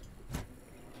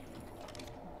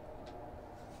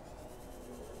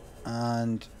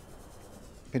 And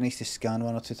be nice to scan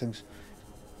one or two things.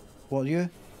 What are you?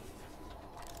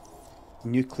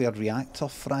 Nuclear reactor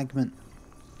fragment.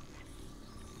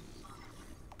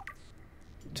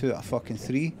 2 out of fucking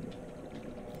 3.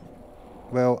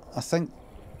 Well, I think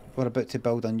we're about to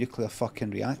build a nuclear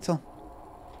fucking reactor.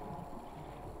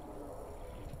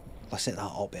 Let's set that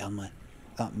up there, man.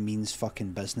 That means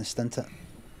fucking business, doesn't it?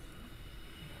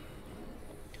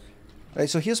 Right,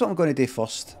 so here's what I'm going to do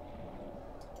first.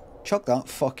 Chuck that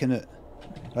fucking out.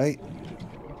 Right?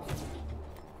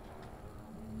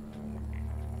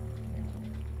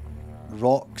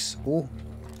 Rocks. Oh.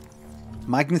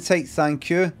 Magnetite, thank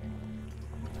you.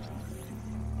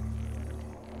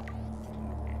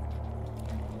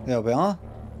 There we are.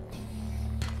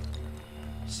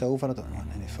 Silver, I don't want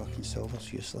any fucking silver,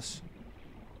 it's useless.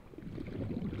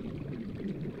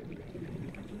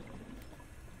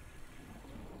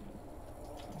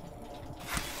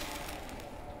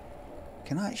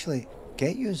 Can I actually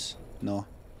get yous? No.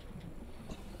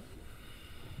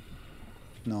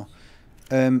 No.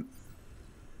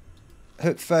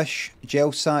 Hookfish,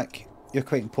 gel sack, you're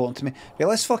quite important to me. Right,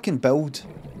 let's fucking build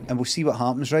and we'll see what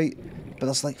happens, right? But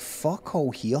there's like fuck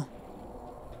all here.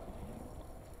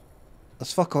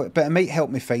 There's fuck all, but it might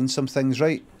help me find some things,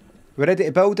 right? We're ready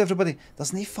to build, everybody?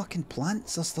 There's no fucking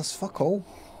plants, there's fuck all.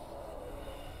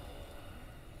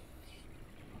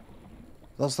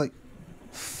 There's like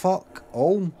fuck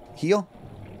all here.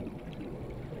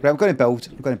 Right, I'm going to build.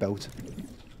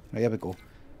 Right, here we go.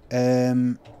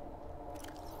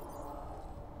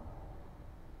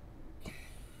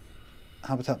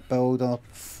 Habitat builder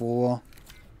 4.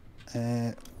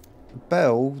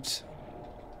 Build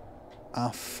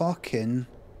a fucking...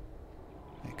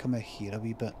 Right, come out here a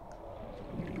wee bit.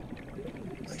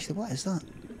 Actually, what is that?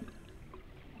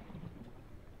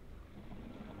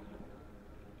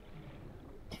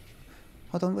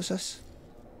 Hold on, what's this?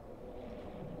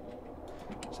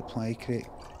 Supply crate.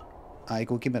 Aye,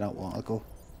 go, give me that water, go.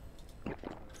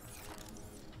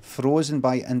 Frozen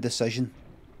by indecision.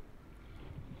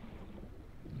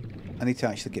 I need to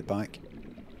actually get back.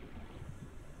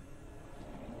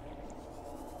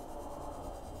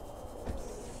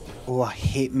 Oh, I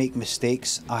hate making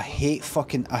mistakes. I hate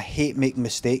making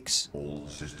mistakes. All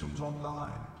systems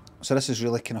online. So this is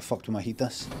really kind of fucked with my head,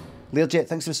 this. Learjet,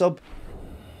 thanks for the sub.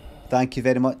 Thank you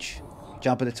very much.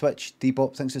 Jabba the Twitch.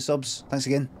 Debop, thanks for the subs. Thanks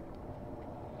again.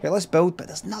 Right, let's build, but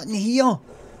there's nothing here.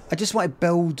 I just want to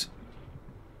build.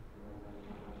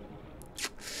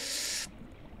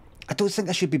 I don't think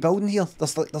I should be building here.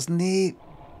 There's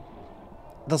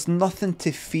nothing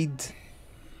to feed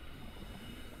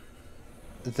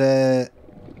the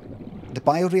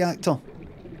bioreactor.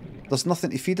 There's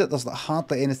nothing to feed it. There's like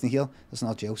hardly anything here. There's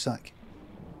another gel sack.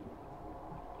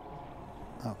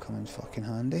 That'll come in fucking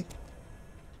handy.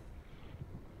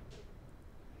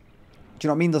 Do you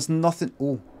know what I mean? There's nothing.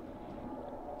 Oh.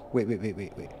 Wait.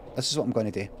 This is what I'm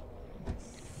going to do.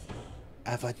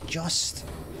 If I just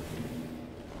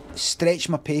stretch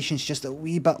my patience just a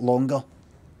wee bit longer,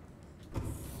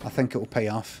 I think it will pay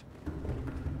off.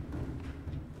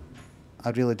 I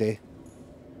really do.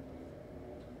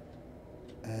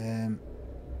 I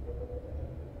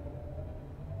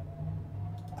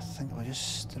think I'll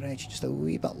just stretch just a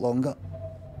wee bit longer.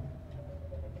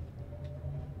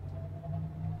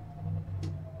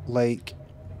 Like,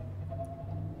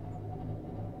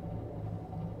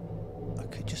 I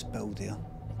could just build there.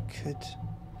 I could,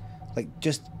 like,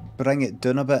 just bring it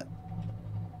down a bit.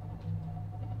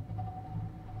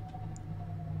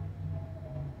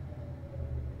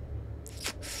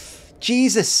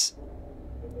 Jesus!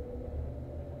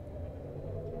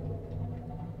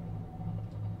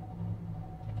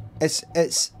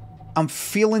 It's, I'm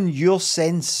feeling your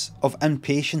sense of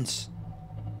impatience.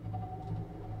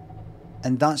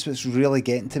 And that's what's really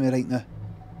getting to me right now.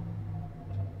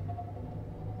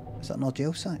 Is that not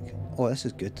gel sack? Oh, this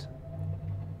is good.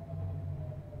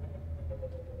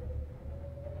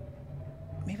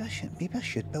 Maybe I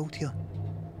should build here.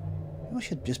 Maybe I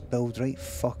should just build right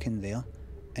fucking there.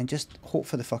 And just hope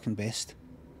for the fucking best.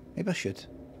 Maybe I should.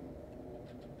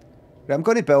 Right, I'm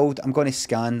going to build, I'm going to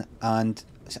scan, and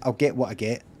I'll get what I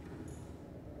get.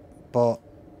 But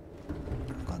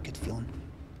I've got a good feeling.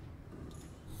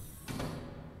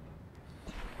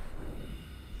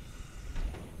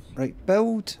 Right,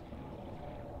 build.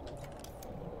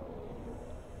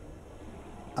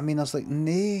 I mean, there's like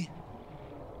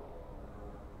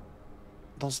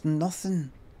there's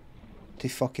nothing to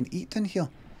fucking eat in here.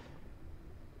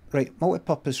 Right,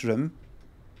 multi-purpose room.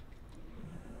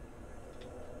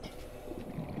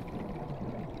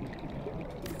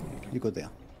 You go there.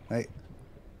 Right.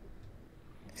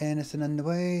 Anything in the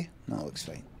way? No, it looks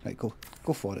fine. Right, go.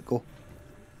 Go for it, go.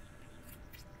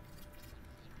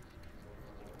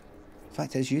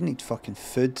 Fact is, you need fucking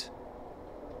food.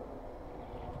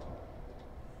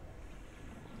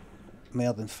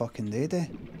 More than fucking they do.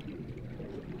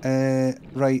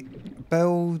 Right.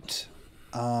 Build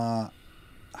a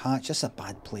hatch. That's a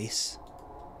bad place.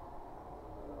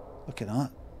 Look at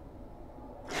that.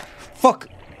 Fuck!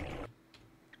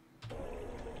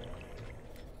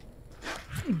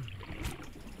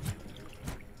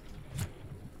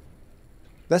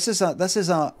 This is a bit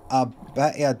of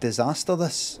a disaster,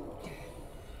 this.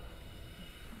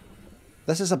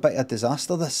 This is a bit of a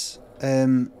disaster, this. I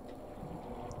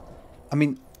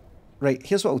mean, right,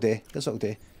 here's what I'll do. Here's what I'll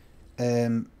do.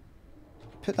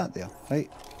 Put that there,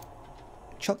 right?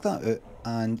 Chuck that out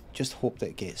and just hope that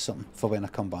it gets something for when I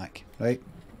come back, right?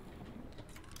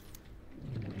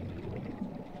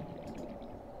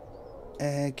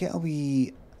 Get a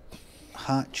wee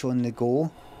hatch on the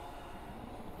go.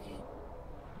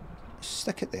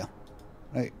 Stick it there,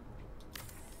 right?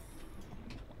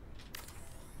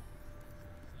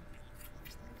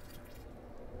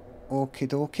 Okie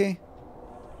dokie.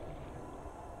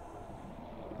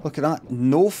 Look at that.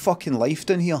 No fucking life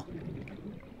down here.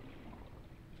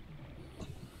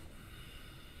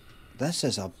 This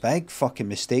is a big fucking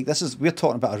mistake. We're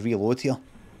talking about a reload here.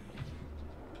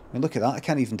 I mean, look at that. I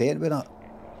can't even do anything with that.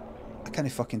 I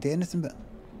can't fucking do anything but.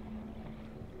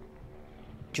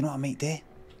 Do you know what I might do?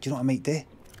 Do you know what I might do?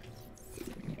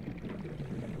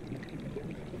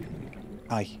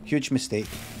 Aye, huge mistake.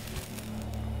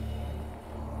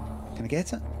 Can I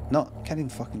get it? No, can't even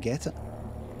fucking get it.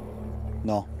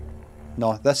 No.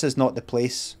 No, this is not the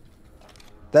place.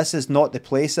 This is not the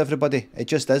place, everybody. It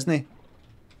just isn't.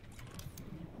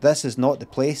 This is not the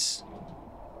place.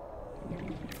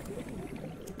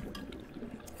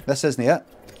 This isn't it.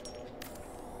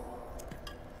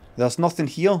 There's nothing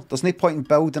here. There's no point in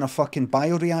building a fucking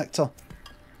bioreactor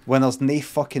when there's no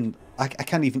fucking... I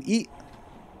can't even eat.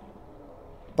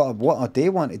 But what I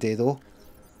do want to do, though,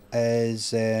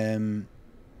 is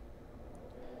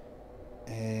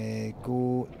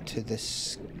go to the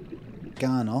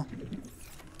scanner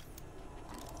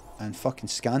and fucking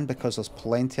scan, because there's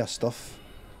plenty of stuff.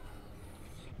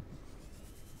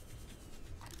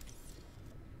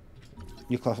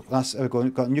 Nuclear, that's how we go.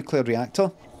 Got a nuclear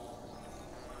reactor.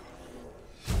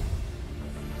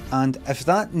 And if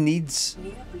that needs...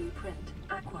 New blueprint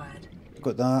acquired.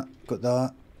 Got that, got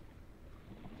that.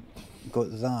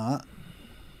 Got that.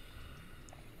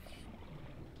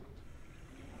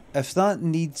 If that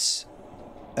needs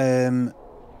 30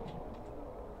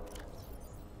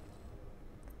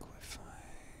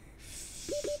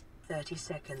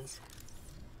 seconds.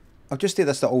 I'll just do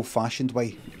this the old-fashioned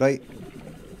way, right?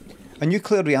 A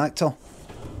nuclear reactor.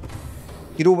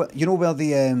 You know where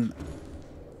the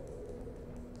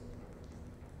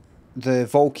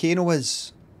volcano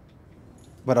is,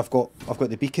 where I've got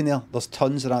the beacon there. There's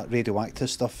tons of that radioactive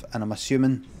stuff, and I'm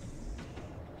assuming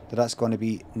that that's going to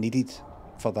be needed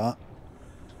for that.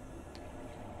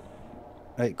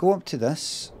 Right, go up to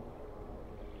this.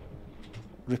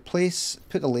 Replace,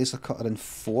 put the laser cutter in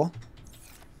 4.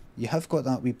 You have got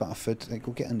that wee bit of food. Right,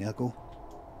 go get in there, go.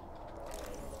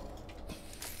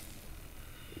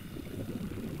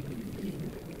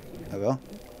 There we are.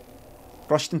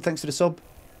 Rushton, thanks for the sub.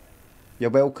 You're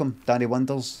welcome. Danny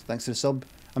Wonders, thanks for the sub.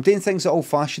 I'm doing things the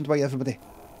old-fashioned way, everybody.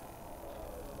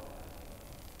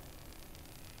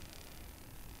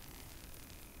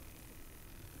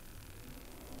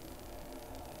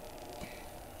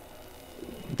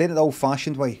 I'm doing it the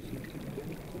old-fashioned way.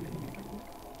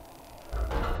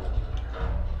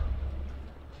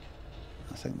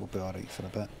 I think we'll be alright for a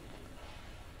bit.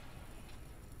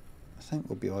 I think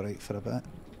we'll be alright for a bit.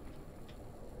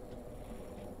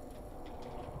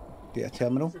 Get a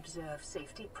terminal. Observe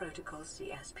safety protocol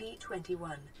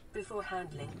CSP-21 before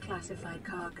handling classified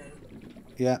cargo.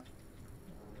 Yeah.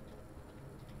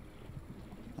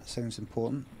 That sounds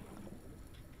important.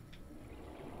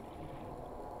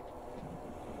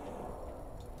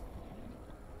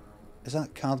 Is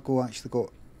that cargo actually got...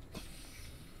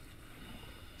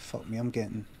 Fuck me, I'm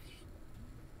getting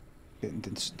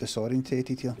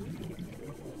disorientated here.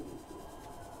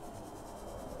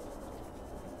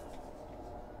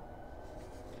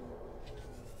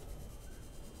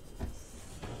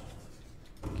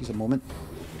 Give us a moment.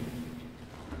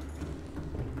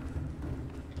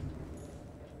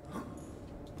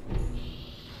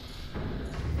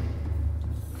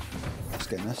 Let's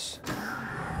get in this.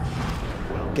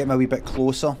 Get me a wee bit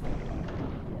closer.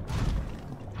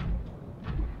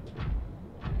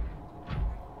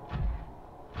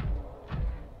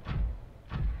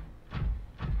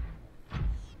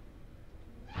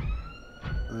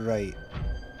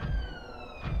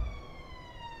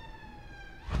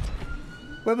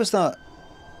 Where was that?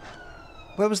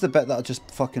 Where was the bit that I just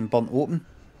fucking burnt open?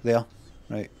 There.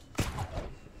 Right.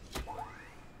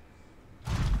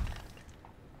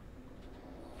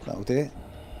 That'll do it.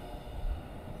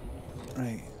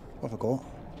 Right. What have I got?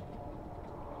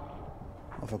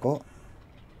 What have I got?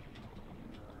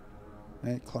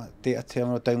 Right, data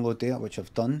terminal, download data, which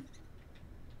I've done.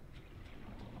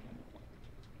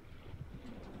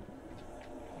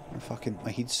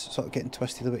 My head's sort of getting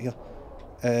twisted a bit here.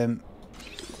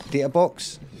 Data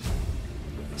box.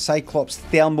 Cyclops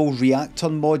thermal reactor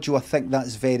module. I think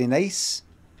that's very nice.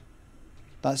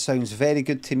 That sounds very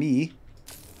good to me.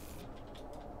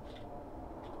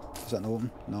 Is that not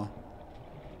open? No.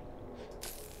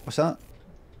 What's that?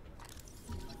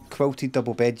 Quilted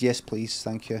double bed. Yes, please.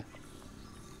 Thank you.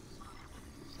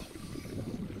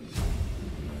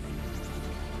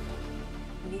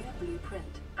 New blueprint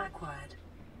acquired.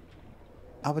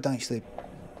 I would actually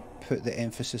put the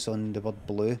emphasis on the word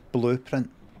blue.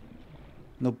 Blueprint.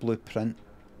 No blueprint.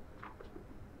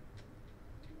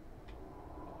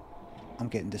 I'm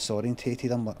getting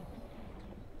disorientated. I'm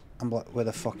like, where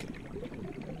the fuck?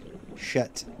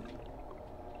 Shit.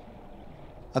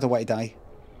 I don't want to die.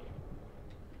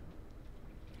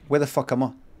 Where the fuck am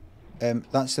I?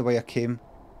 That's the way I came.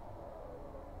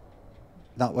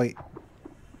 That way.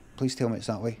 Please tell me it's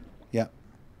that way. Yeah.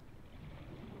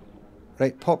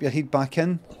 Right, pop your head back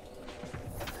in.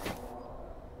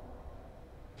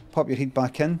 Pop your head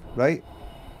back in, right?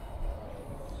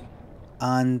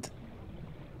 And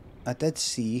I did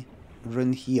see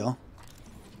round here.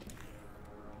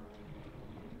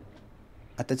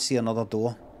 I did see another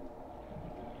door.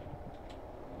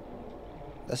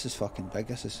 This is fucking big.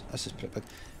 This is pretty big.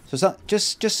 So is that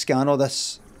just scan all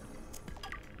this?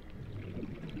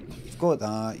 You've got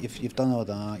that. You've done all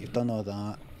that. You've done all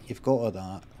that. You've got all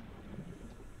that.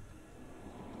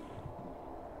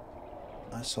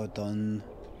 That's all done.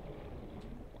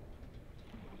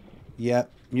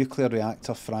 Yep, nuclear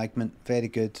reactor fragment. Very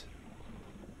good.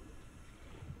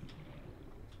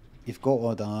 You've got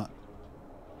all that.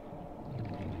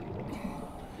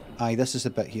 Aye, this is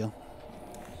the bit here.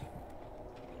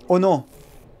 Oh no!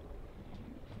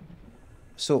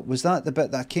 So, was that the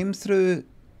bit that came through?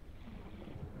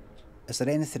 Is there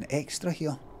anything extra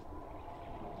here?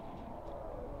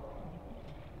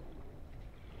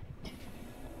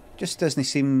 Just doesn't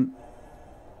seem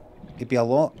to be a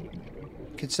lot,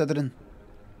 considering.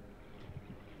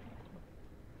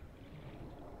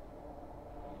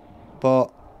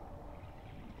 But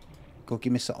go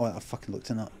give me some. Oh, I fucking looked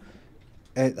in that.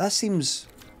 That seems.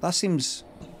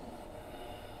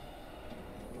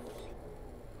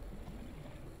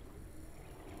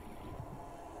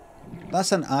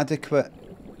 That's an adequate.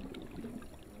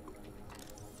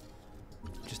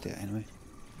 Just do it anyway.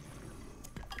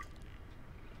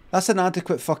 That's an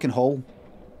adequate fucking haul.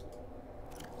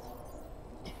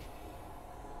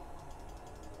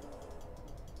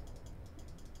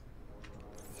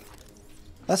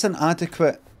 That's an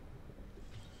adequate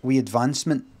wee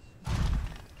advancement,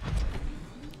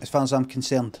 as far as I'm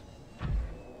concerned.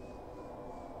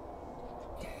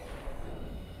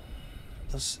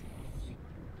 There's...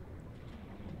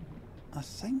 I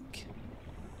think...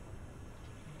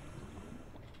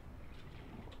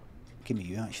 Give me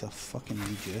you, actually. I fucking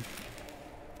need you.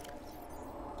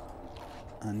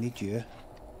 I need you.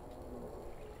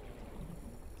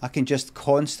 I can just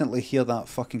constantly hear that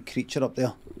fucking creature up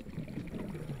there.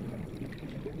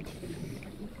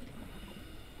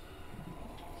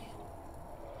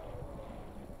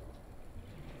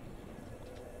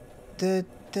 I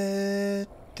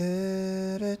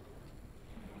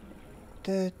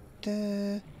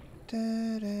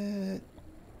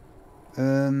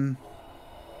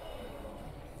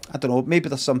don't know, maybe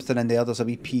there's something in there, there's a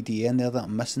wee PD in there that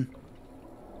I'm missing.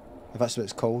 If that's what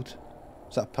it's called.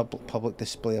 Is that a public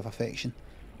display of affection?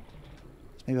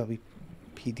 There's maybe a wee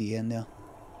PD in there.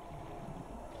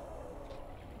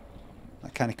 I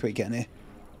can't quite get in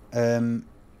it.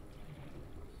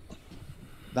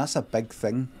 That's a big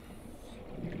thing.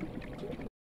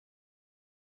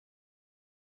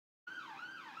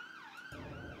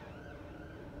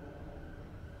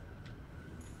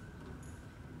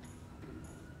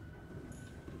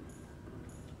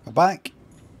 We're back.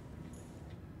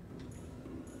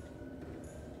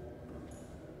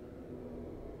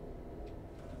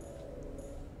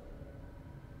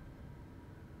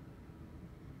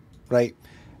 Right.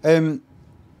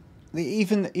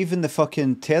 Even the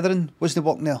fucking tethering wasn't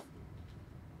working there.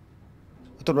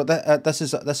 I don't know. This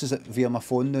is it via my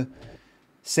phone now.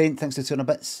 Saint, thanks to 200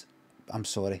 bits. I'm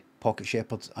sorry, Pocket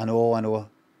Shepherd. I know.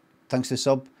 Thanks to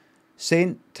sub.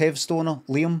 Saint, Tev Stoner,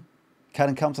 Liam,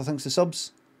 Karen Carter, thanks for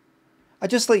subs. I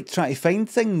just like trying to find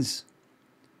things.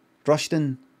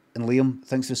 Rushton and Liam,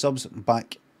 thanks for subs. I'm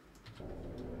back.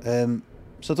 So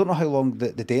I don't know how long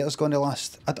the data's going to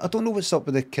last. I don't know what's up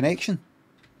with the connection.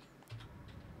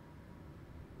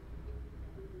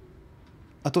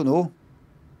 I don't know.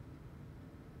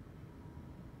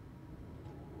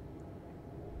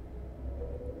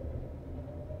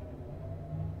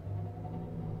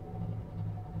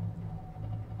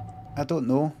 I don't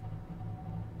know.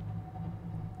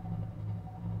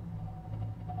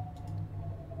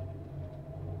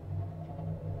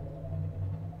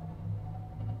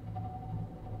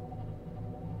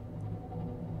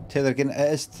 Tether again.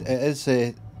 It is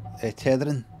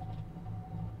tethering.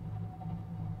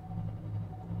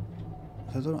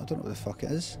 I don't know what the fuck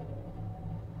it is.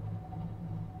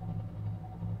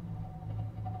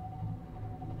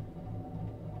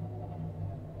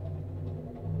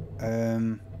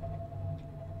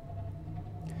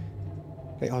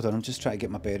 Right, hold on. I'm just trying to get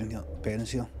my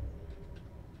bearings here.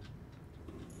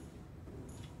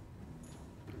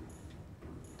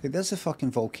 Like, there's a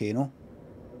fucking volcano.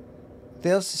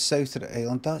 There's the south of the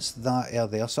island. That's that air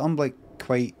there. So I'm like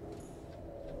quite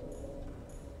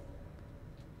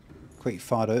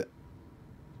far out.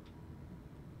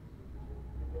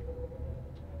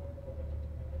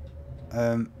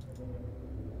 I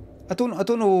don't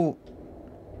know.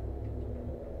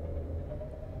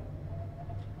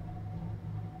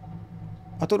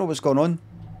 I don't know what's going on.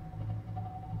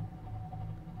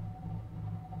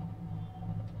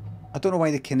 I don't know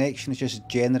why the connection is just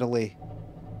generally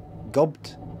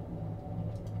gubbed.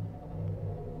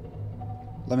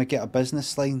 Let me get a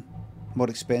business line. More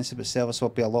expensive, but service will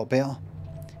be a lot better.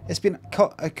 It's been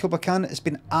it's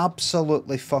been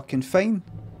absolutely fucking fine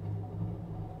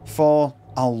for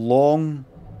a long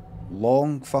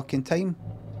fucking time.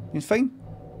 It's been fine.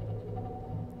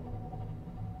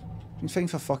 It's been fine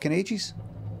for fucking ages.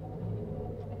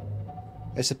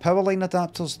 It's the power line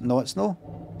adapters. No, it's not.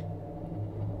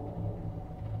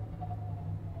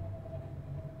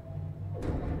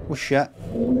 Oh shit.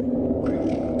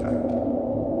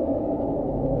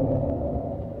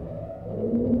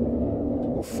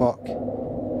 Oh fuck.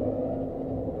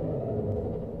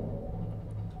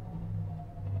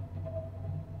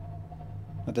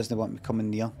 That doesn't want me coming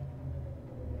near.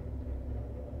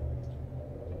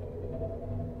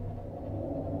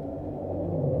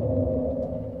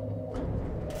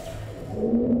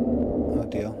 Oh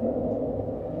dear.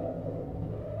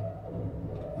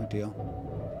 Oh dear.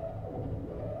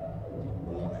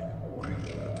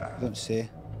 I don't say.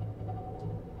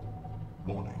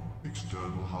 Warning,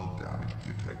 external hull damage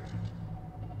detected.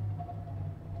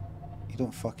 You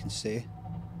don't fucking say.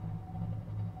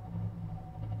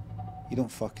 You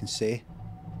don't fucking say.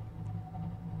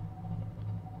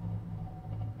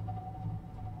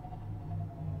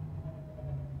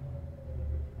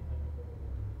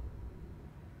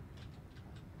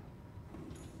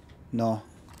 No.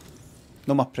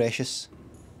 No, my precious.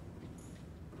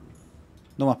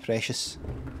 No, my precious.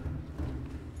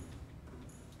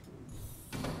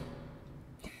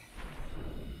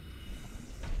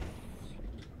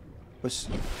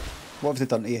 What have they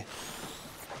done to you?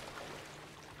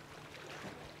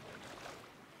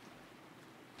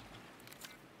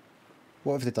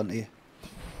 What have they done to you?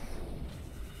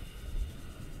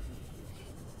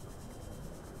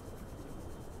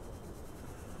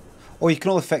 Oh, you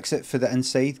can only fix it for the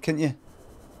inside, can't you?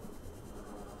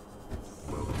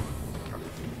 Well,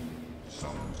 Captain,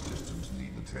 some systems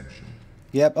need attention.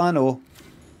 Yep, I know.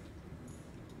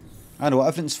 I know,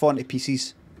 everything's falling to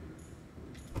pieces.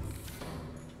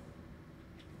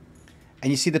 And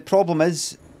you see, the problem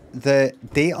is the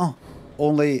data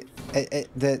only...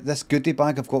 this goodie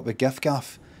bag I've got with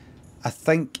GIFGAF, I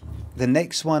think the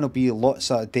next one will be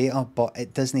lots of data, but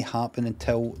it doesn't happen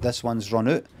until this one's run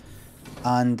out.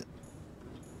 And...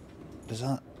 Does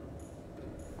that...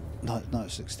 No,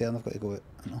 it's external, I've got to go out.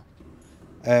 I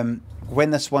know. When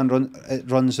this one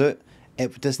runs out,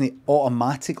 it doesn't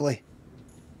automatically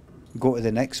go to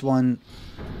the next one.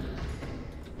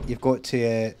 You've got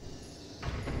to...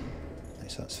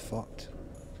 that's fucked.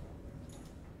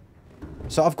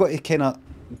 So I've got to kind of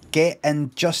get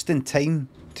in just in time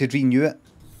to renew it.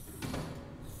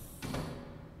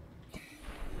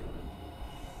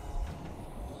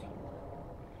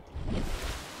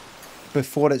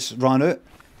 Before it's run out.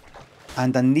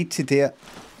 And I need to do it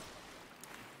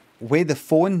with the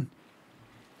phone,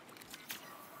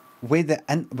 with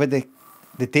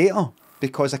the data,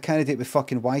 because I can't do it with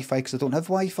fucking Wi-Fi because I don't have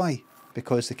Wi-Fi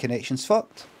because the connection's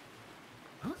fucked.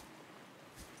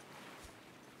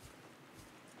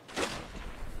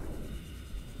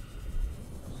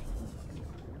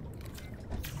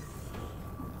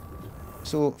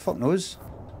 So, fuck knows.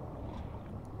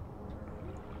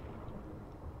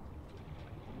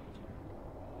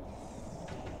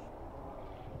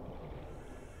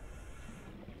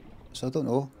 So I don't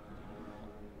know.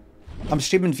 I'm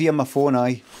streaming via my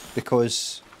phone,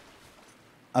 because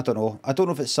I don't know. I don't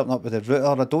know if it's something up with the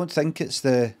router. I don't think it's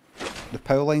the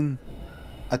power line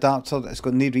adapter. It's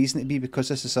got no reason to be, because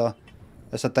this is a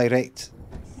direct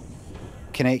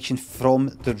connection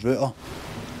from the router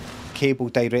cable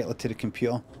directly to the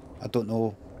computer. I don't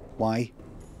know why.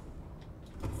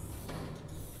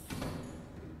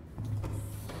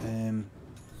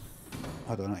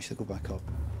 Hold on, actually go back up.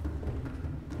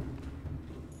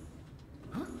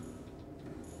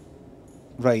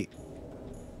 Right.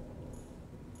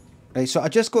 Right, so I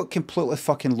just got completely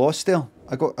fucking lost there.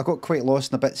 I got quite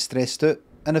lost and a bit stressed out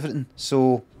and everything.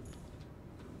 So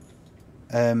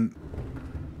my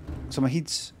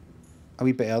head's a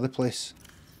wee bit out of the place.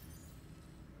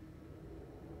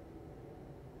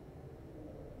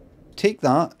 Take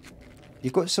that.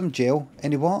 You've got some gel.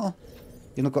 Any water?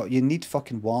 You need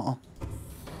fucking water.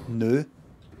 No.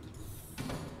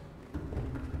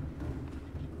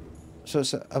 So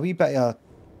it's a wee bit of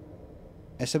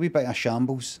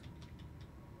shambles.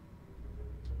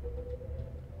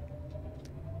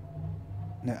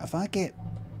 Now if I get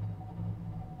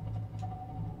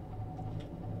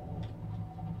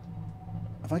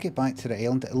back to the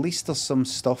island, at least there's some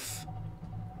stuff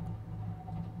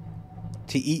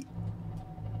to eat.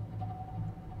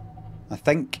 I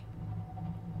think.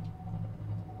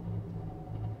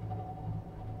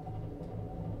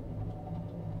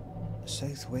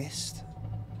 Southwest.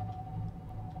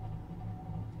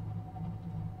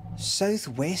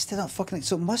 Southwest of that fucking thing.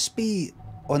 So it must be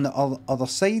on the other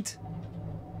side.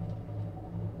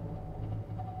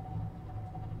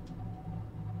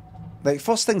 Right,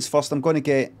 first things first, I'm gonna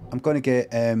get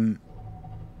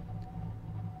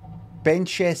Ben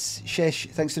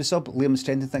Shesh, thanks for the sub. Liam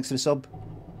Strendon, thanks for the sub.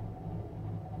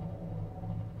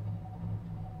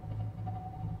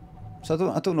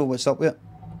 So I don't know what's up with it.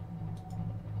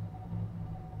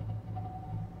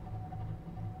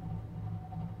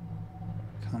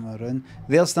 Cameroon.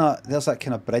 There's that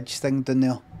kind of bridge thing down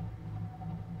there.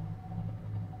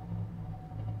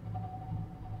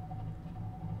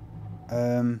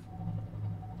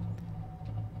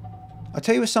 I'll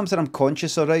tell you something I'm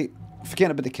conscious of, right?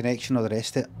 Forgetting about the connection or the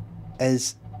rest of it,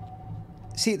 is,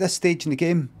 see at this stage in the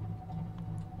game,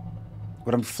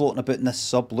 where I'm floating about in this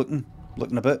sub looking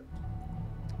about,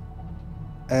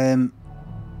 I'm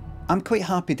quite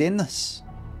happy doing this.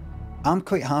 I'm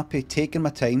quite happy taking my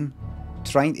time,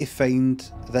 trying to find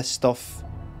this stuff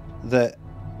that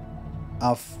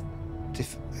I've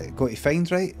got to find,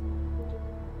 right?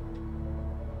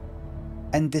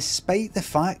 And despite the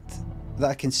fact that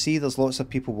I can see there's lots of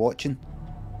people watching,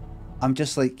 I'm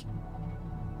just like,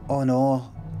 oh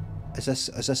no, is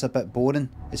this a bit boring?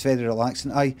 It's very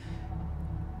relaxing. I'm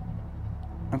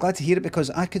glad to hear it, because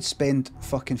I could spend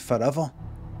fucking forever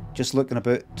just looking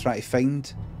about trying to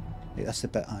find. Right, that's the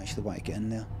bit I actually want to get in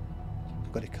there.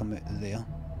 I've got to come out of there.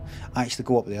 Actually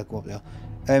go up there.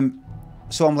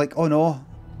 So I'm like, oh no.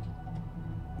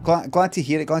 Glad to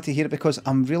hear it, because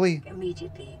I'm really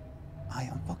Immediately.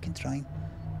 I'm fucking trying.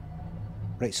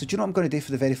 Right, so do you know what I'm going to do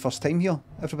for the very first time here,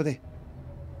 everybody?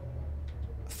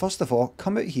 First of all,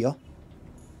 come out here.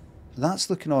 That's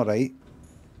looking alright.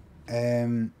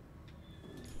 Come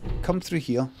through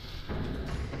here.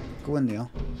 Go in there,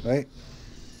 right?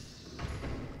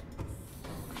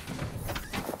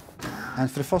 And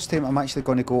for the first time, I'm actually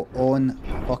going to go on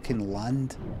fucking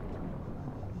land.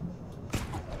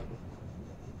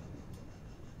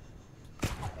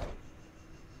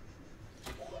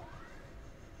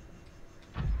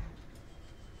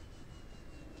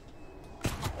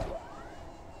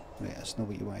 Right, that's not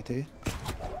what you want to do.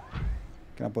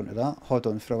 Grab onto that, hold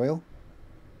on for a while.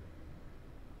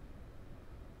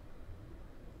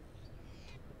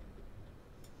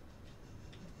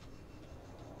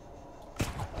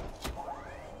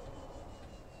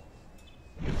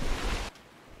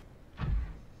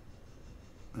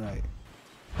 Right.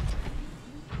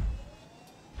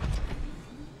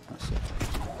 That's it.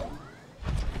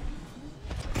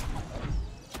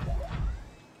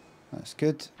 That's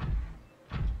good.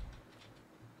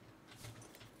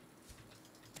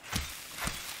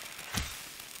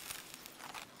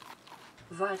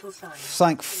 Vital signs.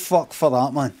 Thank fuck for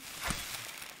that, man.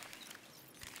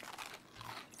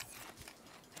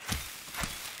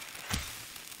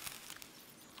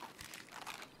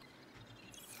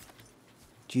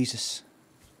 Jesus.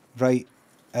 Right.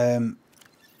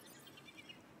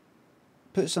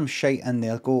 Put some shite in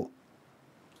there. Go.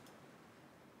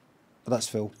 Oh, that's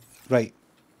full. Right.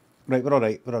 Right, we're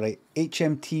alright, we're alright.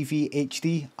 HMTV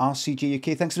HD, RCG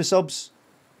UK, thanks for the subs.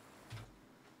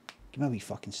 Give me a wee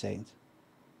fucking second.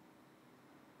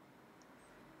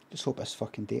 Just hope this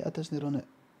fucking data doesn't run it.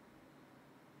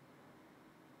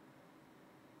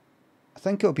 I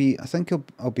think I'll be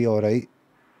alright.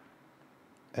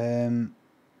 There's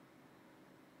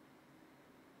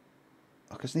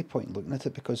no point in looking at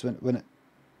it because when it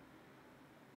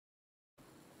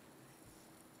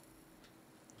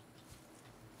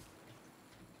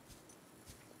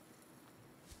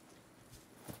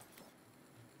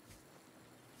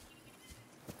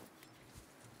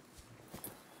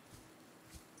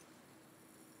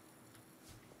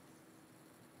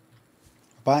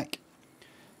back.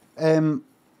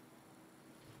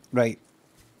 Right.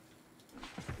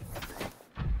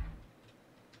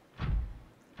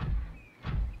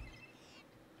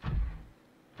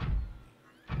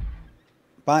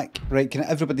 Back. Right, can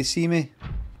everybody see me?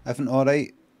 Everything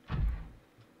alright?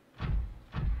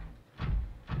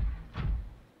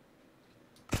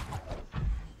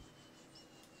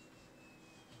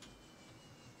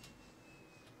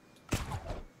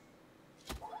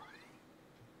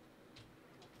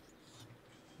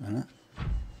 Minute.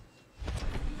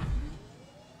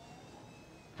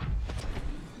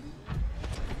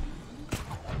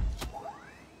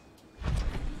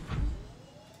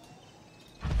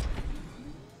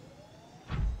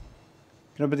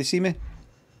 Can everybody see me?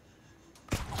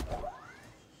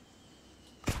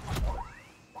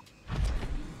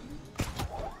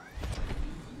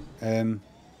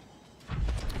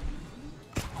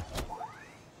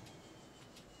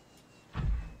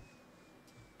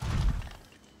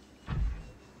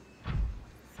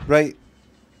 Right.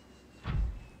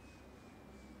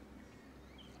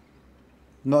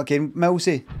 Not again,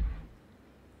 Milsey.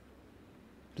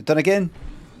 Done again.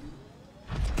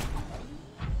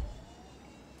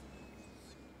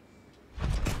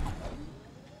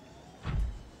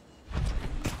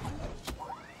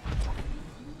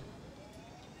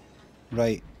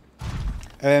 Right.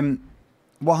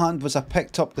 What happened was I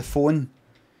picked up the phone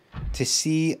to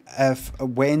see if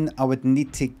when I would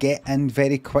need to get in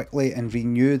very quickly and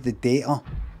renew the data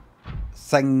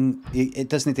thing. It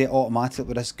doesn't do it automatically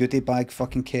with this goodie bag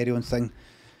fucking carry-on thing.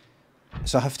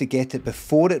 So I have to get it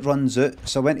before it runs out.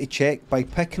 So I went to check by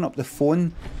picking up the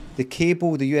phone. The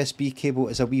cable, the USB cable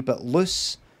is a wee bit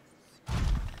loose.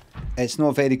 It's not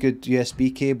a very good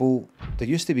USB cable. They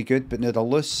used to be good, but now they're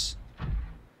loose.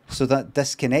 So that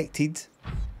disconnected.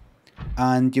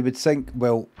 And you would think,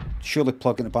 well, surely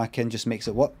plugging it back in just makes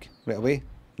it work right away.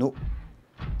 Nope.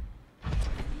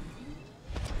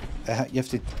 You have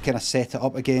to kind of set it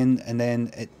up again, and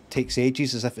then it takes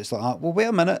ages as if it's like that. Well, wait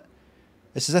a minute.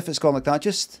 It's as if it's gone like that.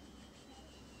 Just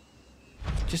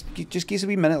give us a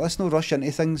wee minute. Let's not rush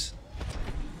into things.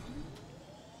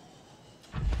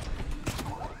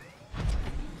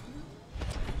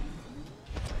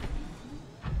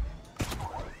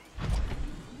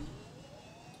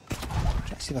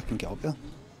 Try to see if I can get up there.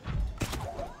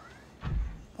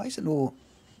 Why is it no?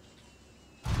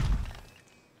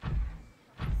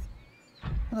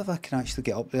 I wonder if I can actually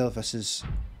get up there if this is...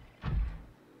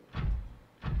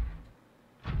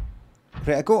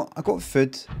 Right, I got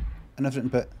food and everything,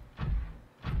 but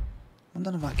I'm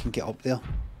wondering if I can get up there.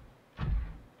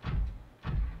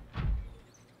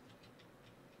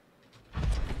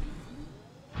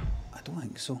 I don't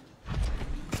think so.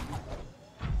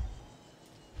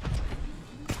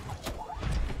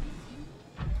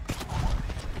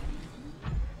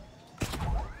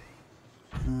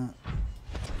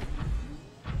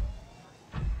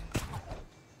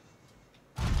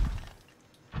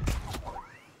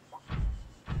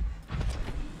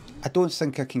 I don't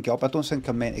think I can get up. I don't think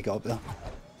I'm meant to get up there.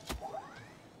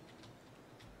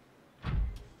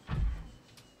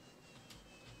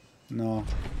 No.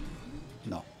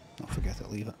 No. No, forget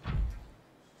it. Leave it.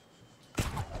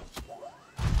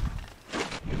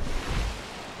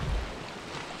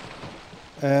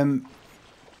 I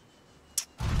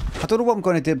don't know what I'm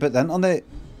going to do about the internet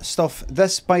stuff.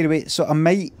 This, by the way, so I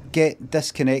might get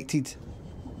disconnected.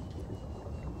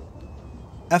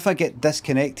 If I get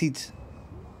disconnected...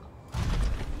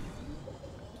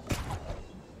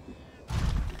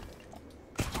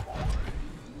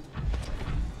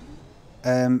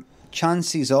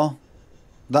 chances are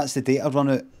that's the data run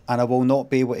out and I will not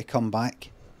be able to come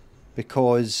back,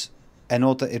 because in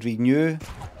order to renew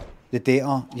the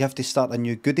data you have to start a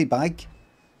new goodie bag.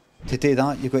 To do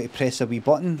that you've got to press a wee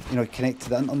button, you know, connect to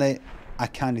the internet. I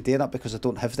can't do that because I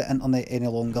don't have the internet any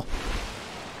longer.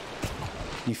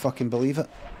 Can you fucking believe it?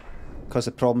 Because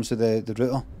of problems with the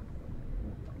router.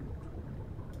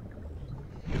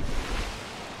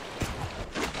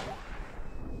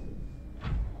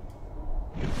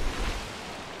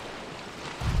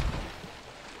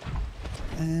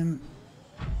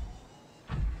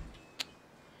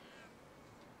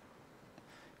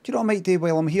 Do you know what I might do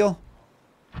while I'm here?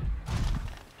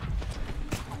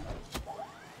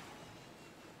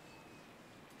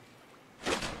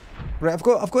 Right, I've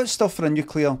got stuff for a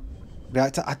nuclear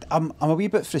reactor. I'm a wee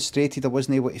bit frustrated I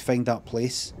wasn't able to find that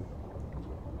place.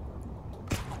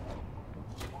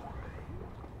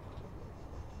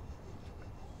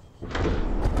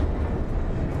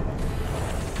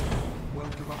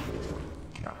 Welcome aboard,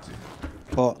 Captain.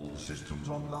 But All systems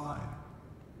online.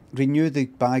 renew the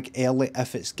bag early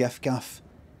if it's gift gaff.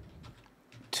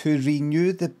 To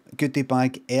renew the goodie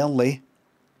bag early,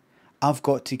 I've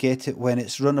got to get it when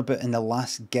it's run about in the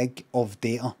last gig of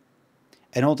data.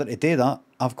 In order to do that,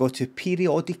 I've got to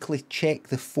periodically check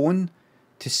the phone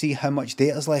to see how much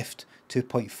data's left.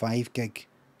 2.5 gig,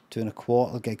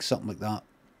 2.25 gig, something like that.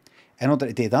 In order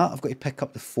to do that, I've got to pick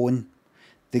up the phone.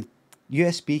 The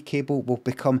USB cable will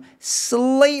become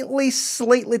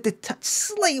slightly detached,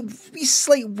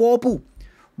 slight wobble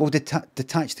will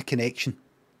detach the connection.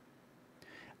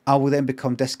 I will then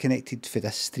become disconnected for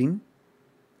this stream.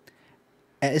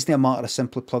 It isn't a matter of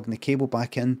simply plugging the cable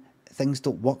back in. Things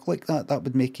don't work like that. That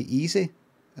would make it easy,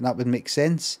 and that would make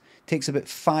sense. It takes about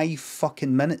 5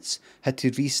 fucking minutes. Had to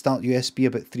restart USB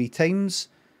about 3 times.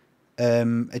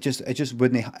 It just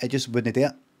wouldn't do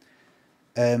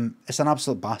it. It's an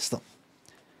absolute bastard.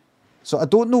 So I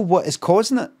don't know what is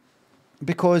causing it,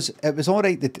 because it was all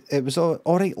right. It was all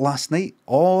right last night.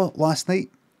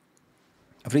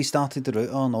 I've restarted the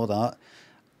router and all that.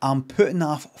 I'm putting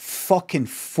off fucking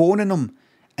phoning them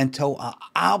until I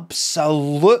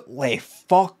absolutely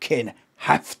fucking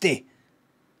have to,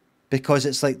 because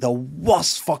it's like the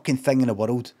worst fucking thing in the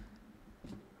world.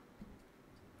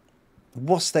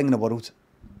 Worst thing in the world.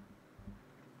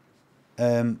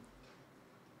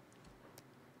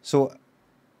 So,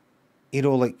 you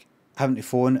know, like having to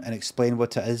phone and explain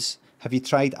what it is. Have you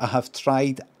tried? I have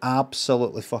tried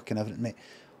absolutely fucking everything, mate.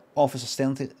 Officer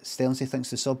Sternsey thinks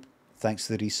the sub. Thanks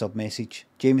to the resub message.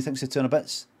 Jamie thinks the 200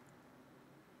 bits.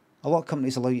 A lot of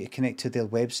companies allow you to connect to their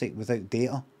website without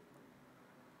data.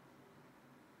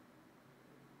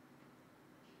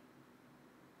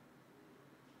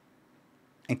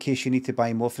 In case you need to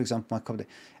buy more, for example, my company.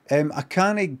 I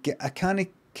can't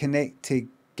connect to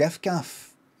GiftGaff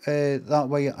that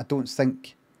way. I don't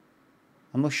think.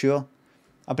 I'm not sure.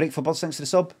 A break for birds, thanks to the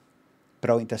sub.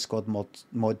 Brilliant Discord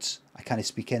mods. I can't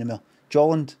speak anymore.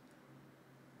 Jolland.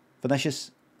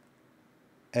 Vinicius.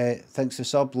 Thanks for the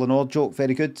sub. Lenore joke,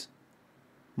 very good.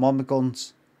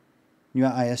 Mormagons. New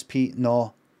at ISP.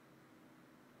 No.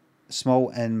 Small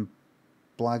in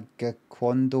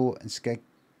Blagaquondo and Skig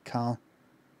Car.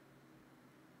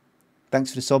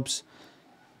 Thanks for the subs.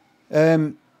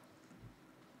 The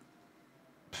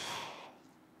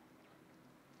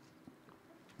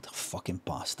fucking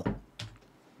bastard.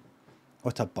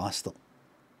 What a bastard.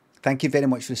 Thank you very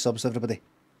much for the subs, everybody.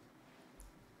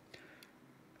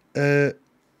 Right,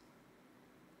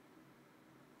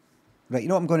 you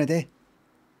know what I'm going to do?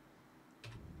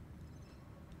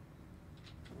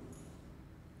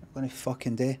 I'm going to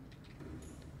fucking do.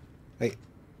 Right.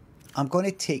 I'm going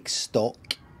to take stock.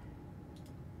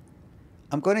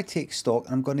 And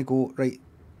I'm going to go, right.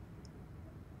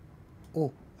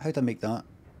 Oh, how'd I make that?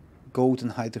 Gold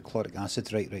and hydrochloric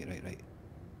acid. Right.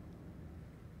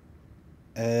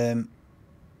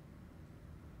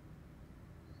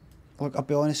 Look, I'll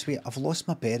be honest with you, I've lost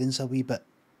my bearings a wee bit.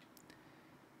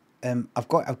 I've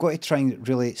got to try and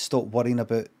really stop worrying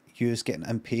about yous getting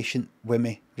impatient with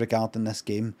me regarding this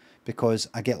game, because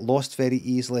I get lost very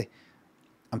easily.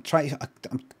 I'm trying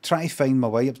to find my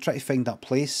way. I'm trying to find that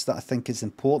place that I think is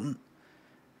important.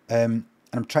 And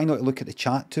I'm trying not to look at the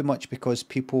chat too much, because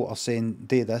people are saying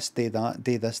do this, do that,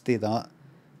 do this, do that.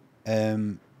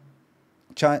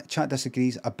 Chat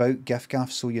disagrees about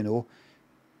GiftGaff, so you know.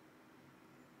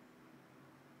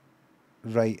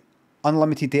 Right.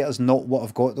 Unlimited data is not what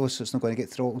I've got though, so it's not going to get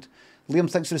throttled. Liam,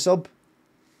 thanks for the sub.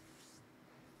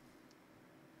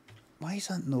 Why is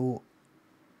that no...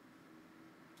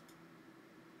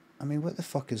 I mean, what the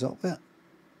fuck is up with it?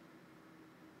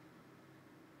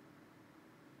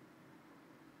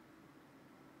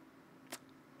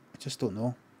 I just don't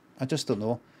know. I don't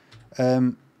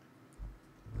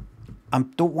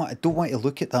want to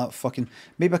look at that fucking...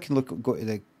 Maybe I can go to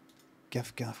the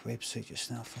GiftGaff website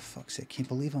just now, for fuck's sake. I can't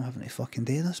believe I'm having to fucking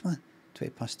do this, man.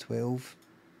 12:20.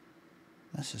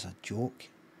 This is a joke.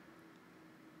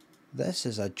 This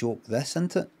is a joke, this,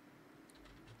 isn't it?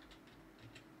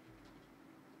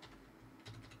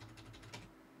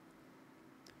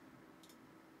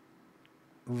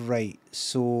 Right,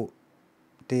 so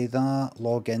do that,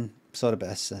 log in. Sorry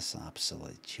about this is an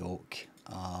absolute joke.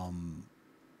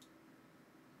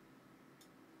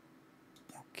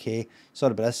 Okay,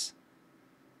 sorry about this.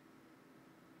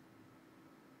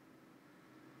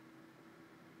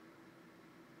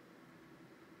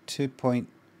 .29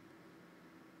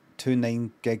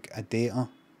 gig of data.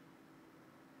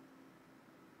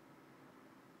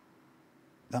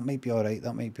 That might be alright,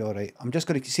 that might be alright. I'm just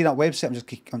going to see that website,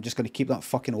 I'm just going to keep that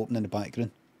fucking open in the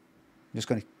background. I'm just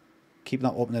going to keep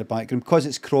that open in the background. Because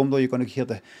it's Chrome though, you're going to hear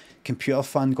the computer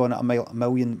fan going at a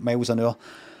million miles an hour.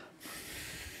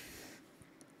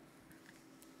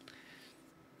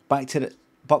 Back to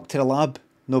the lab.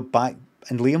 No, back.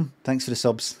 And Liam, thanks for the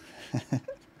subs.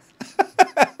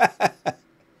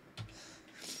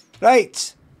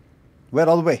 Right. Where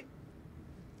are we?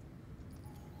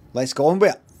 Let's go on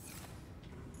with it.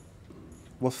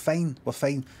 We're fine, we're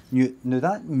fine. Now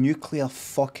that nuclear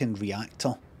fucking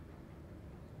reactor.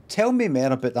 Tell me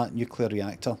more about that nuclear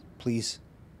reactor, please.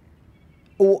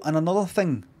 Oh, and another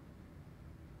thing.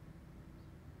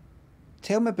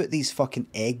 Tell me about these fucking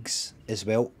eggs as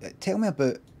well. Tell me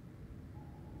about...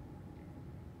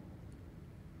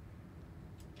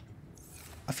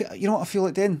 you know what I feel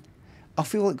like doing? I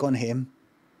feel like going home.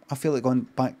 I feel like going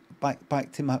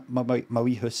back to my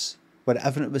wee house. Where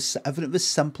everything was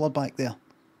simpler back there.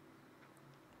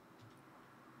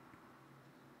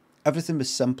 Everything was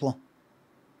simpler.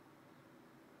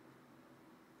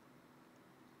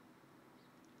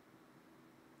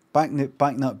 Back in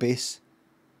that base.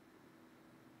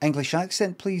 English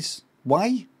accent, please.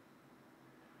 Why?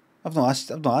 I've not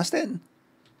asked it.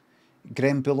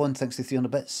 Graham Bullon thinks the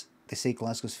 300 bits. They say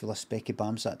Glasgow's full of specky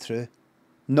bombs. Is that true?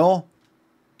 No.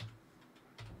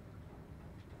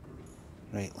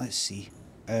 Right, let's see.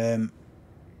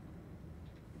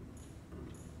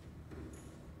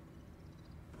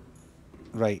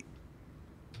 Right.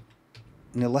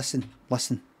 Now listen.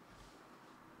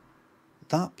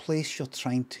 That place you're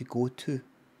trying to go to,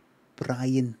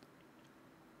 Brian,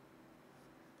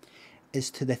 is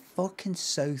to the fucking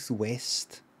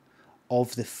southwest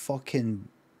of the fucking...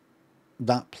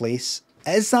 that place.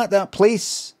 Is that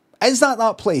place? Is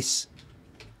that place?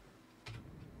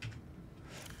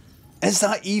 Is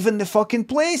that even the fucking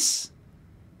place?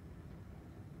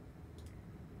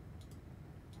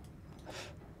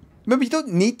 Maybe you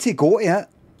don't need to go to it.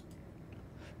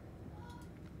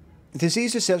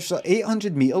 Disease research for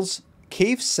 800 metres.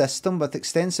 Cave system with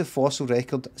extensive fossil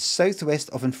record. Southwest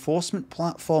of enforcement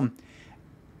platform.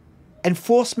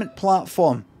 Enforcement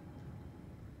platform.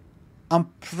 I'm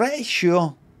pretty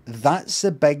sure that's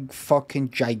a big fucking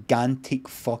gigantic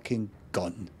fucking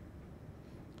gun.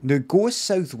 Now go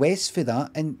southwest for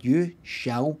that and you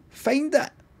shall find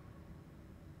it.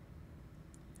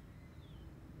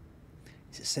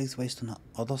 Is it southwest on the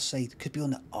other side? Could be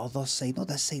on the other side. Not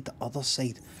this side, the other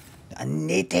side. I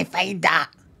need to find that.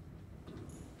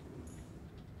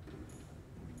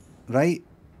 Right.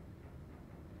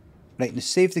 Right, now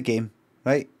save the game.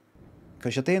 Right.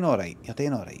 Because you're doing alright. You're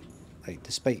doing alright. Right,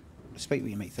 despite what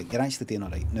you might think. You're actually doing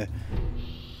alright. Now,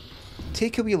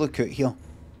 take a wee look out here.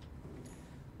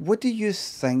 What do you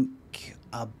think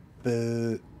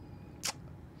about...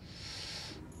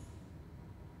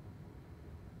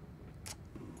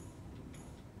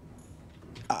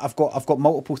 I've got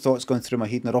multiple thoughts going through my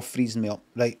head and they're all freezing me up.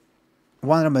 Right.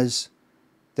 One of them is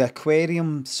the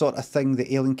aquarium sort of thing,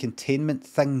 the alien containment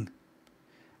thing.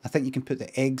 I think you can put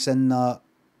the eggs in that.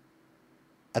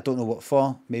 I don't know what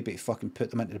for. Maybe fucking put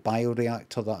them into the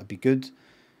bioreactor, that'd be good.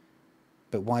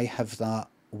 But why have that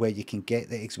where you can get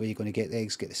the eggs, where you're going to get the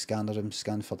eggs, get the scanner and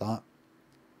scan for that.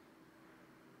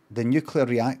 The nuclear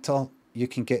reactor, you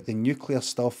can get the nuclear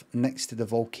stuff next to the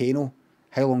volcano.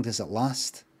 How long does it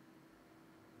last?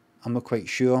 I'm not quite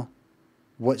sure.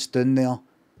 What's down there?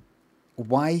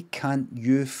 Why can't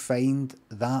you find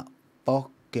that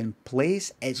fucking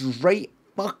place? It's right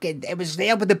fucking... It was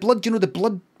there with the blood, you know, the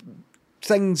blood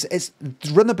things. It's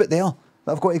run about there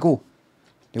that I've got to go.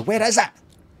 Now, where is it?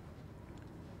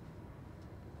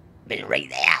 It's right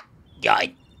there,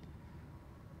 John.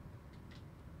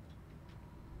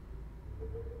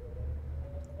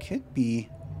 Could be...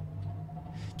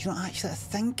 Do you know, actually, I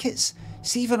think it's...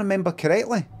 See if I remember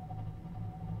correctly.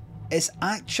 It's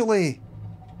actually...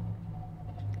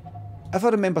 If I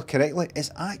remember correctly,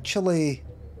 it's actually...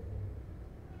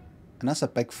 And that's a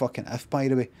big fucking if, by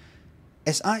the way.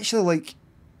 It's actually like...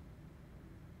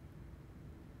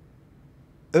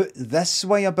 out this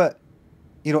way a bit.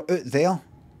 You know, out there.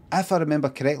 If I remember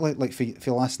correctly, like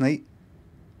for last night.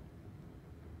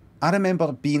 I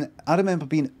remember being out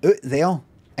there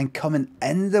and coming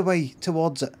in the way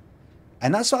towards it.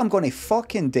 And that's what I'm going to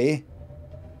fucking do.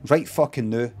 Right fucking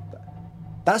now.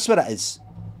 That's what it is.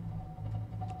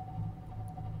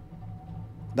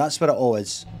 That's what it all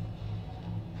is.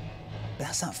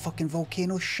 That's that fucking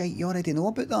volcano shite. You already know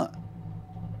about that.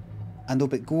 I know,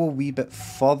 but go a wee bit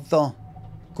further.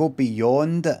 Go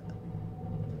beyond it.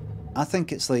 I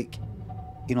think it's like,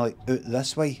 you know, like out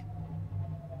this way.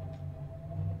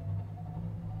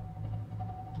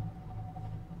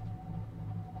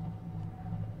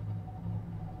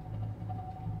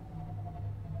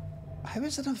 How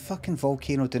is there a fucking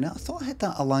volcano down it? I thought I had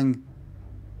that along...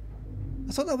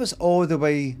 I thought that was all the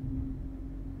way...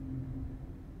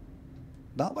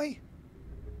 that way?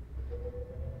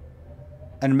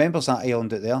 And remembers that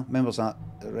island out there? Remembers that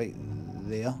right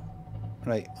there?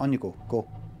 Right, on you go. Go.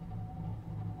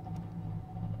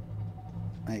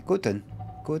 Right, go down.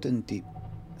 Go down deep.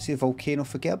 See the volcano?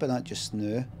 Forget about that just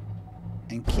now.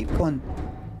 And keep going.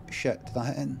 Shit, did I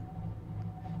hit in?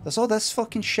 There's all this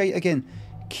fucking shite again.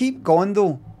 Keep going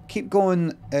though. Keep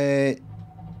going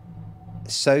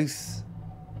south.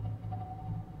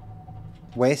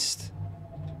 West.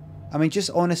 I mean, just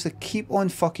honestly, keep on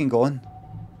fucking going.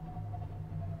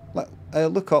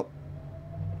 Look up.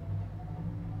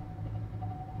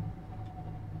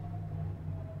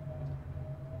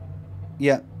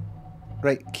 Yeah.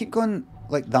 Right, keep going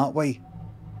like that way.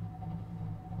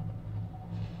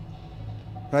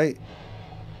 Right.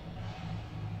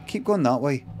 Keep going that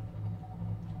way.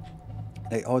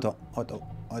 Right, hold up.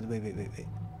 Wait.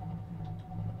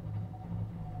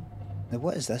 Now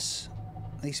what is this?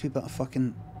 Nice wee bit of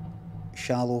fucking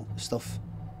shallow stuff.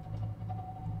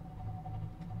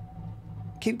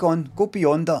 Keep going. Go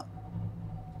beyond that.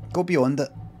 Go beyond it.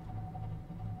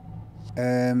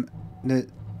 Now...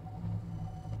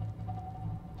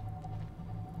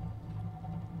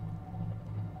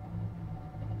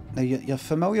 Now you're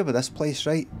familiar with this place,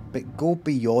 right? But go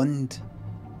beyond.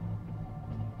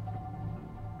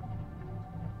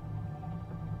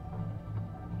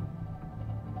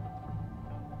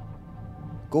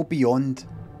 Go beyond.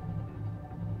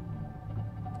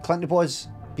 Clinton Boys,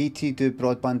 BT do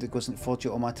broadband that goes into 4G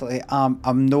automatically.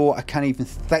 I can't even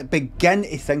begin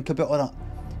to think about all that.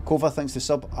 Cover thinks the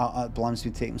sub. Blam's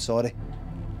been taken. Sorry.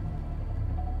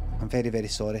 I'm very, very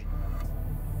sorry.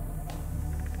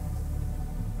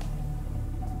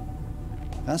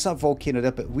 That's that volcano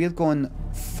there, but we're going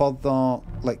further,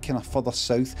 like kind of further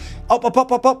south.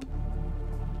 Up.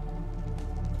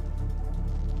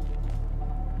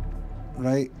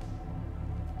 Right.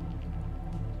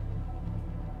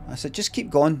 I said just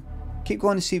keep going. Keep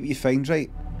going and see what you find,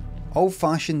 right?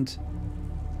 Old-fashioned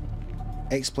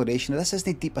exploration. This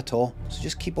isn't deep at all, so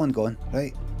just keep on going,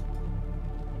 right?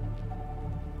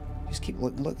 Just keep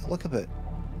looking. Look about.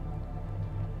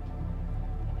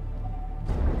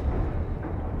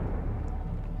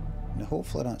 Now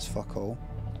hopefully that's fuck all.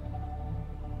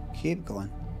 Keep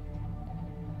going.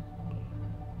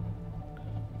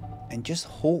 And just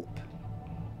hope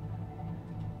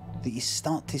that you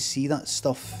start to see that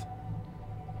stuff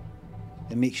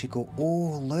that makes you go,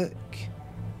 oh look,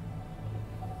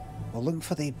 we're looking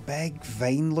for the big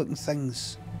vine looking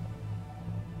things.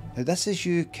 Now this is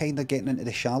you kind of getting into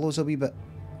the shallows a wee bit.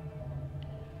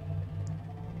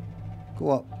 Go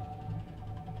up.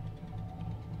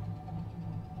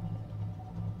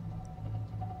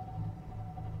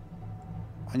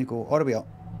 And you go all the way up,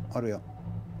 all the way up.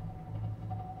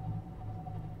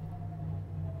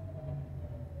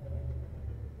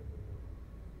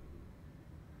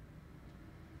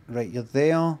 Right, you're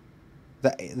there.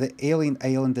 The alien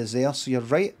island is there, so you're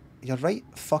right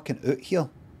fucking out here.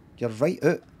 You're right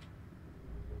out.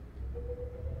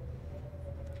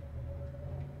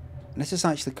 And this is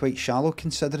actually quite shallow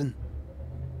considering.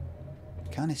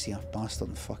 Can't see a bastard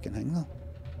and fucking thing though.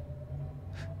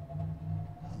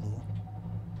 Hello?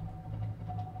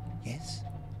 Yes?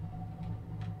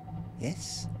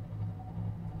 Yes?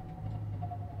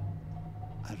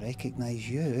 I recognise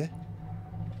you.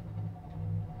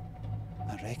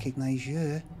 I recognise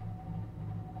you.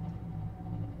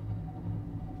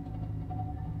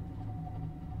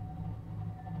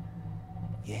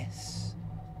 Yes.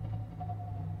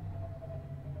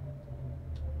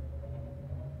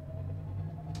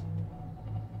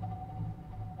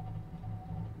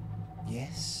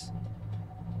 Yes.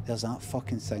 There's that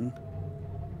fucking thing.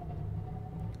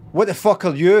 What the fuck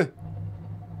are you?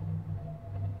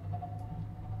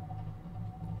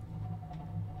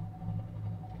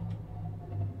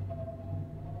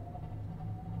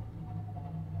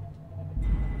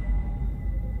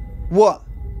 What?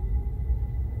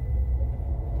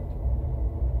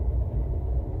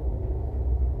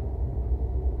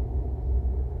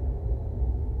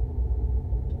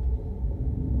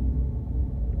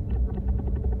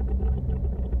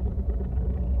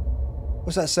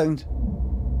 What's that sound?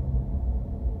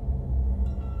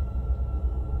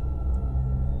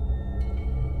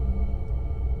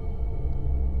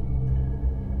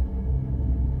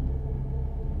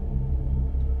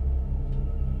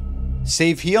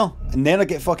 Save here, and then I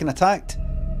get fucking attacked.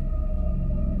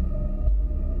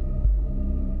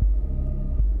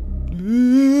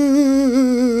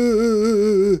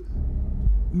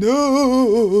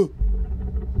 No.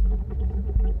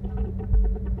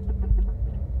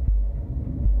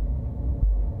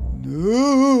 No.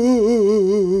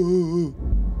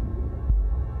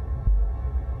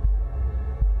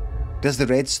 There's the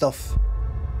red stuff.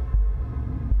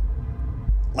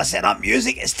 Listen up,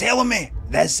 music is telling me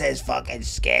this is fucking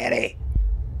scary.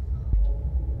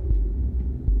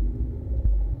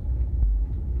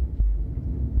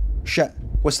 Shit,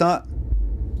 what's that?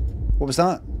 What was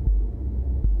that?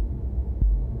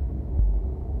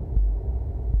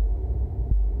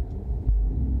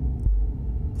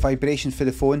 Vibration for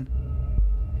the phone.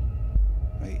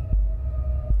 Right.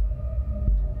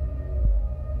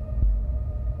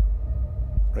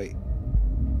 Right.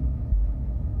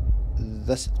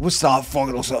 This. What's that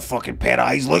fucking? Looks like a fucking pair of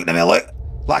eyes looking at me. Look,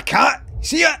 like a cat.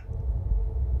 See it?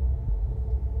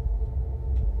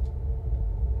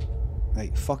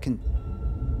 Right. Fucking.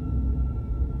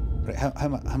 Right. How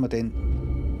am I doing?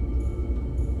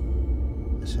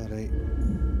 It's alright.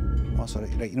 Oh, it's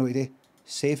alright. Right. You know what you do?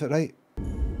 Save it. Right.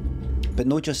 But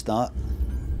not just that.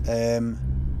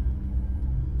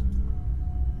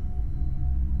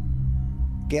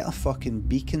 Get a fucking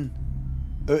beacon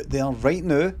out there right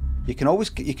now. You can always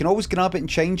grab it and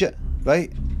change it,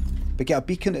 right? But get a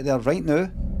beacon out there right now.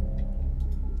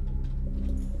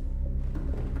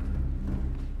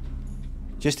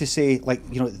 Just to say, like,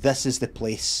 you know, this is the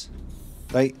place,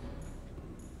 right?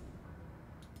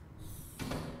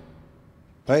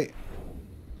 Right?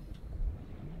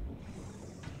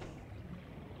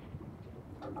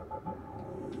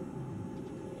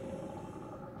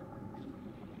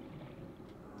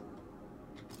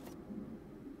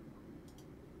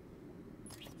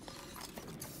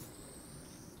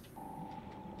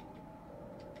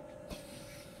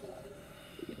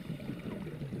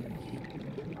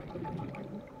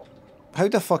 How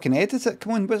do I fucking edit it?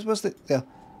 Come on, where's the... There.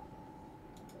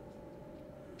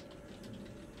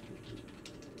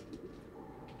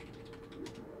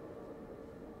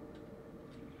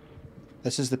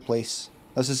 This is the place.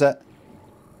 This is it.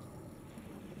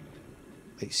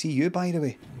 Right, see you, by the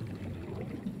way.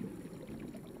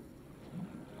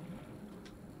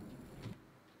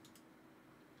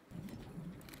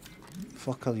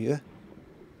 Fuck are you?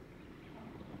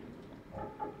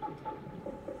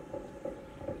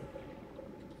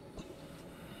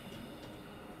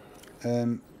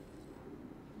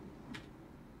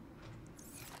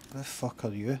 Where the fuck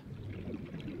are you?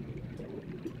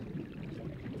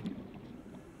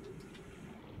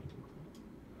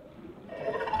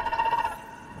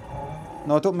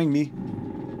 No, don't mind me.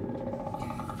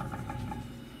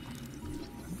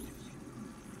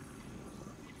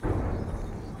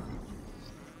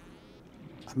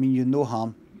 I mean, you no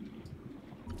harm.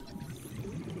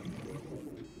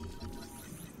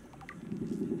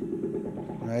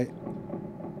 Right.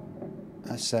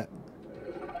 That's it.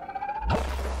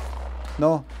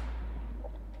 No.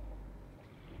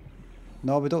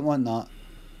 No, we don't want that.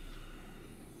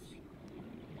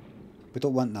 We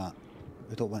don't want that.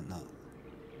 We don't want that.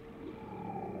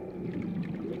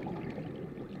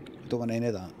 We don't want any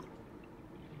of that.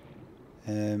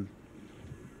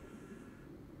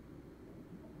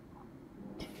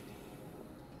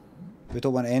 We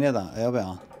don't want any of that. There we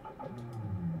are.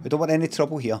 We don't want any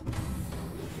trouble here.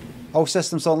 All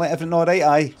systems on, let everything alright,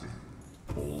 aye.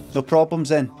 No problems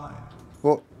then.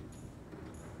 Whoa.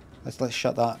 Let's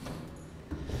shut that.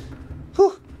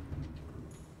 Whew.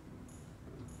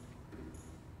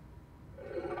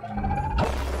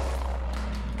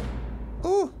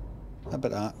 Oh, how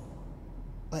about that?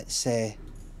 Let's get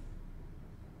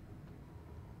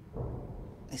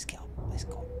up. Let's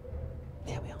go.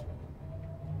 There we are.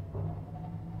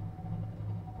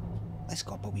 Let's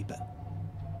go up a wee bit.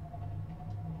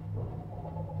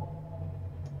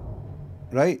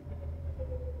 Right.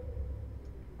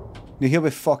 Now here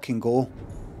we fucking go.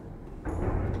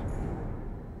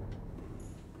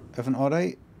 Everything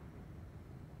alright?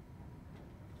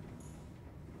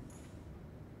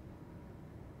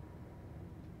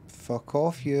 Fuck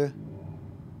off, you.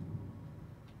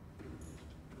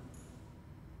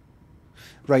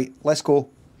 Right, let's go.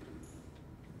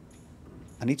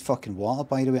 I need fucking water,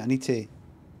 by the way. I need to...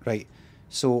 Right,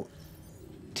 so...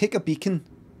 Take a beacon,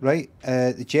 right?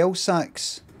 The gel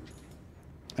sacks.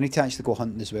 I need to actually go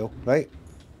hunting as well, right?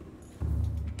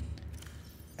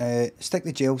 Stick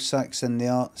the gel sacks in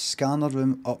there. Scanner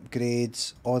room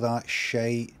upgrades. All that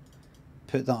shite.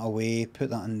 Put that away. Put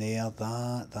that in there.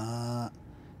 That.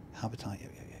 Habitat.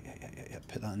 Yeah.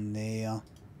 Put that in there.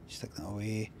 Stick that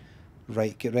away.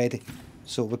 Right, get ready.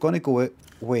 So we're going to go out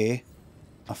with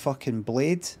a fucking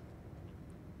blade,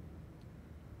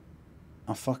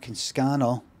 a fucking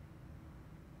scanner,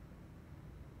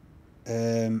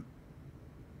 a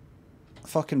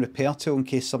fucking repair tool in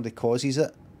case somebody causes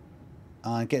it,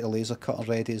 and get the laser cutter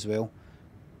ready as well.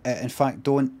 In fact,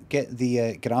 don't get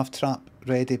the grav trap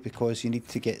ready because you need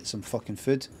to get some fucking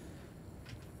food.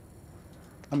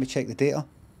 Let me check the data.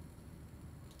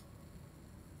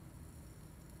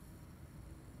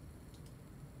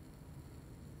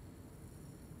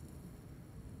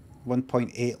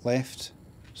 .8 left.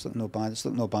 It's looking no bad. It's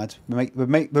looking no bad. We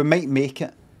might make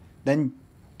it. Then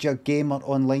Gamer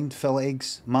Online, Phil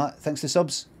Eggs, Matt, thanks for the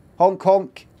subs. Honk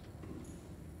honk.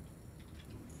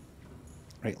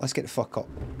 Right, let's get the fuck up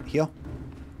here.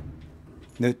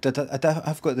 Now,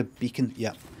 I've got the beacon.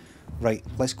 Yeah. Right,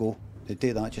 let's go. They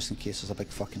do that just in case there's a big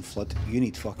fucking flood. You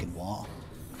need fucking water.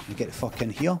 And get the fuck in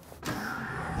here.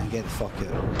 And get the fuck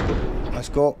out. Let's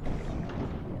go.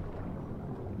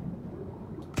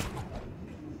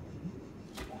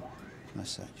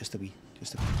 That's it. Just a wee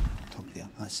tug there.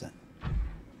 That's it.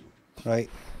 Right.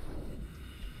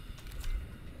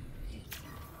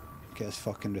 Get this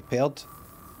fucking repaired.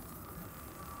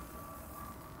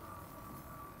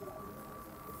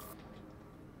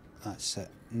 That's it.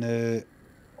 Now,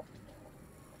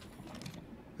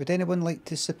 would anyone like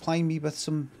to supply me with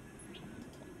some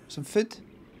food?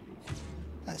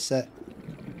 That's it.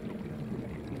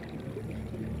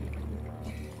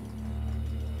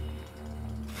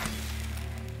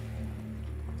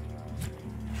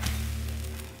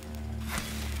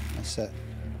 That's it.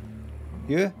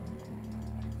 You?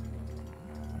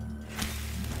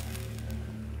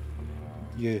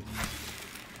 You.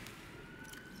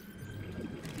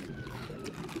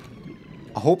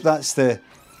 I hope that's the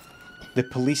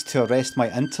police to arrest my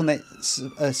internet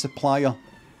supplier,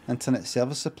 internet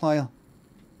service supplier,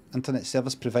 internet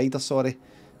service provider, sorry.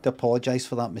 To apologise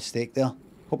for that mistake there.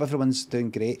 Hope everyone's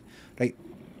doing great. Right,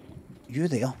 you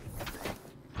there.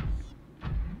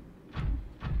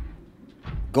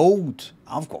 Gold.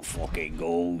 I've got fucking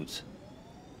gold.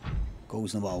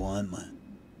 Gold's number one, man.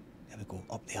 There we go,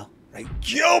 up there. Right,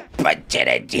 jump into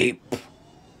the deep.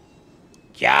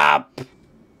 Jump.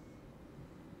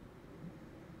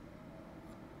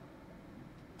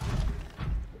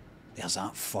 There's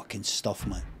that fucking stuff,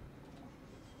 man.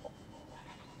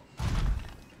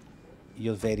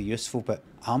 You're very useful, but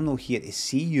I'm not here to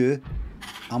see you.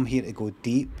 I'm here to go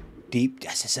deep, deep.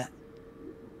 This is it.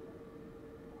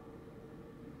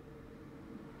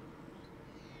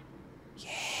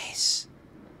 Yes.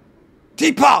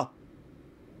 Deeper!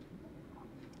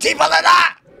 Deeper than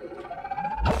that!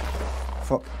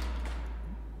 Fuck.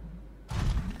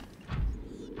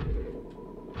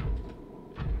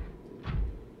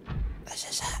 This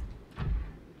is it.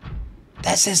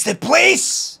 This is the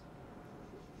place!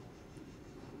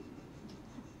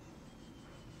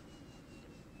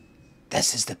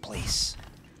 This is the place.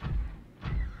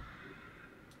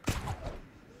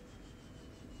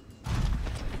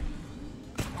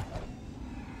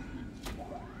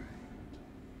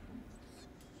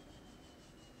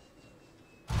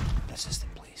 This is the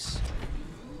place.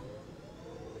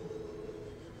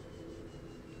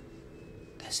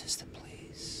 This is the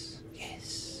place.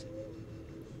 Yes.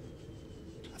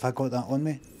 Have I got that on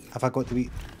me? Have I got the wee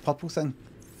purple thing?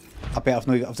 I bet I've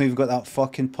not even got that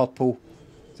fucking purple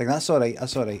thing. That's alright,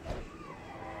 that's alright.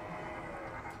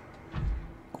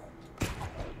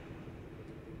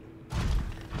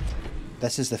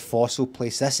 This is the fossil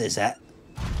place. This is it.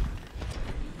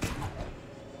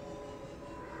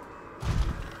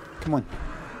 Come on.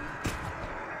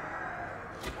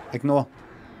 Ignore.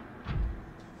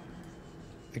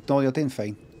 Ignore, you're doing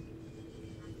fine.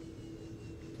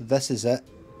 This is it.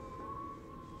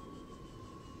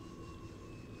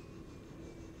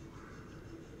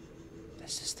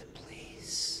 This is the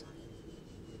place.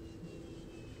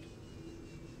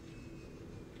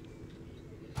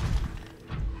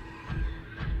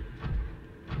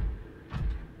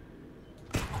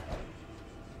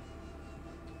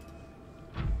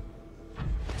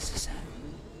 This is it.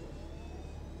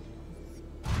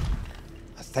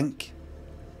 I think.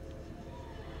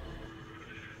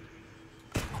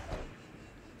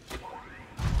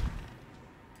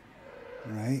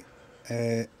 Right.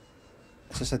 Is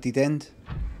this a dead end?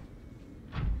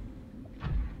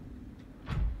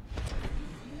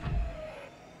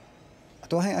 I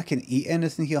don't think I can eat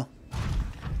anything here.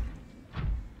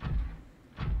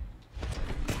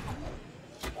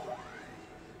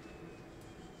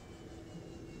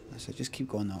 So just keep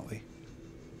going that way.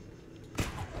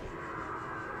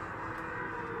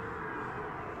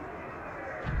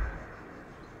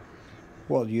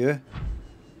 What are you?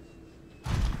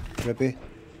 Ribby.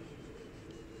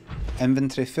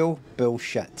 Inventory full?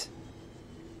 Bullshit.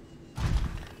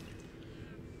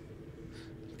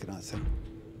 Look at that thing.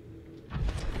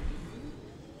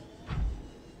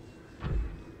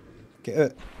 Get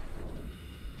out.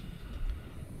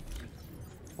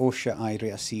 Oh shit, aye,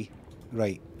 right, I see.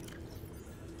 Right.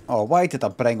 Oh, why did I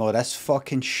bring all this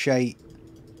fucking shite?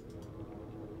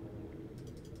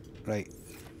 Right.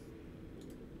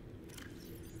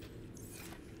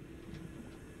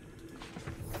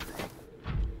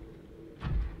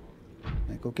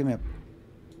 Right, go give me a...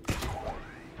 There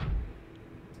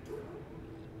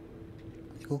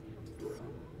you go.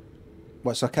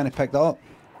 What, so I can't pick that up?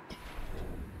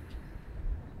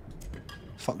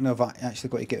 Fuck no, I've actually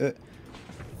got to get out.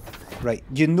 Right,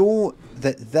 you know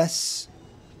that this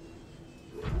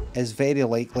is very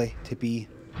likely to be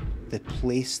the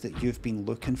place that you've been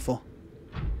looking for.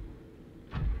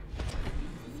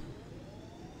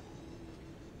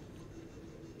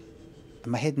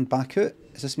 Am I heading back out?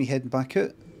 Is this me heading back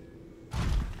out?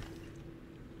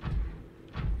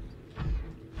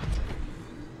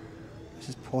 This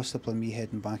is possibly me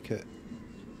heading back out.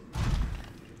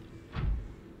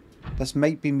 This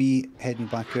might be me heading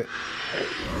back out.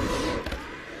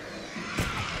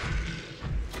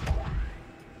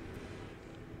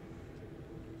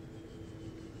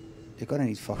 You're gonna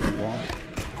need fucking water.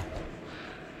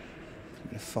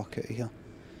 Get the fuck out of here.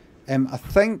 I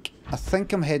think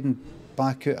I'm heading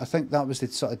back out. I think that was the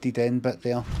sort of dead end bit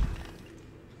there.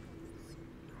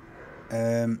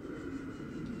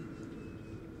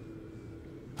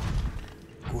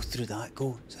 Go through that.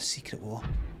 Go. It's a secret wall.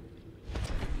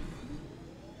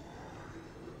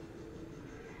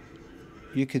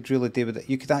 You could really do with it.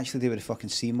 You could actually do with a fucking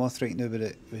sea moth right now with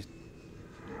it.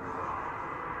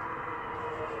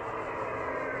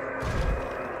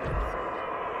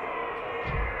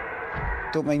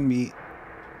 Don't mind me.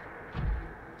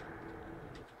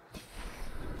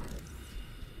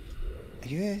 Are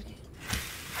you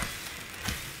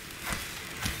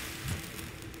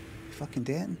fucking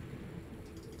dead?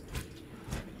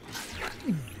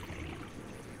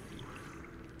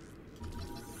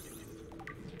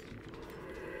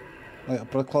 Like a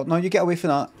blood clot. No, you get away from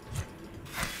that.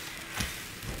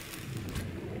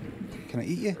 Can I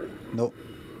eat you? No.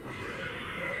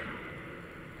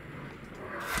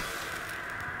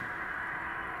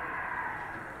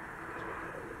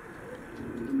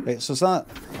 Right, so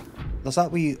there's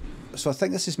that wee, so I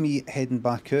think this is me heading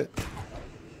back out.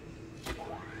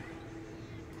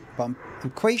 But I'm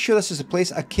quite sure this is the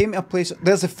place. I came to a place,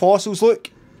 there's the fossils,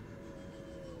 look!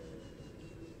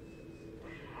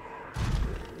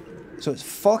 So it's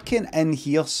fucking in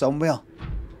here somewhere.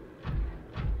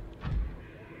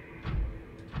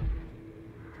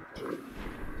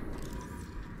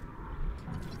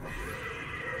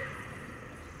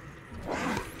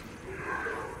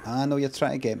 I know you're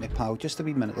trying to get me, pal. Just a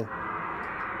wee minute, though.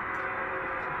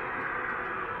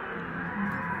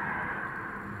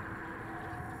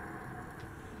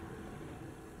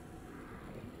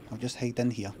 I'll just hide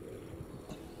in here.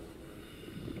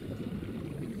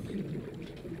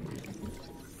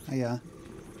 Hiya.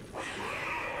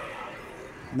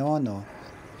 No, no.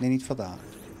 No need for that.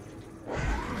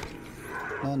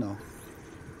 No, no.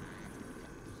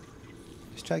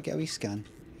 Just try to get a wee scan.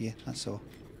 Yeah, that's all.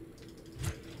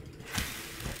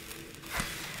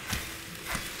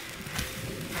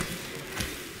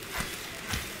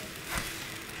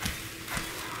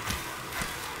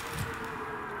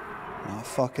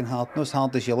 Fucking hard. Not as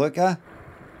hard as you look, eh?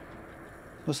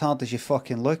 Not as hard as you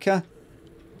fucking look, eh?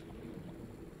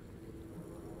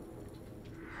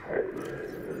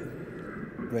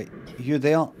 Right, you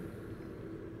there?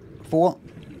 4.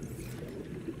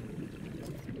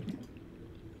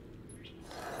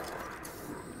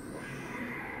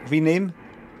 Rename.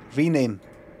 Rename.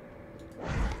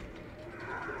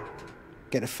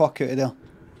 Get the fuck out of there.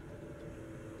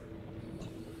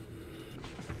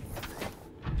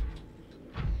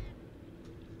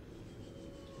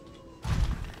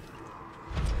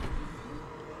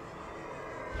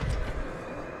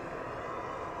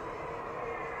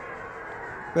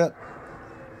 Well,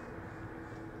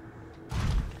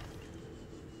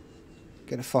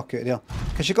 get the fuck out of there.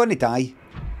 Because you're going to die.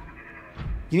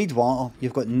 You need water.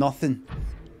 You've got nothing.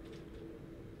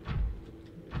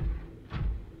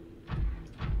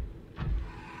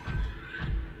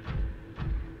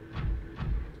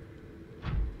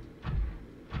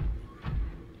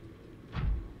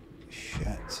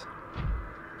 Shit.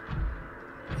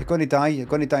 You're going to die. You're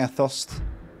going to die of thirst.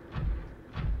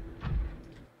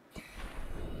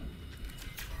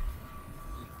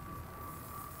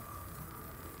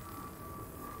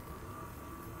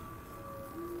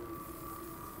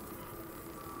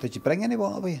 Did you bring any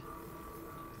water with you?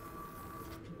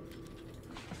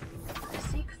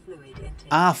 Seek fluid intake.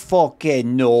 I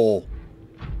fucking know.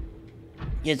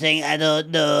 You think I don't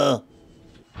know?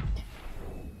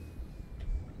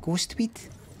 Ghost weed?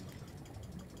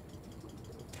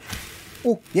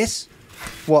 Oh, yes.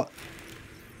 What?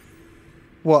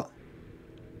 What?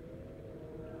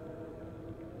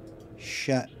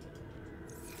 Shit.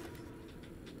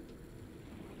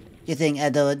 You think I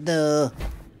don't know?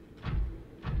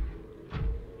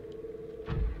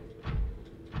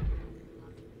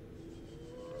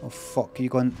 Oh fuck, you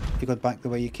going back the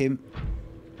way you came?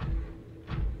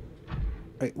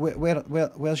 Right,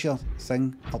 where's your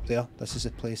thing? Up there. This is a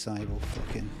place I will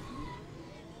fucking...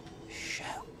 Shit.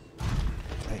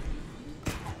 Right.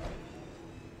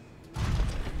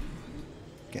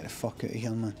 Get the fuck out of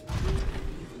here, man.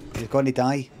 You're going to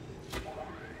die.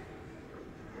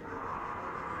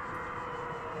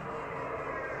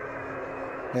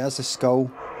 There's the skull.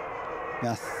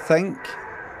 Yeah, I think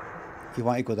you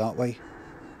want to go that way.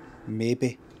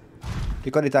 Maybe.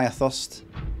 You're going to die of thirst.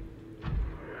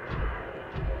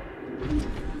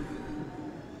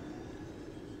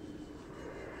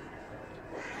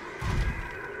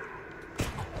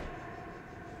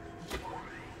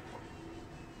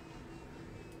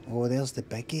 Oh, there's the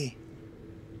biggie.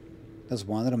 There's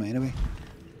one of them anyway.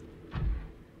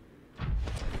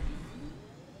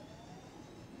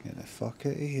 Get the fuck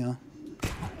out of here.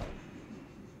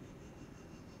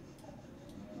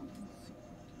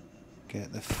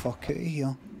 Get the fuck out of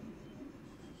here.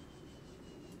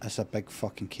 That's a big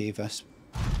fucking cave, this.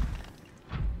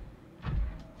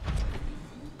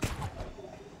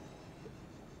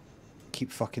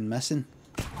 Keep fucking missing.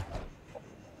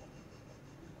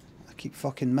 I keep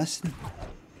fucking missing.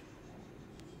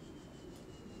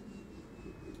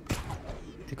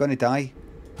 You're gonna die.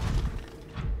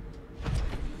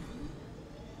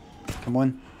 Come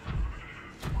on.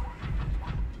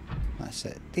 That's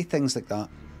it. Do things like that.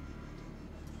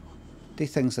 Do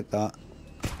things like that.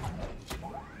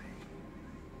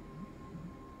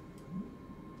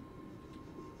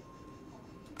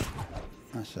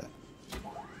 That's it.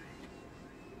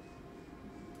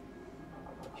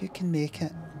 You can make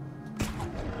it.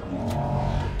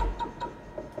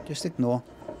 Just ignore.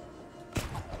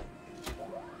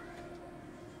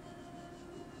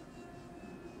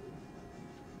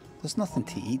 There's nothing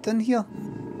to eat in here.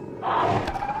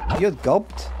 You're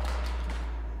gubbed.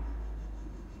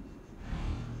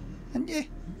 Aren't you?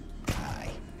 Aye.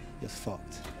 You're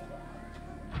fucked.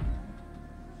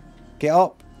 Get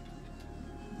up.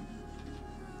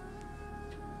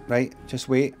 Right, just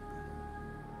wait.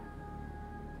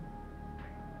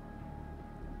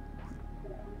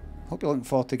 Hope you're looking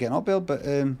forward to getting up there, but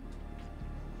there's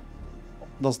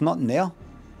nothing there.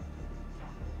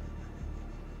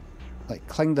 Like,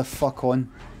 cling the fuck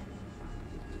on.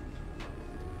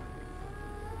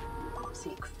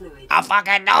 Seek fluid. I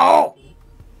fucking know!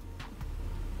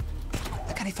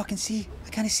 I can't fucking see. I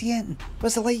can't see anything.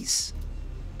 Where's the lights?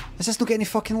 Is this not getting any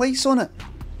fucking lights on it?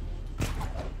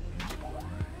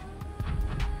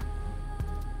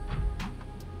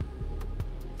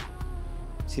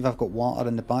 See if I've got water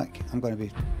in the back. I'm going to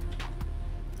be...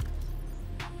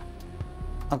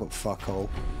 I've got fuck all.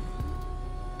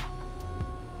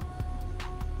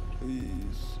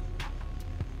 Please.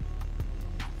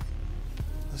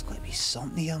 There's got to be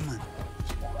something here, man.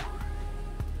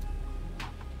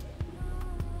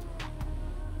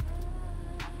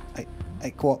 Right,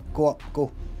 go up, go up,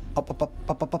 go. Up, up, up,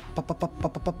 up, up, up, up, up, up,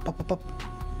 up, up, up, up, up.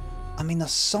 I mean,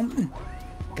 there's something.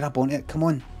 Grab onto it, come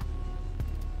on.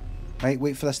 Right,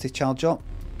 wait for this to charge up.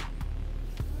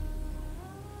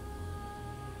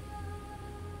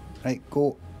 Right,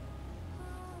 go.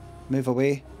 Move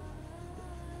away.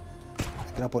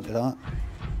 Grab onto that.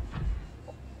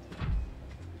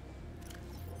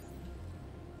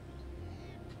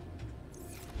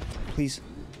 Please.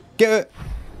 Get out!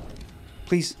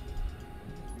 Please.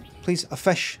 Please, a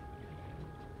fish.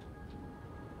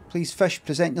 Please, fish,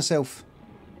 present yourself.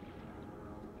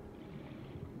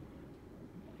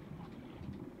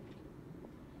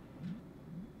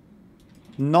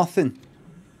 Nothing.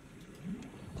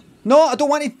 No, I don't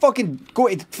want to fucking go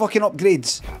to fucking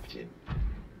upgrades. Captain.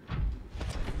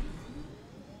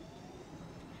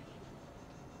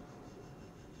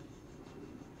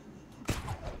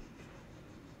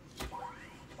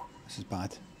 This is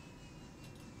bad.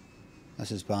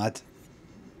 This is bad.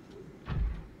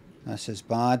 This is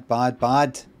bad, bad,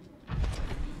 bad.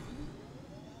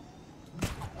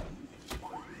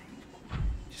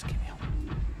 Just get me up.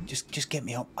 Just get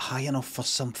me up high enough for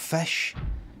some fish.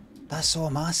 That's all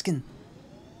I'm asking.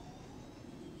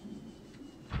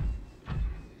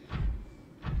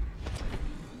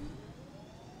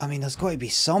 I mean, there's got to be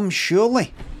some,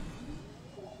 surely.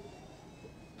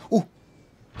 Oh,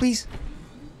 please.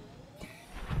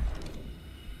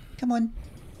 Come on.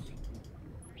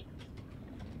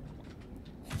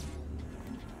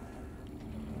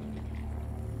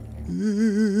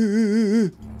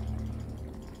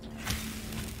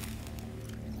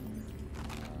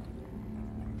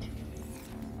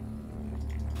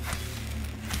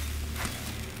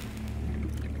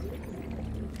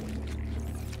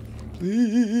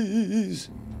 Please.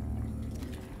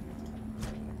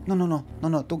 No, no, no, no,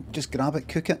 no, don't just grab it,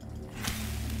 cook it.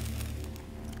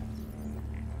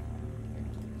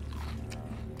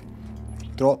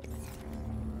 Drop.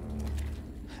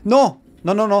 No,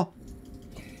 no, no, no.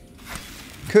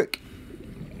 Cook.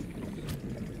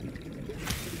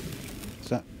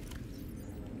 That's it.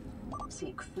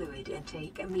 Seek fluid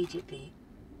intake immediately.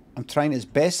 I'm trying as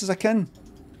best as I can.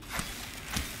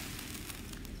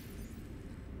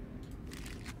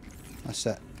 That's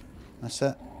it. That's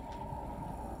it.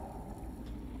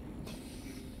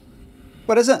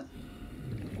 What is it?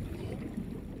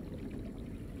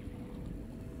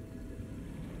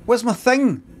 Where's my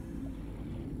thing?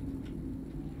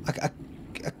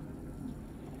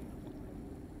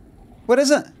 What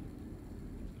is it?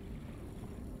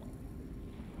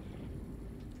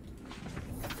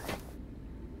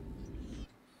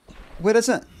 Where is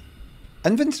it?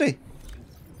 Inventory?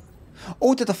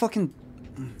 Oh, did I fucking...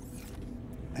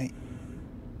 Right.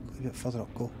 Go a bit further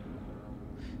up, go.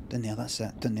 Down there, that's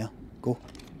it. Down there. Go.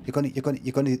 You're gonna make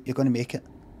it.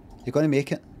 You're gonna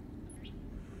make it.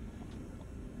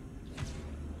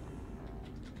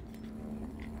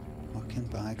 Fucking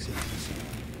bags here.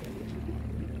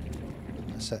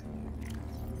 That's it.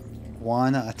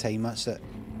 One at a time, that's it.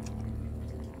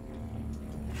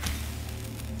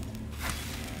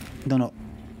 No, no.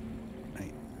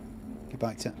 Right. Get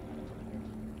back to it.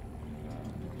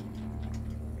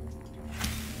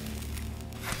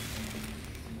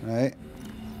 Right.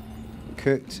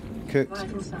 Cooked. Cooked.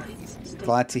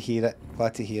 Glad to hear it.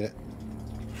 Glad to hear it.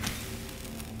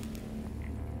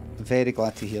 Very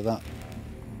glad to hear that.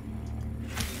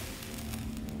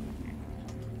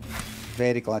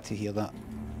 Very glad to hear that.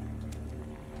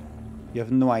 You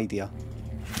have no idea.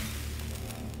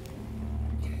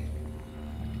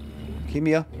 Come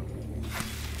here.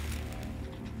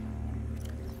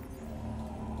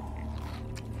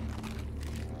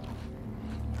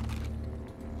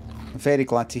 I'm very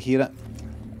glad to hear it.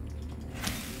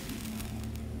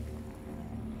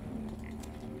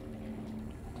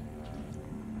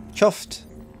 Chuffed.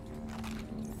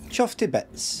 Chuffed to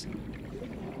bits.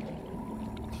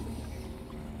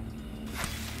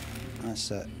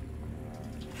 That's it.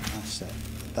 That's it.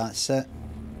 That's it.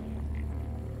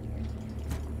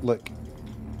 Look.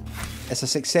 It's a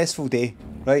successful day,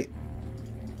 right?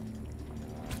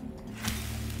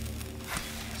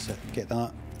 That's it. Get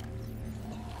that.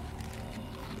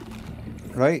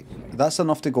 Right? That's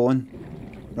enough to go on.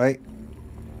 Right?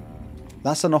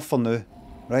 That's enough for now.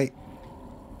 Right?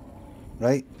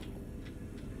 Right?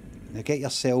 Now get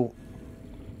yourself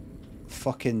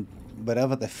fucking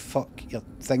wherever the fuck your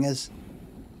thing is.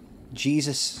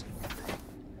 Jesus.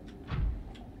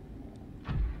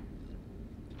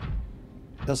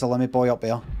 There's a Limmy boy up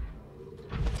there.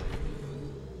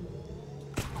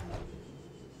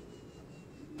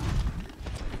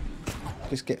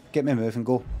 Just get me moving,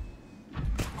 go.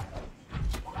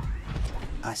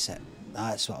 That's it.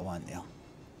 That's what I want there.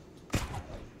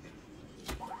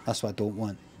 That's what I don't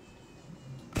want.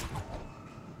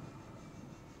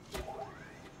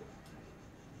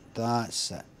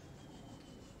 That's it.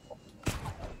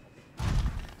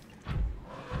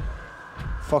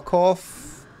 Fuck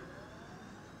off.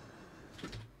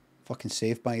 Fucking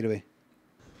save, by the way.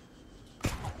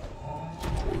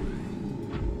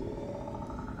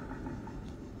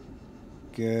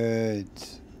 Good.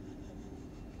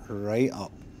 Right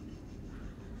up.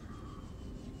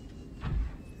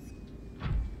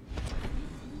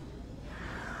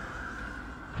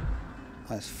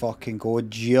 Let's fucking go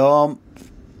jump.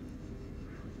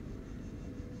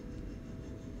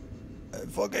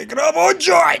 Fucking grab on,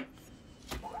 joint!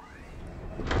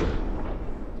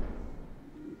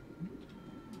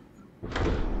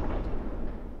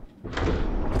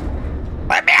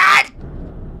 Let me out!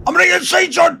 I'm right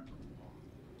inside, son!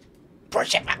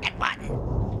 Push the fucking button.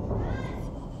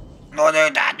 No,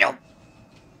 Daniel.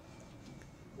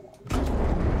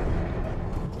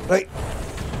 Right.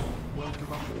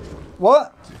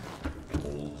 What?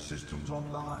 All systems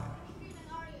online.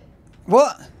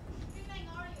 What?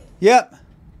 Yep.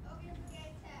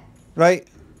 Right.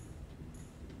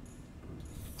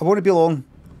 I won't be long.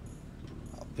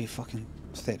 I'll be fucking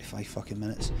 35 fucking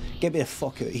minutes. Get me the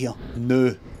fuck out of here.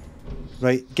 No.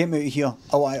 Right, get me out of here.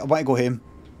 I want to go home.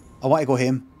 I want to go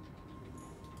home.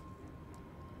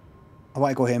 I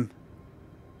want to go home.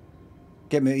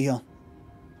 Get me out of here.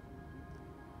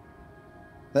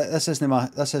 This is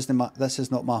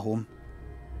not my home.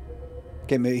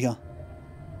 Get me out of here.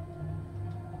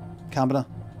 Camera.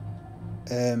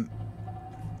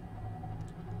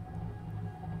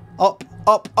 Up,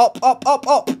 up, up, up, up,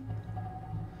 up.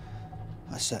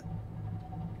 That's it.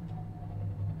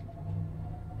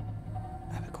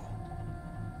 There we go.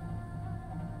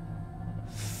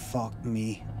 Fuck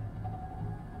me.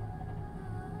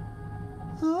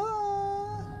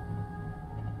 Ah.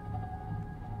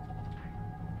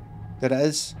 There it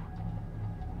is.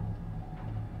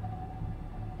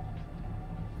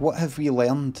 What have we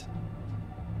learned?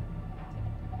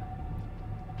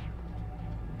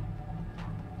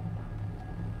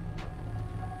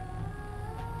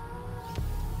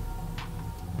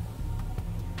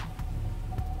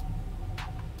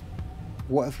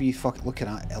 What have we fucking looking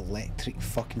at? Electric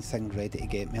fucking thing ready to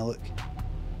get me, look.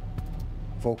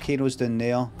 Volcanoes down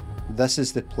there. This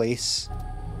is the place.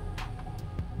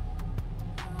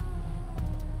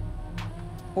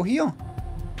 Oh, here.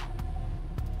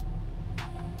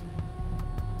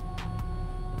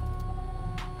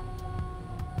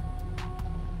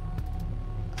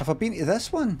 Have I been to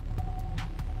this one?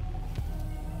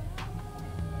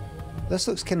 This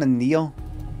looks kind of near.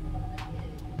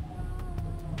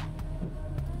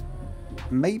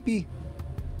 Maybe.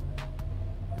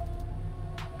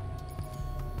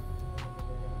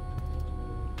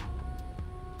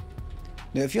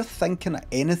 Now, if you're thinking of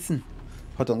anything,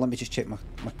 hold on, let me just check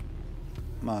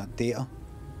my data.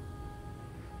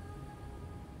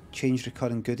 Change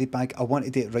recurring goodie bag. I want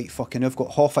to do it right fucking now. I've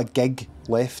got half a gig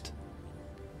left.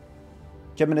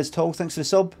 Jim and his tall, thanks for the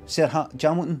sub. Sir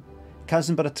Jamilton.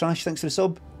 Kazanborough Trash, thanks for the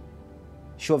sub.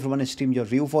 Show everyone in stream your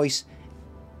real voice.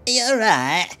 You're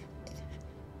right.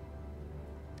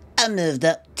 I moved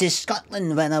up to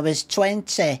Scotland when I was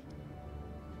 20.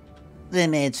 They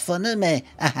made fun of me.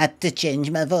 I had to change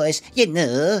my voice, you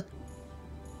know.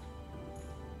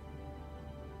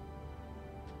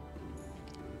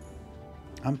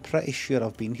 I'm pretty sure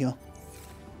I've been here.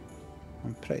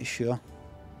 I'm pretty sure.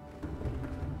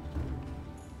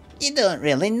 You don't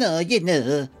really know, you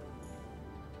know.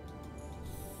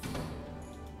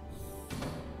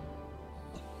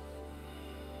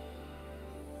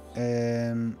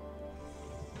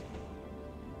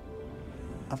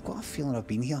 I've got a feeling I've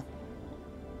been here.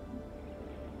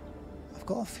 I've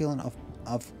got a feeling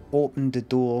I've opened the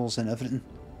doors and everything.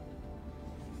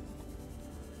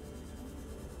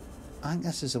 I think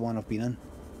this is the one I've been in.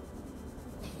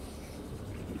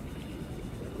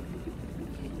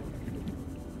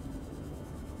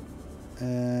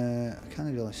 I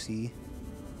can't really see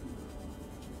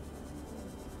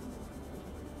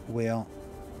where.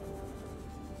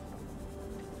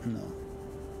 No.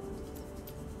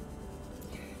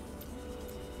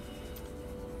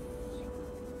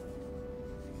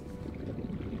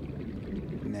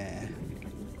 Nah.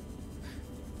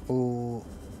 Oh.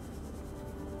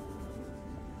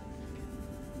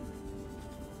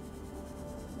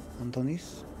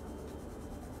 Underneath.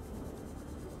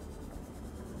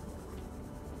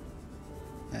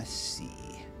 Let's see.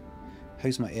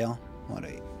 How's my air?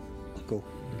 Alright. Go.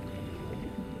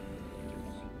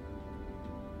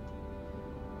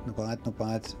 No bad, no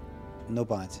bad. No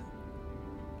bad.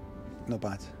 No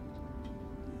bad.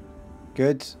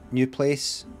 Good. New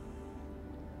place.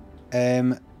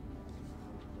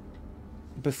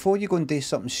 Before you go and do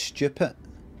something stupid,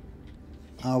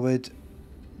 I would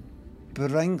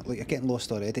bring... Look, you're getting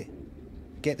lost already.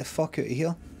 Get the fuck out of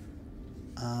here.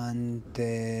 And...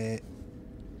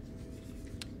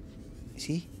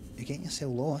 see? You're getting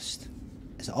yourself lost.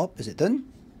 Is it up? Is it done?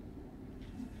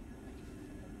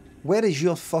 Where is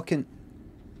your fucking...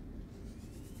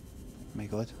 My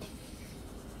god.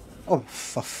 Oh,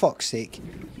 for fuck's sake.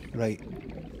 Right.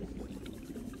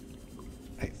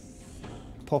 Right.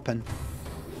 Pop in.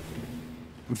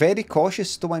 I'm very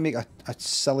cautious. Don't want to make a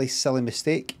silly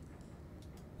mistake.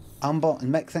 Amber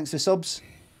and Mick, thanks for the subs.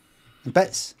 And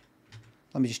bits.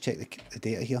 Let me just check the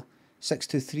data here.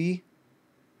 623.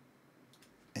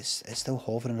 It's still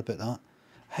hovering about that.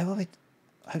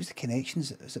 How's the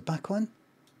connections? Is it back on?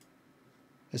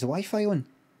 Is the Wi-Fi on?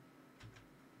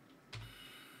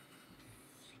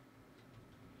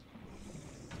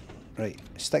 Right,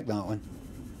 stick that on.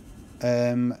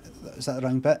 Is that the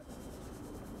wrong bit?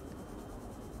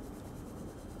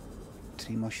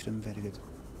 Tree mushroom, very good.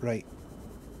 Right.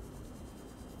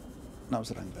 That was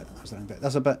the wrong bit. That was the wrong bit.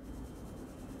 There's a bit.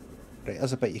 Right,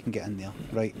 there's a bit you can get in there.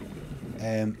 Right.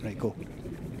 Right, go.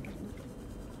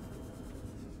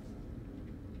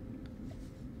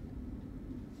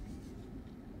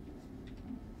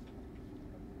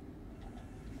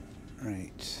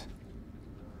 Right.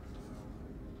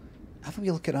 Have a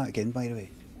wee look at that again, by the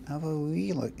way. Have a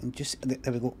wee look and just...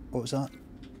 There we go. What was that?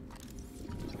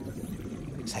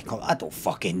 Cycle. I don't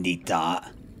fucking need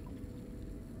that.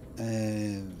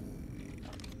 Do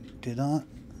that.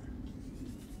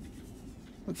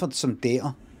 Look for some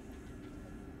data.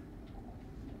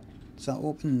 Is that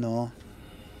open? No.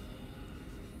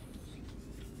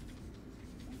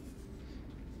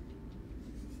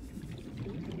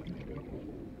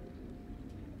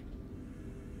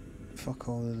 Fuck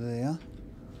all there.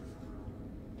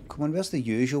 Come on, where's the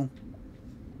usual?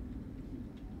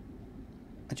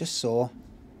 I just saw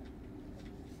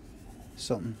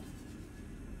something.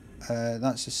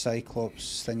 That's the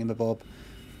Cyclops thingamabob.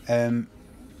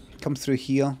 Come through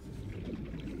here.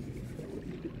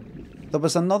 There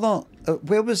was another...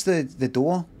 where was the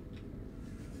door?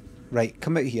 Right,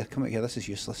 come out here, come out here. This is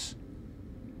useless.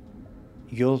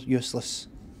 You're useless.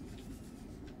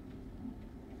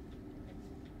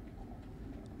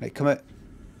 Right, come out.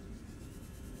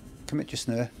 Come out just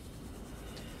now.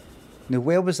 Now,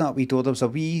 where was that wee door? There was a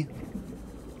wee...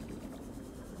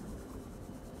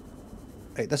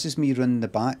 Right, this is me running the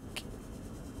back.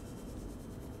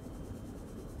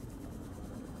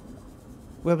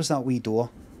 Where was that wee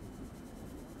door?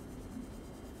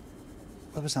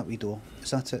 Where was that wee door?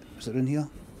 Is that it? Was it in here?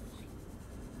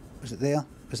 Was it there?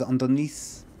 Is it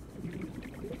underneath?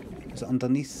 Is it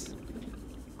underneath?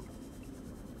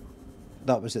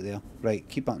 That was it there. Right,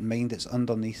 keep that in mind, it's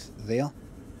underneath there.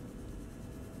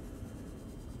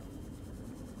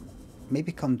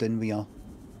 Maybe come down we are.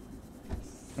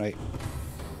 Right.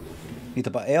 Need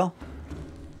a bit of air.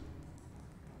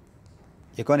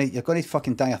 You're gonna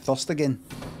fucking die of thirst again.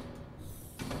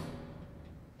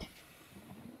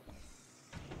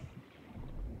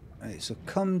 Right, so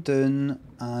come down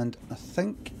and I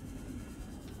think...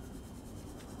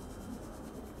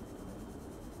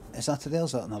 Is that there?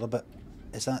 Is that another bit?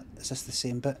 Is this the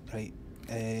same bit? Right.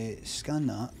 Scan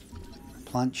that.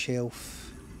 Plant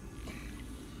shelf.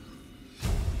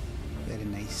 Very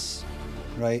nice.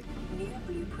 Right.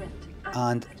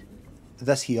 And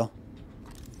this here.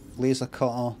 Laser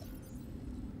cutter.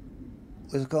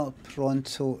 Laser cutter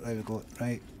pronto. There we go.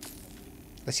 Right.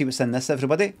 Let's see what's in this,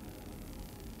 everybody.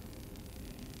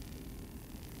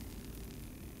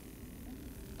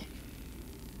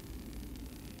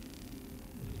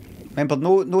 Remember,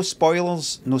 no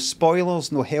spoilers, no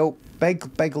spoilers, no help.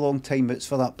 Big long timeouts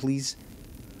for that, please.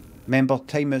 Remember,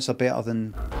 timeouts are better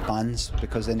than bans,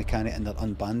 because then they can't, in their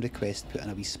unban request, put in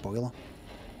a wee spoiler.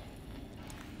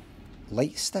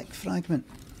 Light stick fragment.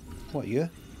 What are you?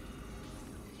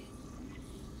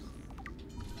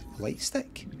 Light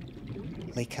stick?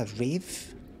 Like a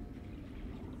rave?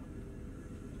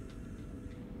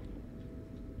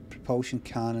 Propulsion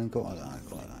cannon, got all that,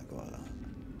 got all that, got all that.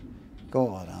 Got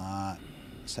all that.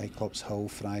 Cyclops hull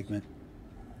fragment.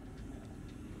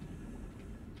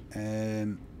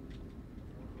 Okay,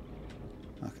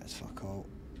 that's fuck all.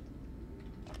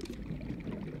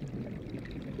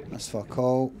 That's fuck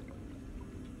all.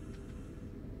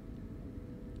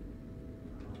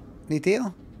 No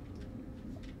data?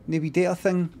 No wee data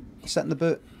thing sitting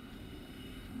about.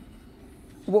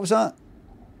 What was that?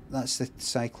 That's the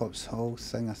Cyclops hull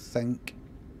thing, I think.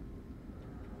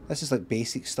 This is like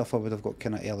basic stuff I would have got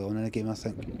kind of early on in the game, I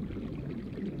think.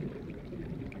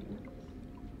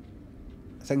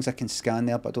 Things I can scan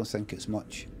there, but I don't think it's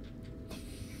much.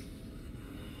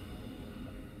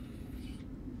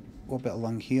 What about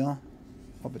along here?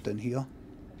 What about down here?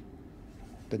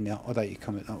 Down there. Oh, that you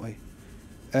come out that way.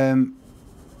 I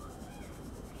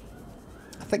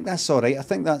think that's alright. I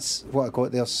think that's what I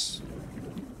got there's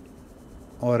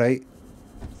alright.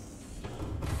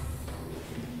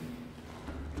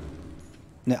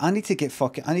 Now I need to get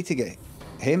I need to get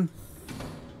him.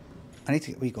 I need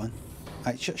to get... Where you going?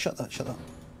 Alright, shut that, shut that.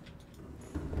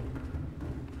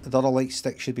 The other light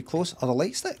stick should be close. Other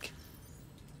light stick?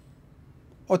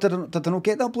 Oh, did I not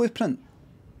get that blueprint?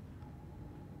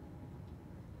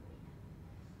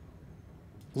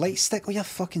 Light stick? Oh, you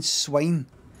fucking swine.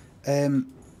 That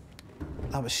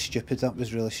was stupid. That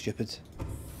was really stupid.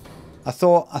 I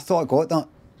thought I got that.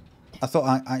 I thought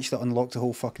I actually unlocked the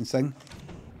whole fucking thing.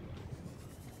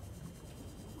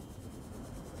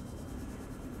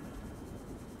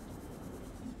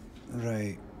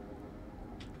 Right.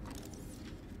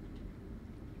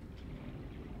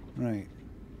 Right.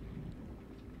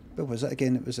 Where was it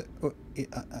again? It was... Oh,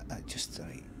 I just...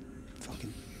 Right. Fuck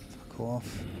Fuck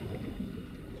off.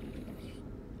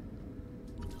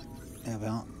 There we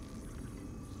are.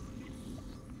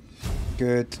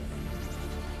 Good.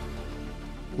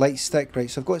 Light stick, right,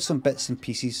 so I've got some bits and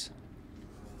pieces.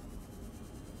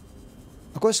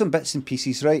 I've got some bits and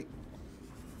pieces, right?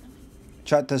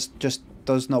 Chat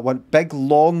does not want big,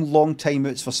 long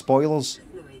timeouts for spoilers.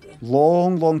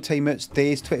 Long timeouts,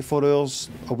 days, 24 hours,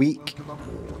 a week.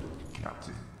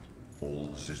 Captain,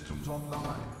 all systems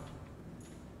online.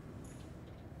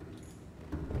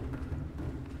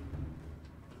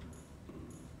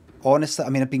 Honestly, I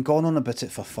mean, I've been going on about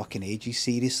it for fucking ages,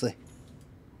 seriously.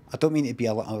 I don't mean to be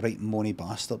a little right moany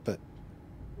bastard, but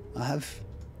I have.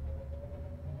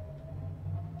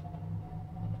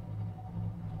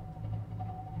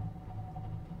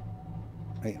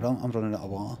 Right, I'm running out of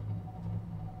water.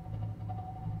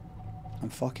 I'm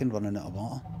fucking running out of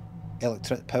water.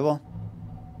 Electric power.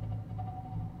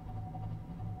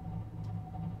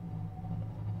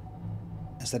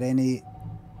 Is there any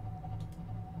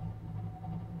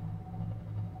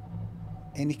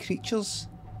creatures?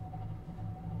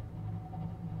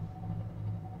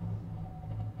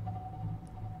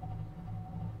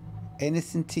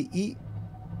 Anything to eat?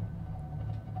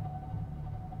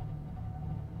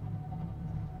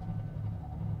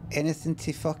 Anything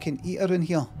to fucking eat around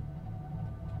here?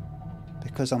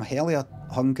 Because I'm hellier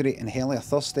hungry and hellier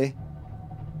thirsty.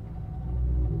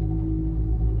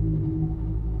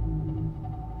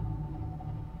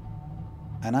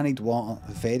 And I need water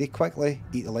very quickly.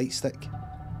 Eat the light stick.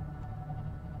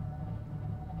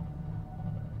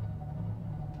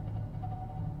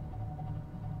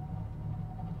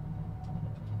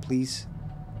 Please.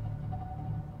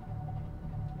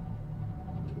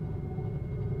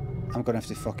 I'm gonna have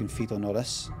to fucking feed on all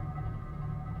this.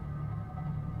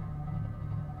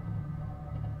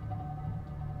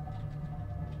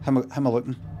 How am I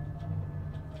looking?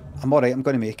 I'm alright, I'm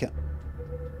gonna make it.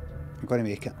 I'm gonna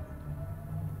make it.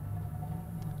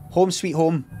 Home sweet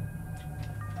home.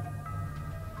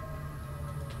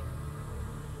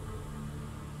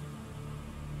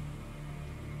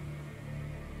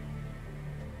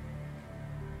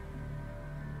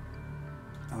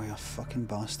 Oh, you fucking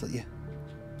bastard, you.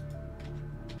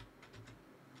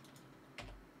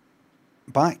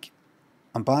 Back.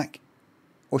 I'm back.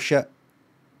 Oh shit.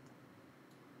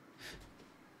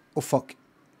 Oh fuck.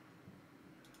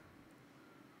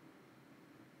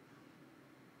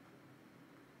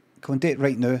 Come on, do it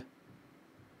right now.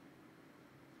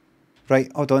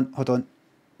 Right, hold on.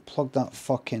 Plug that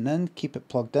fucking in. Keep it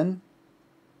plugged in.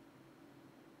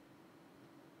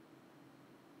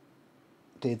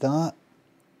 Do that.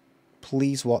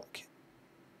 Please work.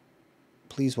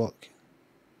 Please work.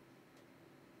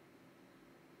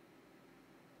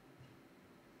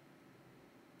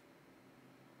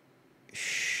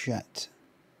 Shit.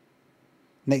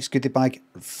 Next goodie bag.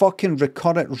 Fucking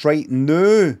record it right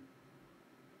now.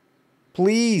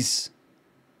 Please.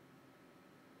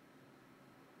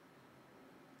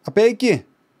 I beg you.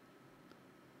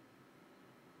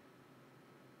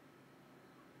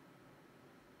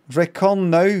 Record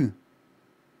now.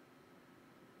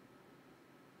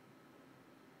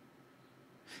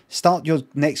 Start your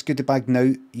next goodie bag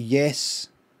now. Yes.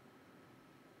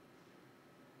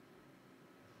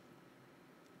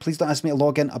 Please don't ask me to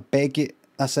log in. I beg you.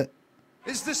 That's it.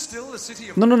 Is this still the city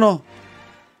of... No.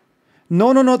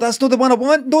 No, that's not the one I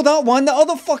want. No, that one. The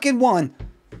other fucking one.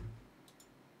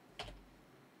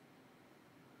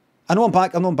 I know I'm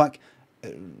back. I'm now.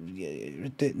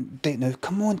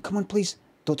 Come on, please.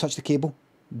 Don't touch the cable.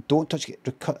 Don't touch it.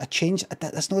 A change.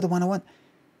 That's not the one I want.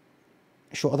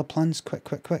 Show other plans.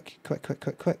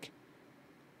 Quick.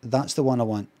 That's the one I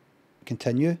want.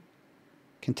 Continue.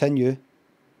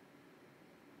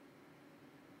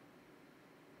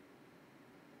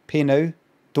 Pay now.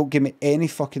 Don't give me any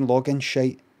fucking login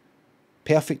shite.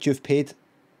 Perfect, you've paid.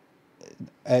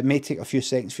 It may take a few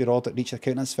seconds for your order to reach your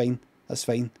account. That's fine.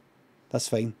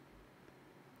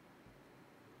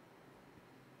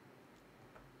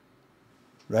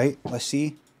 Right, let's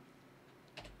see.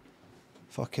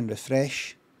 Fucking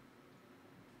refresh.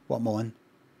 What am I on?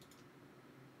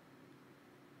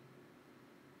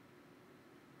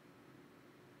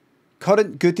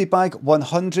 Current goodie bag,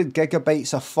 100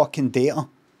 gigabytes of fucking data.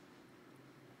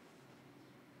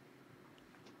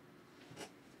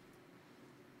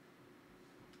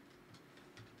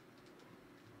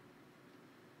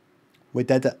 We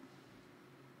did it.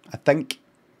 I think.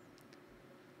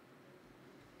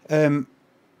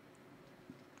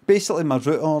 Basically my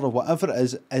router or whatever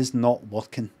it is not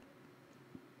working.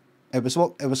 It was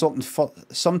working for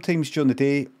sometimes during the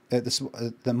day,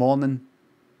 the morning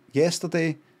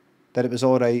yesterday, that it was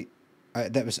alright.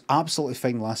 that was absolutely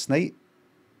fine last night.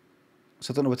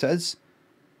 So I don't know what it is.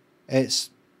 It's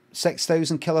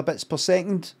 6,000 kilobits per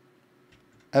second.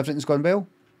 Everything's gone well.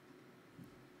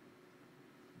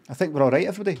 I think we're alright,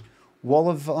 everybody.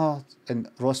 Walliver and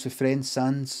Ross with Friends,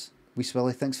 Sands, Wee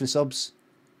Swilly, thanks for the subs.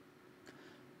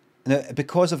 Now,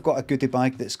 because I've got a goodie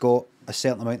bag that's got a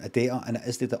certain amount of data, and it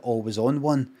is the always on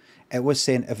one, it was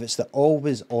saying if it's the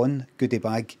always on goodie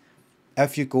bag,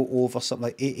 if you go over something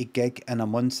like 80 gig in a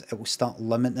month, it will start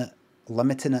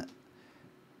limiting it,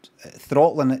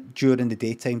 throttling it during the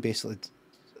daytime, basically.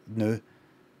 No.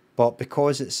 But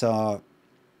because it's a,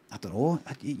 I don't know,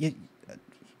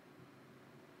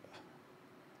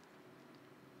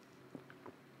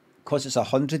 because it's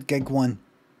 100 gig one,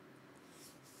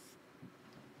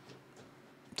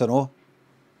 don't know.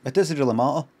 It doesn't really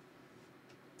matter.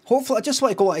 Hopefully, I just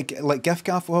want to go like gift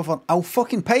gaff or whatever. I'll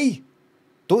fucking pay.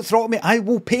 Don't throttle me. I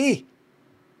will pay.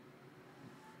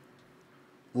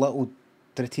 Little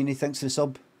Dratini, thanks for the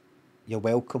sub. You're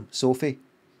welcome. Sophie,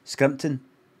 Scrimpton,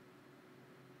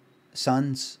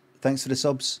 Sands, thanks for the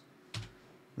subs.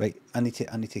 Right, I need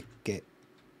to get.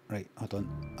 Right, hold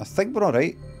on. I think we're all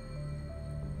right.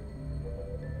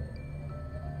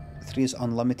 3 is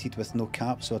unlimited with no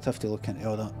cap, so I'd have to look into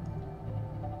all that.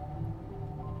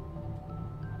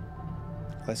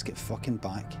 Let's get fucking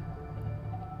back.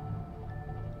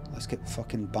 Let's get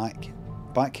fucking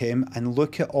back home and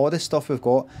look at all the stuff we've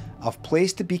got. I've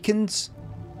placed the beacons.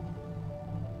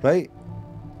 Right?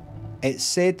 It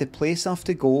said the place I have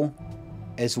to go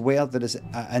is where there is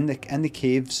in the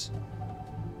caves.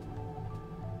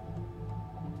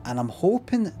 And I'm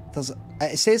hoping there's...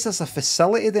 It says there's a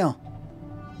facility there.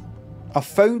 I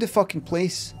found the fucking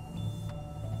place.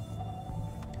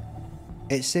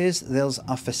 It says there's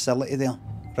a facility there.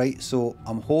 Right, so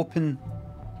I'm hoping...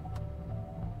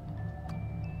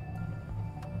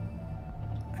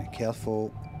 Right,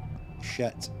 careful.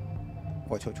 Shit.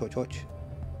 Watch.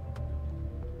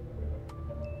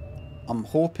 I'm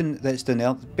hoping that it's down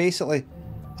there. Basically,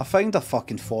 I found a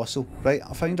fucking fossil, right?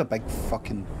 I found a big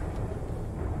fucking...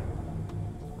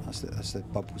 That's the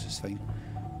bubbles, is fine.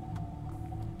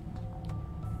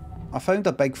 I found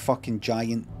a big fucking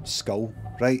giant skull,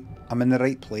 right? I'm in the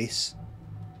right place.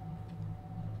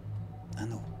 I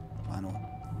know.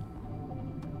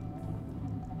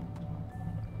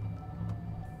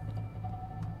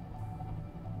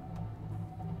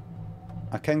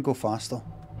 I can go faster.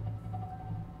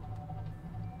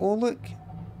 Oh, look.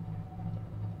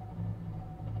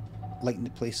 Lighting the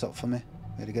place up for me.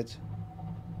 Very good.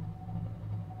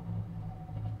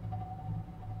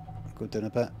 Go down a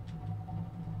bit.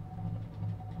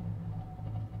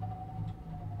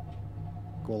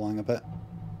 Go along a bit.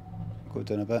 Go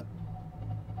down a bit.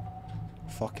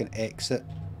 Fucking exit.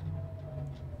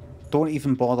 Don't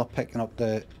even bother picking up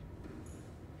the...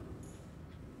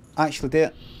 Actually do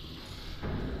it.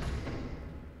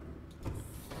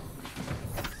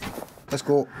 Let's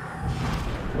go.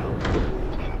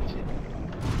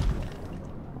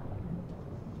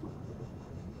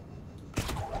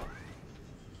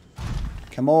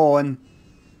 Come on.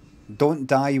 Don't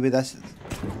die with this.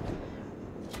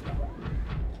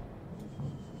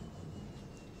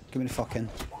 Give me the fucking.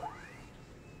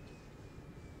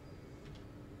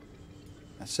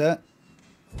 That's it.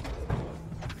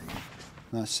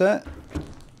 That's it.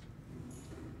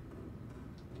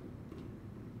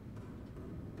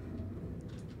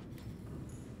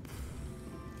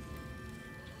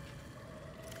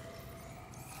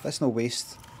 That's no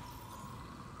waste.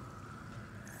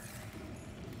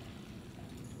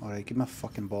 Alright, give me a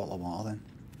fucking bottle of water then.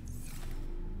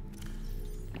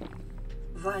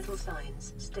 Vital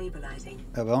signs stabilizing.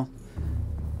 There we are.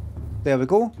 There we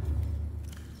go.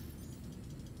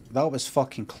 That was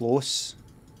fucking close.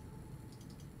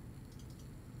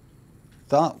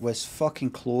 That was fucking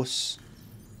close.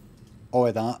 All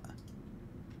of that.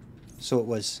 So it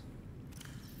was.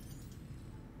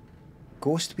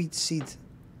 Ghostweed seed.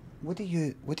 What do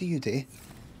you do?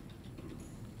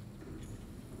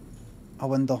 I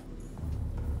wonder.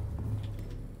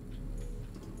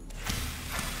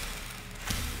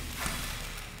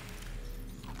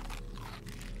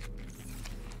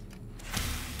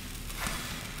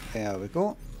 There we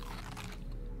go.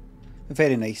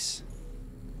 Very nice.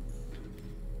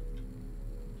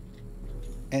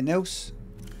 Anything else?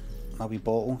 A wee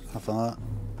bottle. Have that.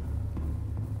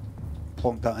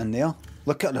 Plonk that in there.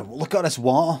 Look at this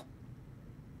water.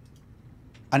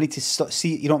 I need to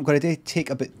see. You know what I'm going to do? Take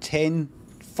about 10,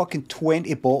 fucking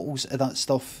 20 bottles of that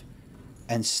stuff,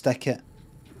 and stick it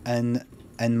in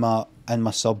my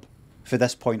sub for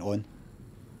this point on.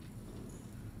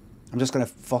 I'm just going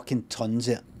to fucking tons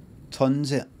it.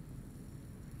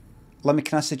 Limmy,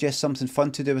 can I suggest something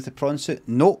fun to do with the prawn suit?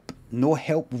 Nope. No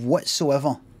help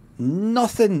whatsoever.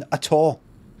 Nothing at all.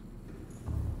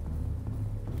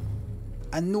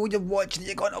 I know you're watching,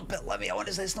 you're going, oh, but Limmy,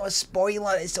 honestly, it's not a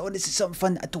spoiler. It's honestly something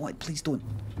fun. I don't, please don't.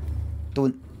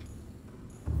 Don't.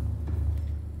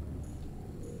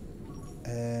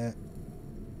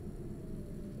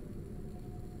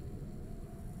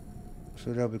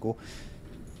 So there we go.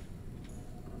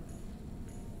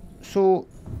 So,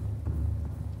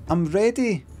 I'm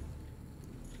ready.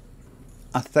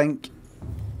 I think.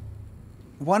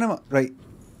 Right.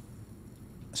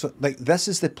 So, like, this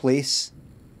is the place,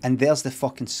 and there's the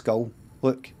fucking skull.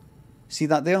 Look. See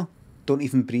that there? Don't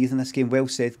even breathe in this game. Well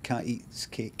said, cat eats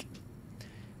cake.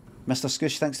 Mr.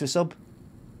 Scoosh, thanks for the sub.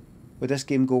 Would this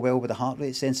game go well with a heart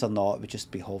rate sensor? No, it would just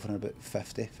be hovering about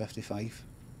 50, 55.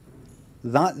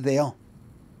 That there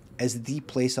is the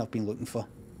place I've been looking for.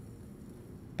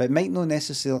 But it might not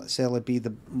necessarily be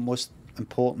the most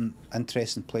important,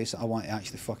 interesting place that I want to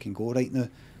actually fucking go right now.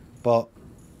 But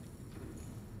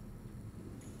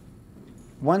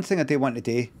one thing I do want to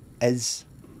do is,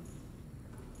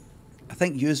 I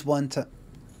think yous want it,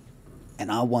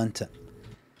 and I want it,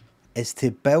 is to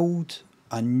build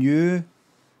a new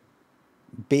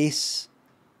base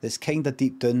that's kind of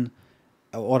deep down,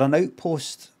 or an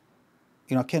outpost,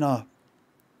 you know, kind of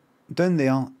down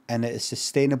there, and it is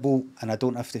sustainable and I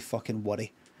don't have to fucking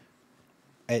worry.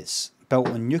 It's built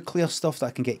on nuclear stuff that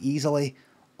I can get easily,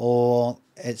 or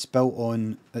it's built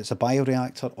on, it's a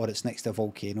bioreactor, or it's next to a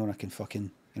volcano and I can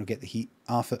fucking, you know, get the heat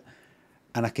off it,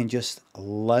 and I can just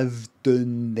live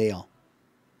down there.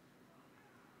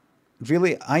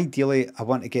 Really, ideally, I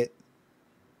want to get,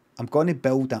 I'm going to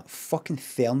build that fucking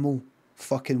thermal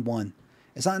fucking one.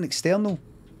 Is that an external?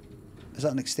 Is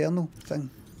that an external thing?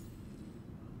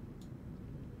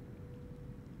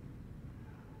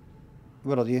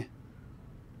 Where are you?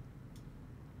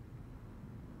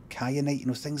 Kyanite, you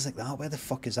know, things like that. Where the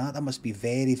fuck is that? That must be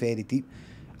very, very deep.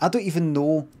 I don't even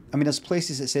know. I mean, there's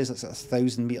places that says it's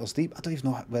 1,000 meters deep. I don't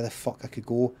even know where the fuck I could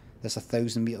go that's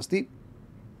 1,000 meters deep.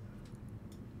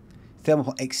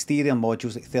 Thermal exterior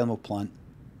modules like thermal plant,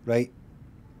 right?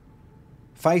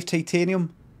 5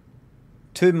 titanium,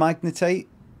 2 magnetite,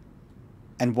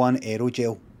 and 1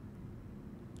 aerogel.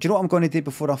 Do you know what I'm going to do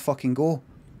before I fucking go?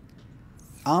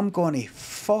 I'm going to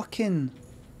fucking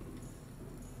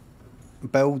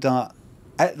build that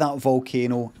at that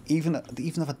volcano, even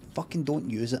if I fucking don't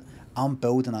use it, I'm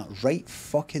building that right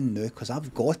fucking now, because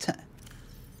I've got it.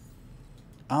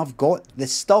 I've got the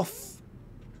stuff.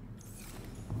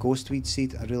 Ghostweed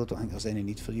seed, I really don't think there's any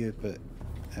need for you, but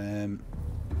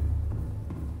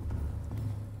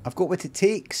I've got what it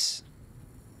takes.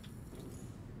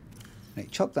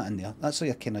 Right, chuck that in there. That's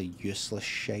like a kind of useless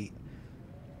shite.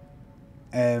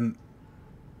 Do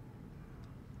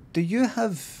you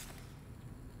have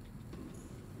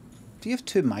 2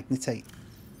 magnetite?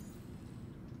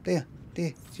 Do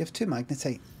you have 2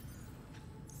 magnetite?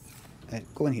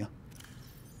 Go in here.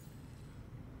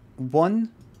 1,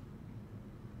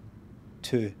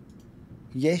 2.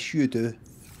 Yes, you do.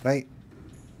 Right.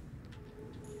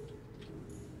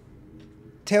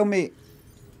 Tell me,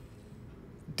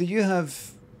 do you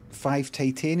have 5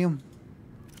 titanium?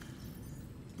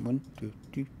 1, 2,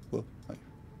 3, 4, 5.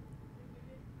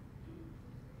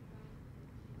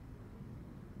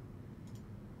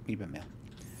 A bit more.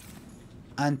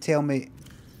 And tell me,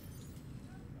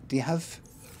 do you have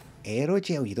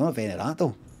aerogel? You don't have any of that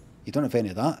though. You don't have any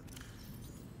of that.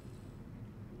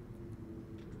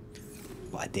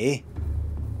 What a day.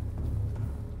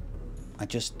 I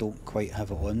just don't quite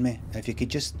have it on me. If you could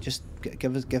just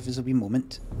give us a wee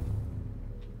moment.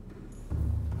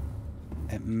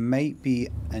 It might be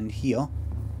in here.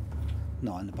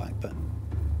 Not in the back bit.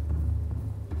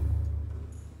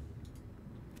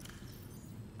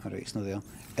 Alright, it's not there.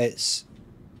 It's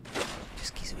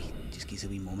just give us a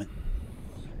wee moment.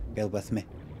 Bear with me.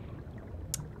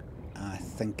 I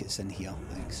think it's in here,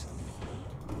 thanks.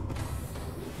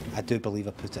 I do believe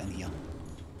I put it in here.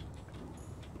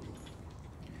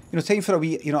 You know, time for a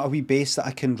wee base that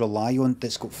I can rely on,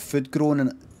 that's got food growing in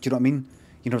it. Do you know what I mean?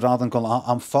 You know, rather than going like,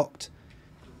 I'm fucked.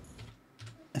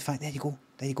 In fact, there you go.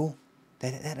 There you go.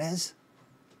 There it is.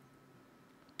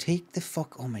 Take the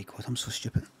fuck... Oh my god, I'm so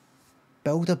stupid.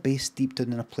 Build a base deep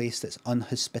down in a place that's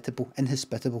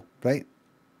inhospitable, right?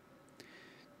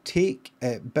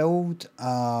 Build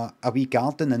a wee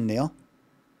garden in there.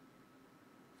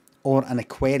 Or an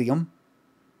aquarium.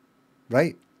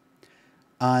 Right?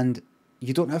 And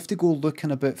you don't have to go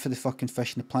looking about for the fucking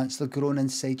fish and the plants that are growing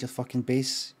inside your fucking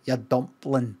base. Your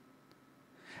dumpling.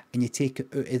 And you take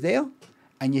it out of there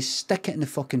and you stick it in the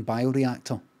fucking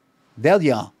bioreactor. There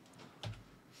you are.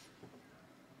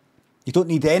 You don't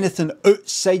need anything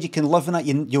outside. You can live in it.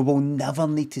 You will never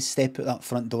need to step out that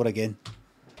front door again.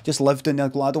 Just live down there.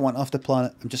 Go, I don't want off the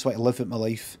planet. I'm just want to live out my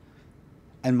life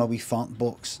in my wee fart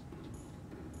box.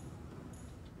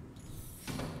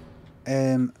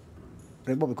 Right,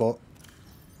 what we got?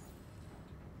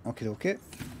 Okay.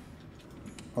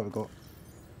 What we got?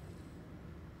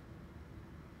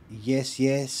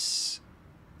 Yes.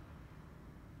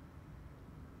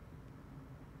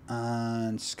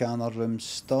 And scanner room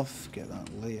stuff. Get that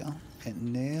later.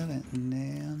 In there, not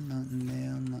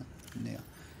in there.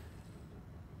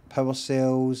 Power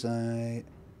cells. And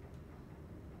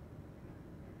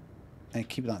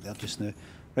keep that there just now.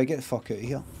 Right, get the fuck out of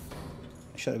here.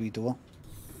 Shut the wee door.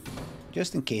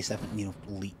 Just in case everything,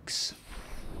 leaks.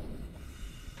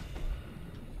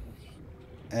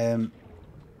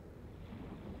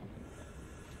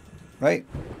 Right.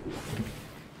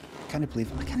 I can't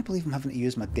believe I'm having to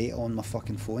use my data on my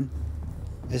fucking phone.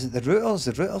 Is it the router? Is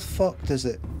the router fucked? Is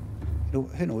it...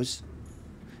 who knows?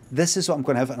 This is what I'm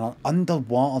going to have an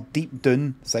underwater, deep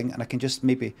down thing, and I can just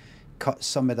maybe cut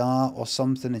some of that or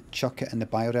something and chuck it in the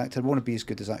bioreactor. It won't be as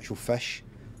good as actual fish,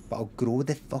 but I'll grow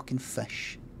the fucking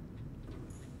fish.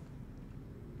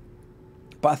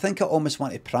 But I think I almost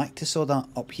want to practice all that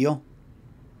up here.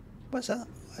 What's that?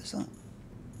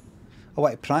 I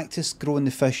want to practice growing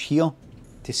the fish here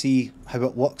to see how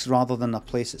it works rather than a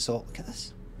place that's all... Look at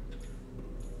this.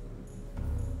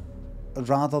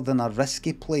 Rather than a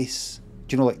risky place.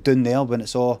 Do you know, like down there when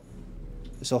it's all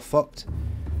fucked.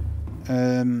 What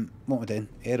am I doing?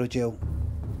 Aerogel.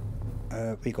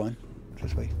 Where you going?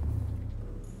 This way.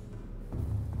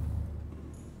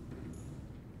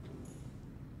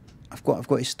 I've got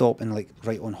to stop and like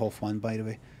right on half one, by the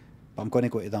way. But I'm going to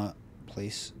go to that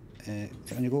place. Can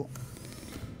you go?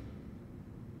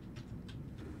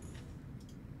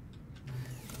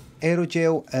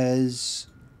 Aerogel is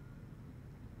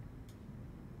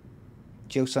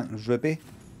gel something ruby.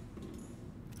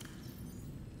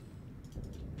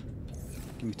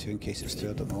 Give me two in case it's two,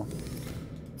 I don't know.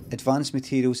 Advanced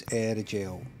materials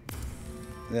aerogel.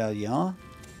 There you are.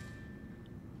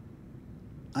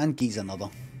 And Gee's another.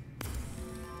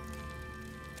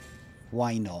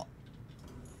 Why not?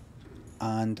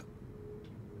 And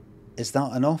is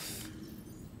that enough?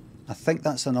 I think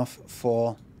that's enough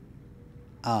for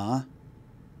the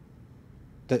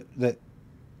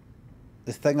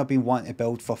thing I've been wanting to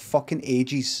build for fucking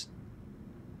ages.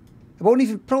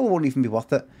 It probably won't even be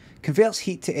worth it. Converts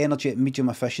heat to energy at medium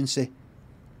efficiency.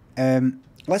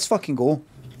 Let's fucking go.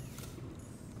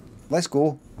 Let's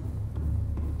go.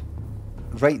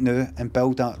 Right now and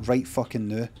build that right fucking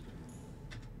now.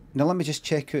 Now let me just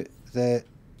check out the...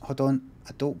 Hold on.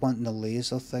 I don't want the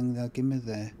laser thing there. Give me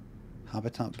the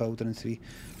habitat builder in 3.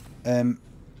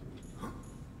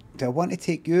 Do I want to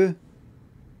take you?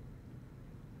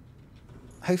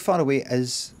 How far away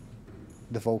is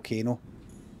the volcano?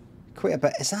 Quite a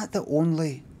bit. Is that the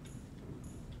only...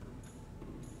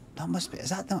 That must be... Is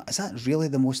that really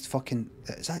the most fucking...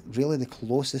 Is that really the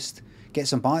closest? Get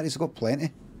some batteries. I've got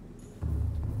plenty.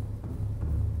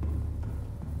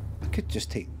 I could just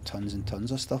take tons and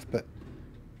tons of stuff, but...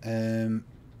 I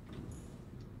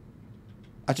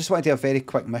just want to do a very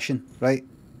quick mission, right?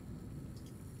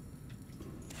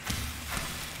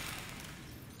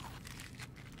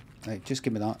 Right, just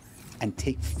give me that. And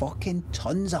take fucking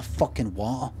tons of fucking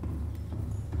water.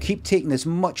 Keep taking as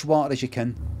much water as you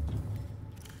can.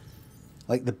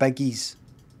 Like the biggies.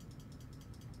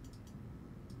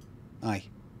 Aye.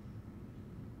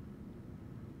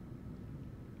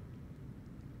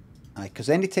 Aye, because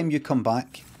anytime you come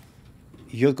back,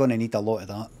 you're going to need a lot of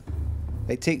that.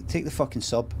 Right, take the fucking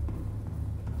sub.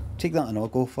 Take that and all,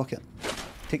 go, fuck it.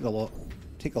 Take the lot.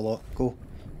 Take the lot, go.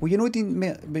 Well, you know,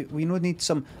 need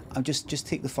some... just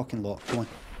take the fucking lot. Come on.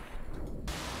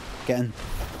 Get in.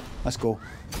 Let's go.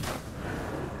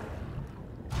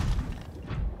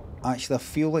 Actually, I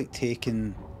feel like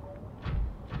taking...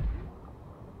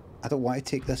 I don't want to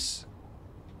take this.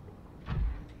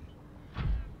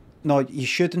 No, you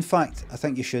should, in fact. I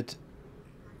think you should.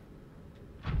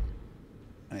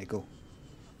 Right, go.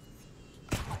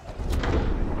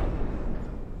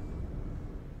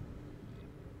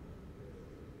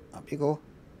 Up you go.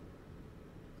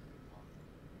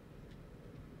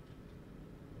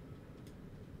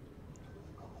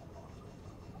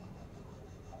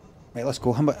 Right, let's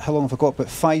go. How long have I got? About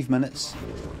 5 minutes.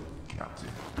 Captain,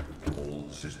 all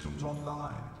systems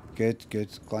online. Good, good.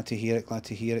 Glad to hear it. Glad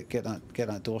to hear it. Get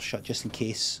that door shut just in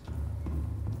case.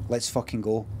 Let's fucking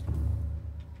go.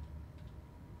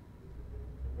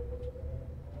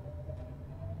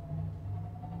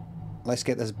 Let's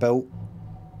get this built.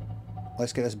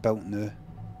 Let's get this built now.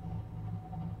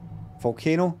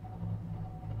 Volcano.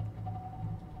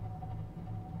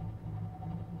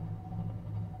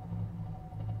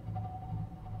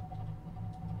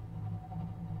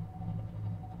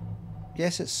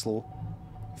 Yes, it's slow.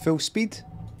 Full speed.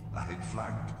 Ahead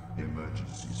flagged.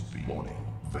 Emergency speed. Warning.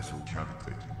 Vessel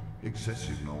calculating.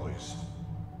 Excessive noise.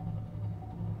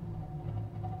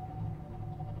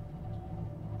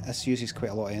 This uses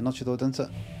quite a lot of energy though, doesn't it?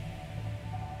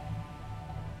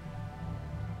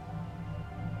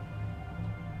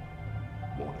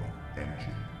 Warning.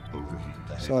 Engine overheat.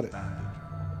 Ahead Sorry. banded.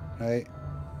 Right.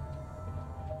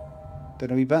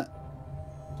 Down a wee bit.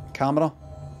 Camera.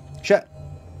 Shit.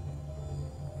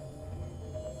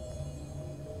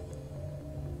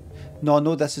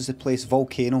 No, this is the place.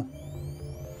 Volcano.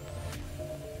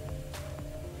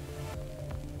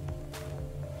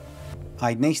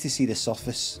 Aye, nice to see the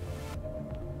surface.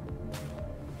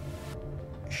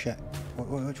 Shit.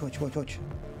 Watch.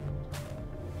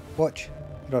 Watch.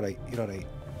 You're alright, you're alright.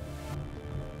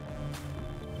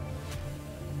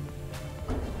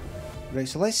 Right,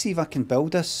 so let's see if I can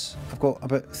build this. I've got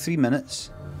about 3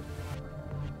 minutes.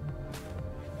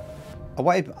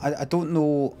 I don't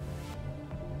know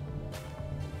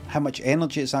how much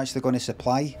energy it's actually going to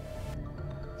supply.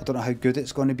 I don't know how good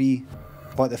it's going to be.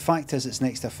 But the fact is it's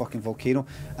next to a fucking volcano.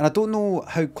 And I don't know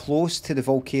how close to the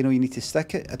volcano you need to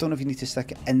stick it. I don't know if you need to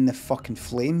stick it in the fucking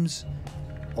flames.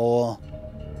 Or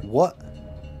what.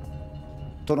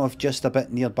 Don't know if just a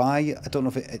bit nearby. I don't know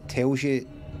if it tells you,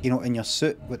 you know, in your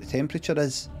suit what the temperature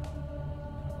is.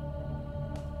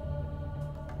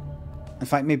 In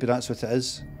fact, maybe that's what it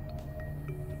is.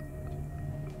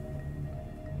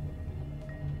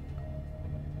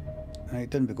 Right,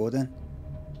 down we go then.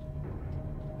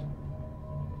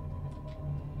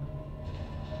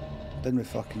 Down we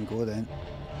fucking go then.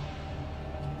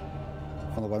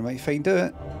 Only one way to find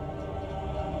out.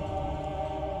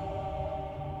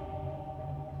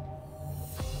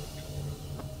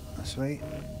 That's right.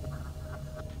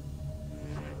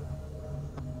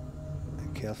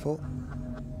 Be careful.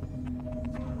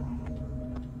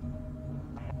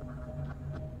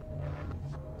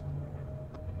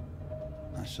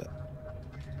 That's it.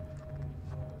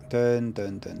 Down.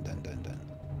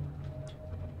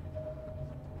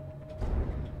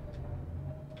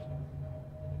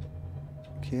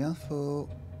 Careful.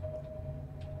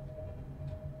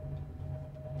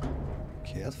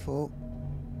 Careful.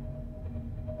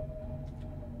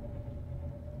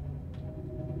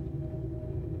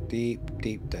 Deep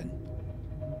down.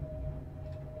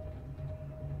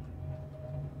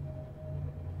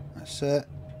 That's it.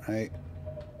 Right.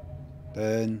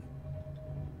 Down.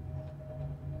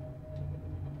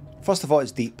 First of all,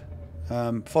 it's deep.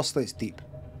 Firstly, it's deep.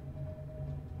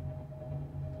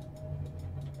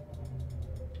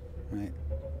 Right.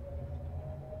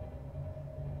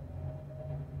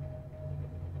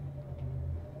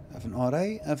 Everything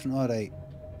alright? Everything alright?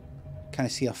 Can I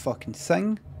see a fucking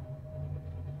thing?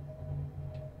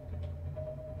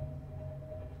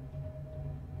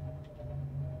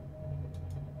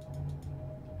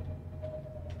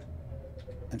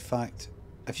 In fact,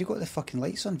 have you got the fucking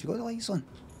lights on? Have you got the lights on?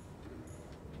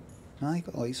 Nah, you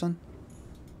got the lights on.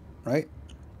 Right.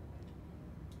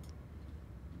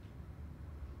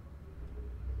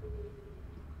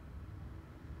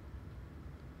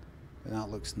 That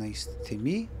looks nice to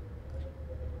me.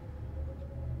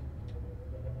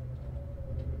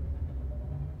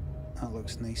 That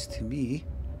looks nice to me.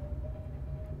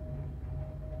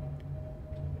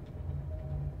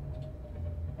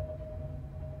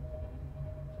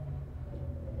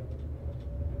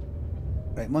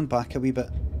 Right, come on back a wee bit.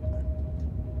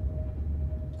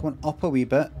 Come on up a wee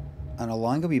bit and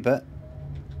along a wee bit.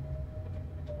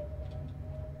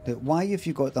 Now, why have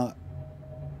you got that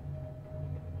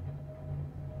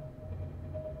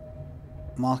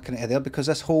marking it there? Because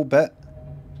this whole bit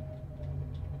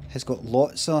has got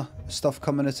lots of stuff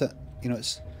coming at it. You know,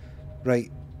 it's right.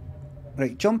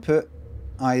 Jump out.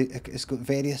 Aye, it's got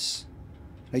various.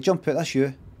 Right, jump out. That's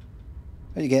you.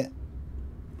 What do you get?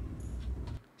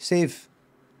 Save.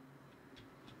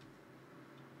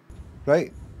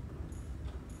 Right.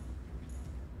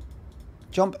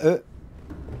 Jump out.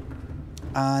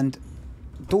 And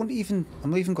don't even. I'm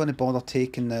not even going to bother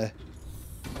taking the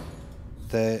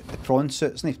prawn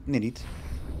suit. It's no need.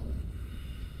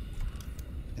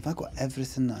 Have I got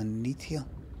everything that I need here?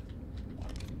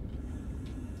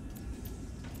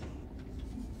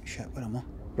 Shit, where am I?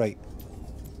 Right.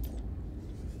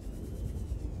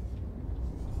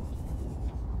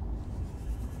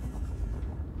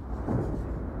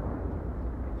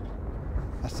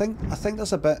 I think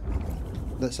there's a bit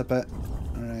that's a bit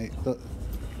right.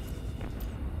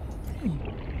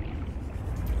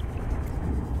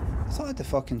 thought I had the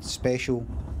fucking special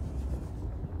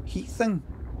heat thing.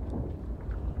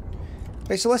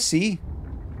 Right, so let's see.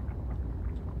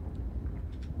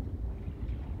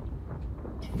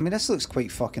 I mean, this looks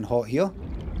quite fucking hot here.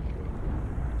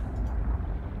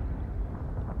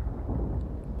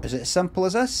 Is it as simple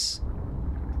as this?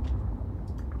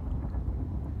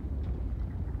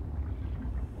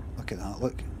 Look at that,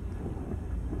 look.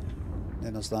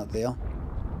 Then there's that there.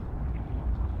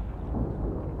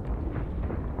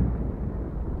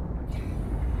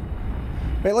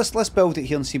 Right, let's build it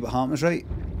here and see what happens, right?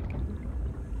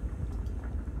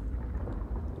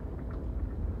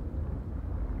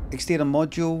 Exterior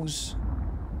modules.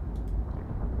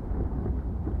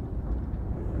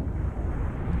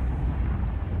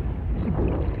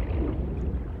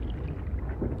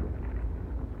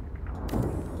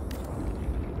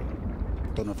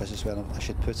 Don't know if this is where I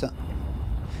should put it.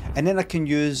 And then I can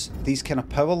use these kind of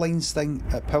power line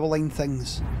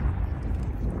things.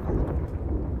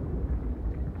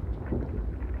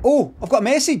 Oh, I've got a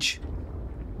message.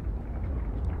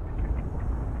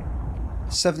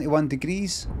 71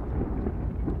 degrees.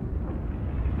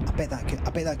 I bet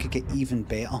that could get even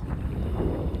better.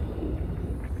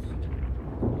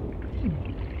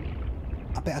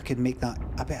 I bet I could make that.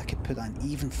 I bet I could put that in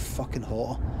even fucking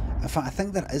hotter. In fact, I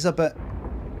think there is a bit.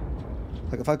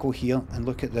 Like if I go here and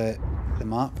look at the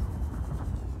map.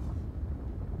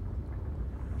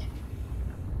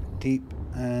 Deep,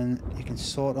 and you can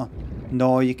sort of.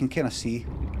 No, you can kind of see.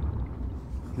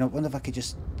 You know, I wonder if I could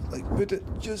just like put it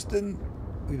just in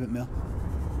a wee bit more.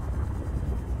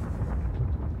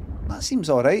 That seems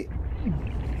alright.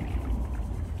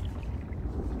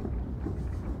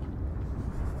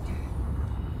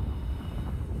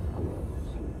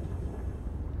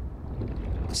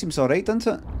 That seems alright, doesn't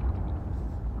it?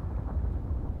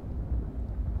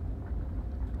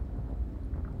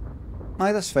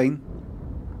 Aye, that's fine.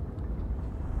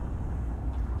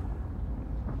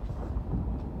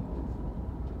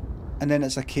 And then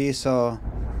it's a case of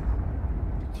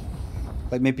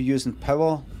like maybe using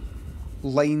power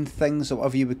line things or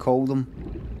whatever you would call them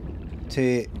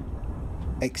to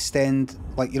extend,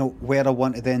 like, you know, where I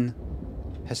want to then.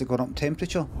 Has it gone up in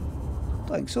temperature? I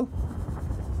don't think so.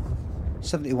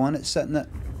 71 it's sitting at.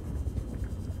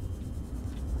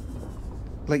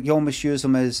 Like you almost use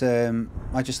them as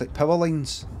I just like power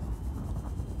lines.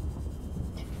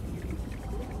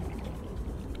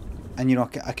 And you know,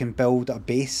 I can build a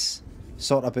base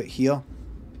sort of about here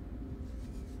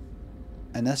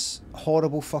in this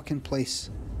horrible fucking place.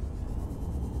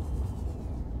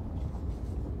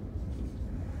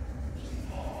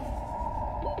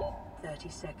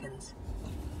 Seconds.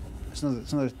 It's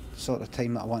another sort of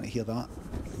time that I want to hear that.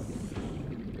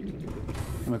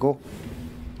 There we go.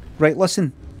 Right,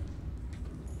 listen.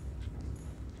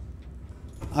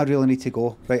 I really need to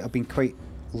go. Right, I've been quite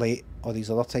late all these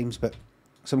other times, but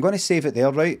so I'm going to save it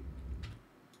there, right?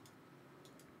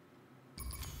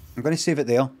 I'm going to save it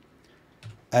there.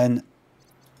 And,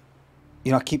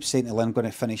 you know, I keep saying to Lynn I'm going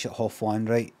to finish at 1:30,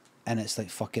 right? And it's like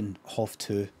fucking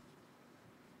 2:30.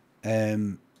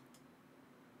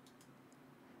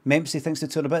 Mempsey thinks the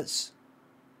 2 bits.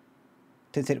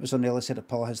 Tinted it was on the other side of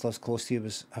Paula, his lives close to you,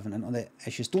 was having internet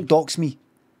issues. Don't dox me.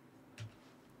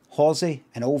 Horsey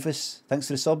and Elvis, thanks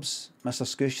for the subs. Mr.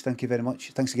 Scoosh, thank you very much.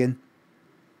 Thanks again.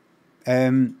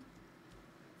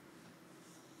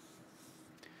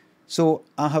 So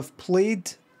I have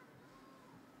played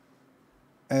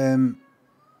what's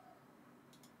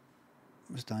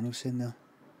Daniel saying there?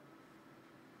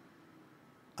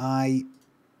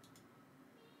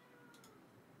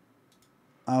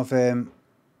 I've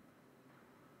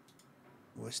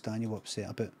what's Daniel upset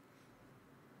about?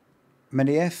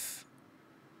 Mini F.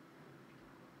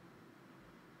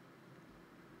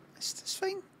 It's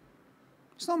fine.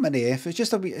 It's not Mini F. It's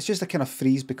just a kind of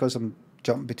freeze because I'm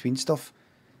jumping between stuff.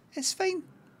 It's fine.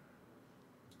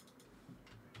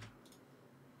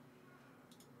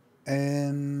 How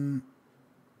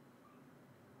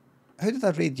did I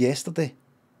raid yesterday?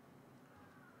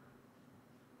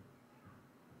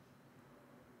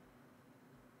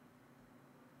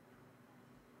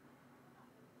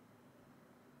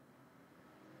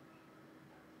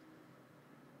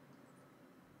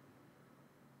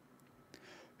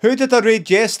 Who did I raid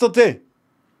yesterday?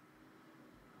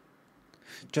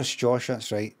 Just Josh,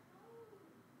 that's right.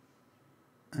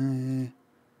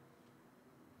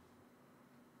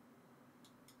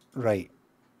 Right.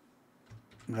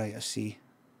 Right, I see.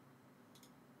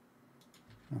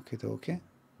 Okay.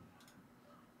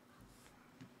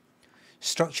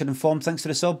 Structured and form, thanks for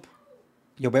the sub.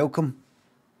 You're welcome.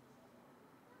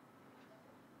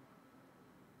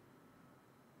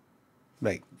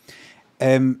 Right.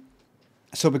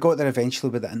 So we got there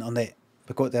eventually with the internet.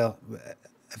 We got there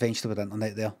eventually with the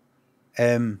internet there.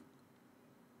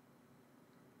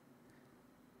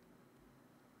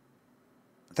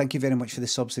 Thank you very much for the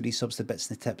subs, the resubs, the bits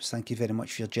and the tips. Thank you very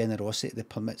much for your generosity that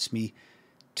permits me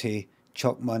to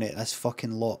chuck money at this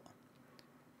fucking lot.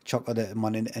 Chuck all the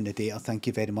money in the data. Thank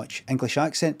you very much. English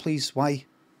accent, please. Why?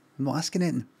 I'm not asking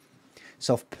anything.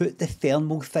 So I've put the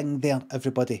thermal thing there,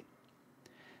 everybody.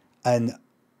 And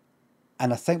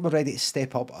I think we're ready to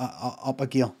step up a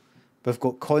gear. We've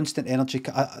got constant energy.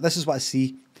 This is what I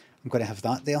see. I'm going to have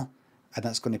that there. And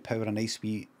that's going to power a nice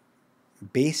wee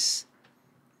base.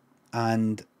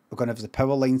 And we're going to have the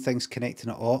power line things connecting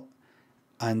it up.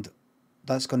 And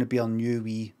that's going to be our new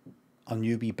wee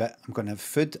bit. I'm going to have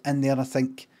food in there, I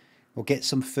think. We'll get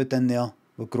some food in there.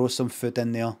 We'll grow some food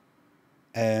in there.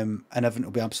 And everything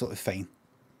will be absolutely fine.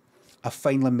 I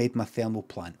finally made my thermal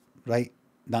plant, right?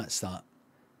 That's that.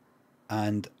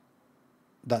 And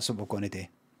that's what we're going to do.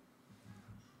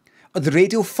 Oh, the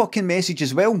radio fucking message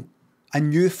as well. A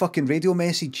new fucking radio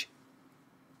message.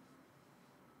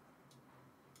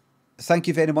 Thank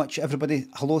you very much, everybody.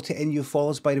 Hello to any new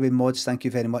followers, by the way, mods. Thank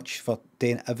you very much for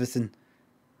doing everything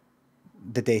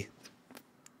the day.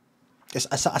 It's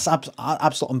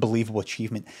absolute unbelievable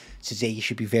achievement. Today, you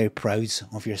should be very proud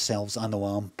of yourselves. I know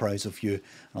I'm proud of you. And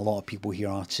a lot of people here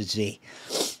are today.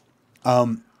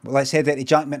 Well, let's head out to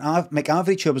Jack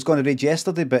McAverage, who I was going to raid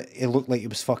yesterday, but it looked like he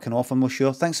was fucking off, I'm not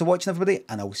sure. Thanks for watching, everybody,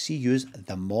 and I'll see you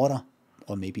tomorrow,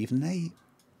 or maybe even tonight.